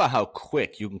like think about how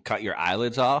quick you can cut your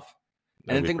eyelids off, and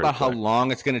That'd then be think pretty about how quick.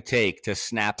 long it's going to take to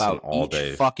snap It's an out all each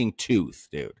day. fucking tooth,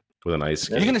 dude. with an ice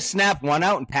skate. You're going to snap one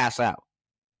out and pass out.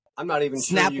 I'm not even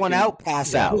sure Snap you one can out,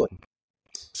 pass do out. it.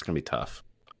 It's going to be tough.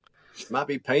 Might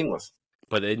be painless.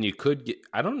 But then you could get,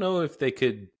 I don't know if they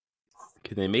can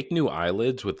they make new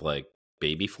eyelids with like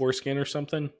baby foreskin or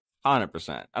something? 100%.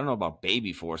 I don't know about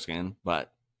baby foreskin,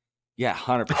 but yeah,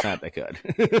 100% they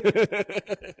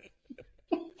could.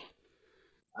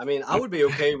 I mean, I would be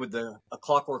okay with a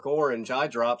Clockwork Orange eye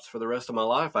drops for the rest of my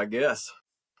life, I guess.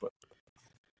 But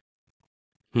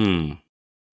All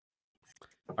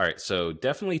right, so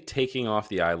definitely taking off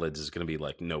the eyelids is going to be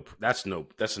like that's a no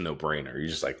brainer. You're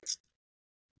just like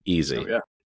easy. oh, yeah,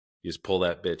 You just pull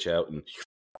that bitch out, and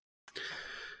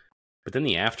but then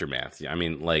the aftermath. I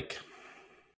mean, like,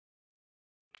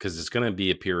 because it's going to be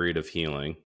a period of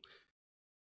healing.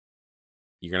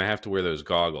 You're going to have to wear those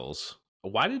goggles.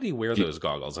 Why did he wear those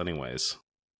goggles, anyways?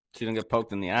 She didn't get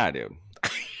poked in the eye, dude.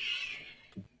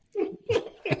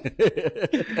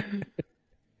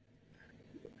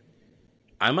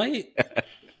 I might.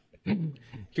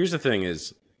 Here's the thing: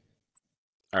 is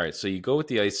all right. So you go with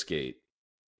the ice skate,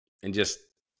 and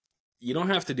you don't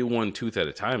have to do one tooth at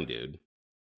a time, dude.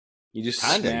 You just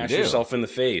smash yourself in the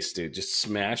face, dude. Just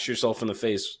smash yourself in the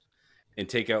face, and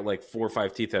take out like 4 or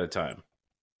 5 teeth at a time.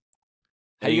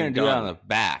 How are you going to do that on the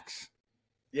backs?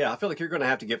 yeah. I feel like you're going to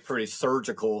have to get pretty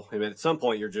surgical. I mean, at some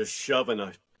point, you're just shoving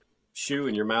a shoe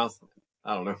in your mouth.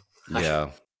 I don't know. Yeah.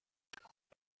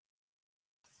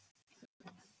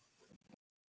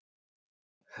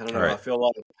 I don't know. All right. I feel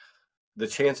like the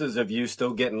chances of you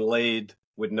still getting laid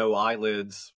with no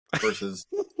eyelids versus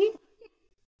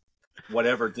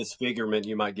whatever disfigurement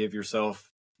you might give yourself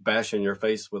bashing your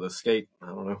face with a skate. I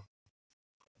don't know.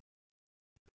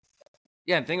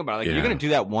 Yeah, and think about it. Like, Yeah. you're going to do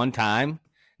that one time,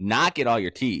 not get all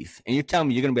your teeth, and you're telling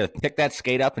me you're going to be able to pick that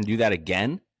skate up and do that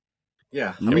again?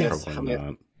 Yeah. I No. mean, Probably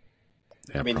not.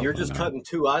 Yeah, I mean, you're probably just not. cutting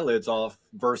 2 eyelids off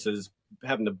versus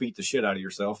having to beat the shit out of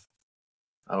yourself.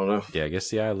 I don't know. Yeah, I guess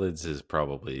the eyelids is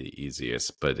probably the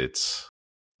easiest, but it's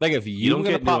Like, if You don't you're going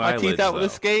to get new pop my teeth eyelids, out with a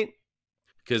though. skate?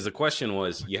 because the question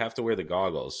was you have to wear the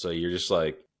goggles, so you're just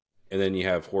like, and then you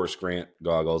have Horace Grant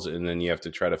goggles, and then you have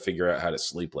to try to figure out how to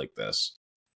sleep like this.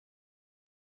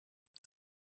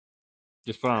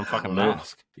 Just put on a fucking know.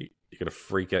 mask. You're gonna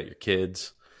freak out your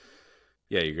kids.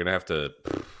 Yeah, you're gonna have to.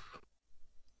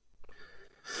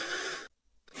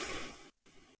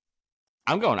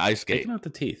 I'm going ice skate. Taking out the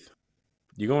teeth.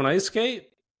 You going ice skate?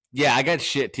 Yeah, I got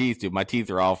shit teeth, dude. My teeth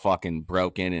are all fucking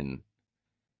broken and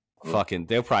fucking.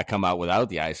 They'll probably come out without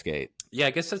the ice skate. Yeah,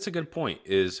 I guess that's a good point.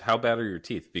 Is how bad are your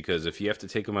teeth? Because if you have to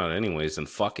take them out anyways, then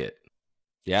fuck it.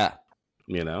 Yeah,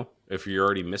 You know, if you're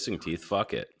already missing teeth,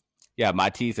 fuck it. yeah. My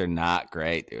teeth are not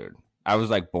great, dude. I was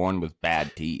like born with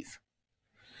bad teeth.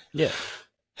 Yeah.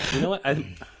 You know what?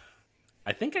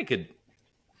 I think I could.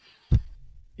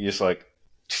 You just like.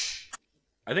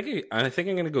 I think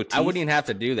I'm gonna go teeth. I wouldn't even have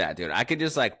to do that, dude. I could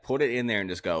just like put it in there and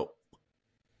just go.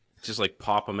 Just like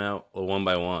pop them out one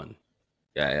by one,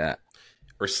 Yeah.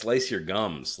 or slice your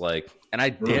gums, like. And I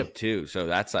dip too, so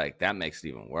that's like that makes it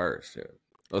even worse, dude.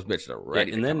 Those bitches are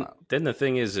ready. Yeah, and to come out. then the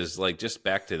thing is like just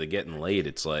back to the getting laid.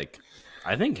 It's like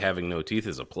I think having no teeth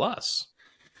is a plus.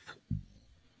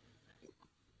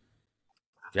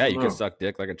 Yeah, you can suck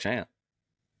dick like a champ.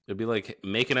 It'd be like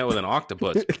making out with an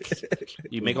octopus.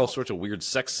 You make all sorts of weird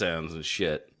sex sounds and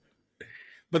shit.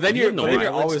 But then If you you're, have no but then you're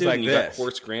eyelids, always dude, like and you got this.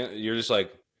 Horace Grant. You're just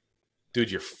like, dude,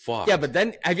 you're fucked. Yeah, but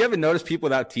then have you ever noticed people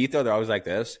without teeth though? They're always like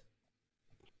this.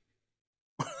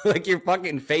 Like your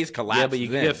fucking face collapses. yeah, but you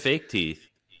can in. get fake teeth,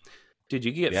 dude.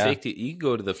 You can get Yeah. fake teeth. You can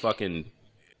go to the fucking,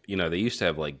 they used to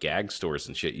have like gag stores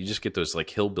and shit. You just get those like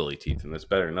hillbilly teeth, and that's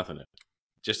better than nothing.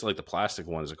 Just like the plastic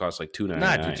ones, it costs like $2.99.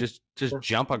 Nah, dude, just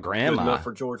jump a Good grandma. enough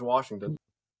for George Washington.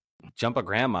 Jump a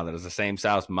grandma that has the same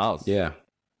size mouth. yeah,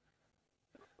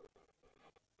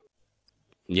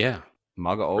 yeah.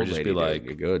 Mug a Or old just lady, be dude. like-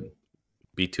 You're good.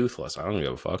 Be toothless. I don't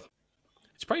give a fuck.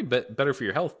 It's probably better for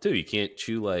your health too. You can't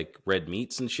chew like red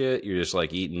meats and shit. You're just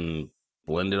like eating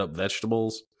blended up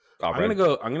vegetables. I'm gonna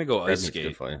go red ice meat's good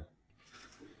skate. for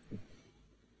you.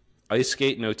 Ice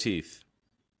skate, no teeth.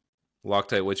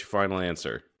 Loctite, what's your final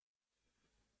answer?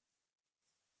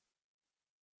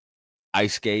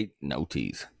 Ice skate, no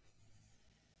teeth.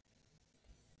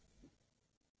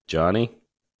 Johnny,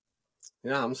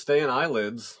 Yeah, I'm staying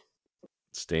eyelids.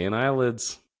 staying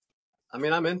eyelids. I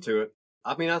mean, I'm into it.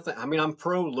 I mean, I'm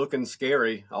pro looking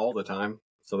scary all the time.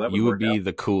 So that would You would work be out.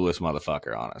 the coolest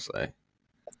motherfucker, honestly.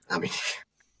 I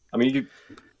mean,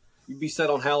 you'd be set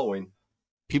on Halloween.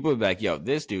 People would be like, yo,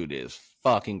 this dude is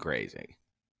fucking crazy.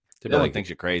 They'd be No one like, thinks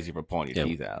you're crazy for pulling your Yeah.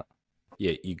 teeth out.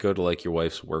 yeah, you go to like your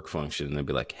wife's work function and they'd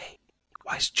be like, hey,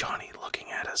 why is Johnny looking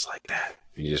at us like that?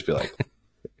 And you just be like,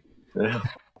 Yeah.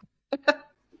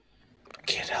 I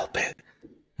can't help it.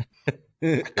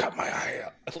 I cut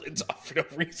my eyelids off for no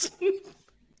reason.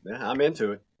 Yeah, I'm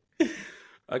into it.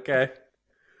 Okay.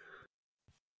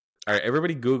 All right,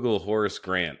 everybody Google Horace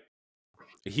Grant.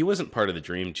 He wasn't part of the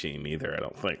Dream Team either, I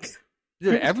don't think.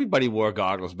 Dude, everybody wore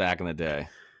goggles back in the day.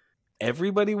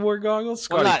 Everybody wore goggles?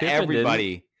 Well, Scottie not Pippen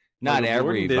everybody. Not Michael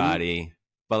Jordan everybody,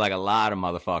 but like a lot of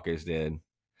motherfuckers did.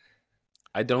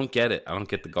 I don't get it. I don't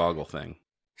get the goggle thing.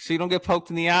 So you don't get poked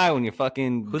in the eye when you're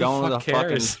fucking Who going the to fuck the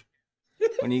cares?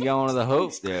 fucking when you go into the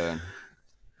hoop, dude.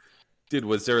 Dude,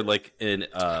 was there like an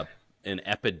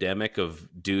epidemic of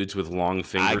dudes with long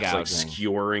fingers like gouging.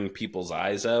 skewering people's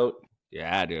eyes out?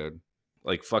 Yeah, dude.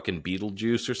 Like fucking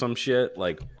Beetlejuice or some shit?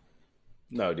 Like,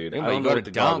 no, dude. I When don't you know go what to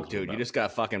the dunk, goggles dude, about. you just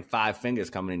got fucking 5 fingers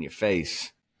coming in your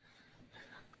face.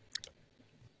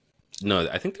 No,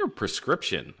 I think they're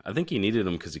prescription. I think he needed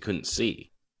them because he couldn't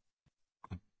see.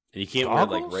 And you can't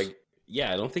Goggles? wear like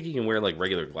yeah, I don't think you can wear like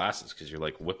regular glasses because you're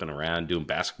like whipping around doing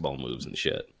basketball moves and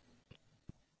shit.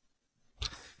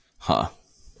 Huh.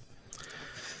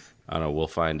 I don't know. We'll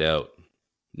find out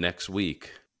next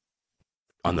week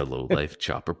on the Low Life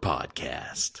Chopper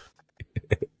podcast.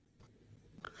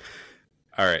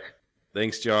 All right.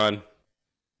 Thanks, John.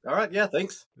 All right. Yeah.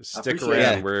 Thanks. Stick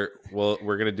appreciate around. it.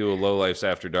 We're gonna do a Low Lifes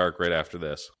After Dark right after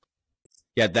this.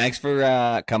 Yeah, thanks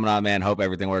for coming on, man. Hope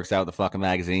everything works out with the fucking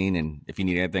magazine. And if you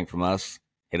need anything from us,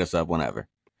 hit us up whenever.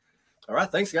 All right.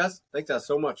 Thanks, guys. Thanks guys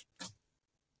so much.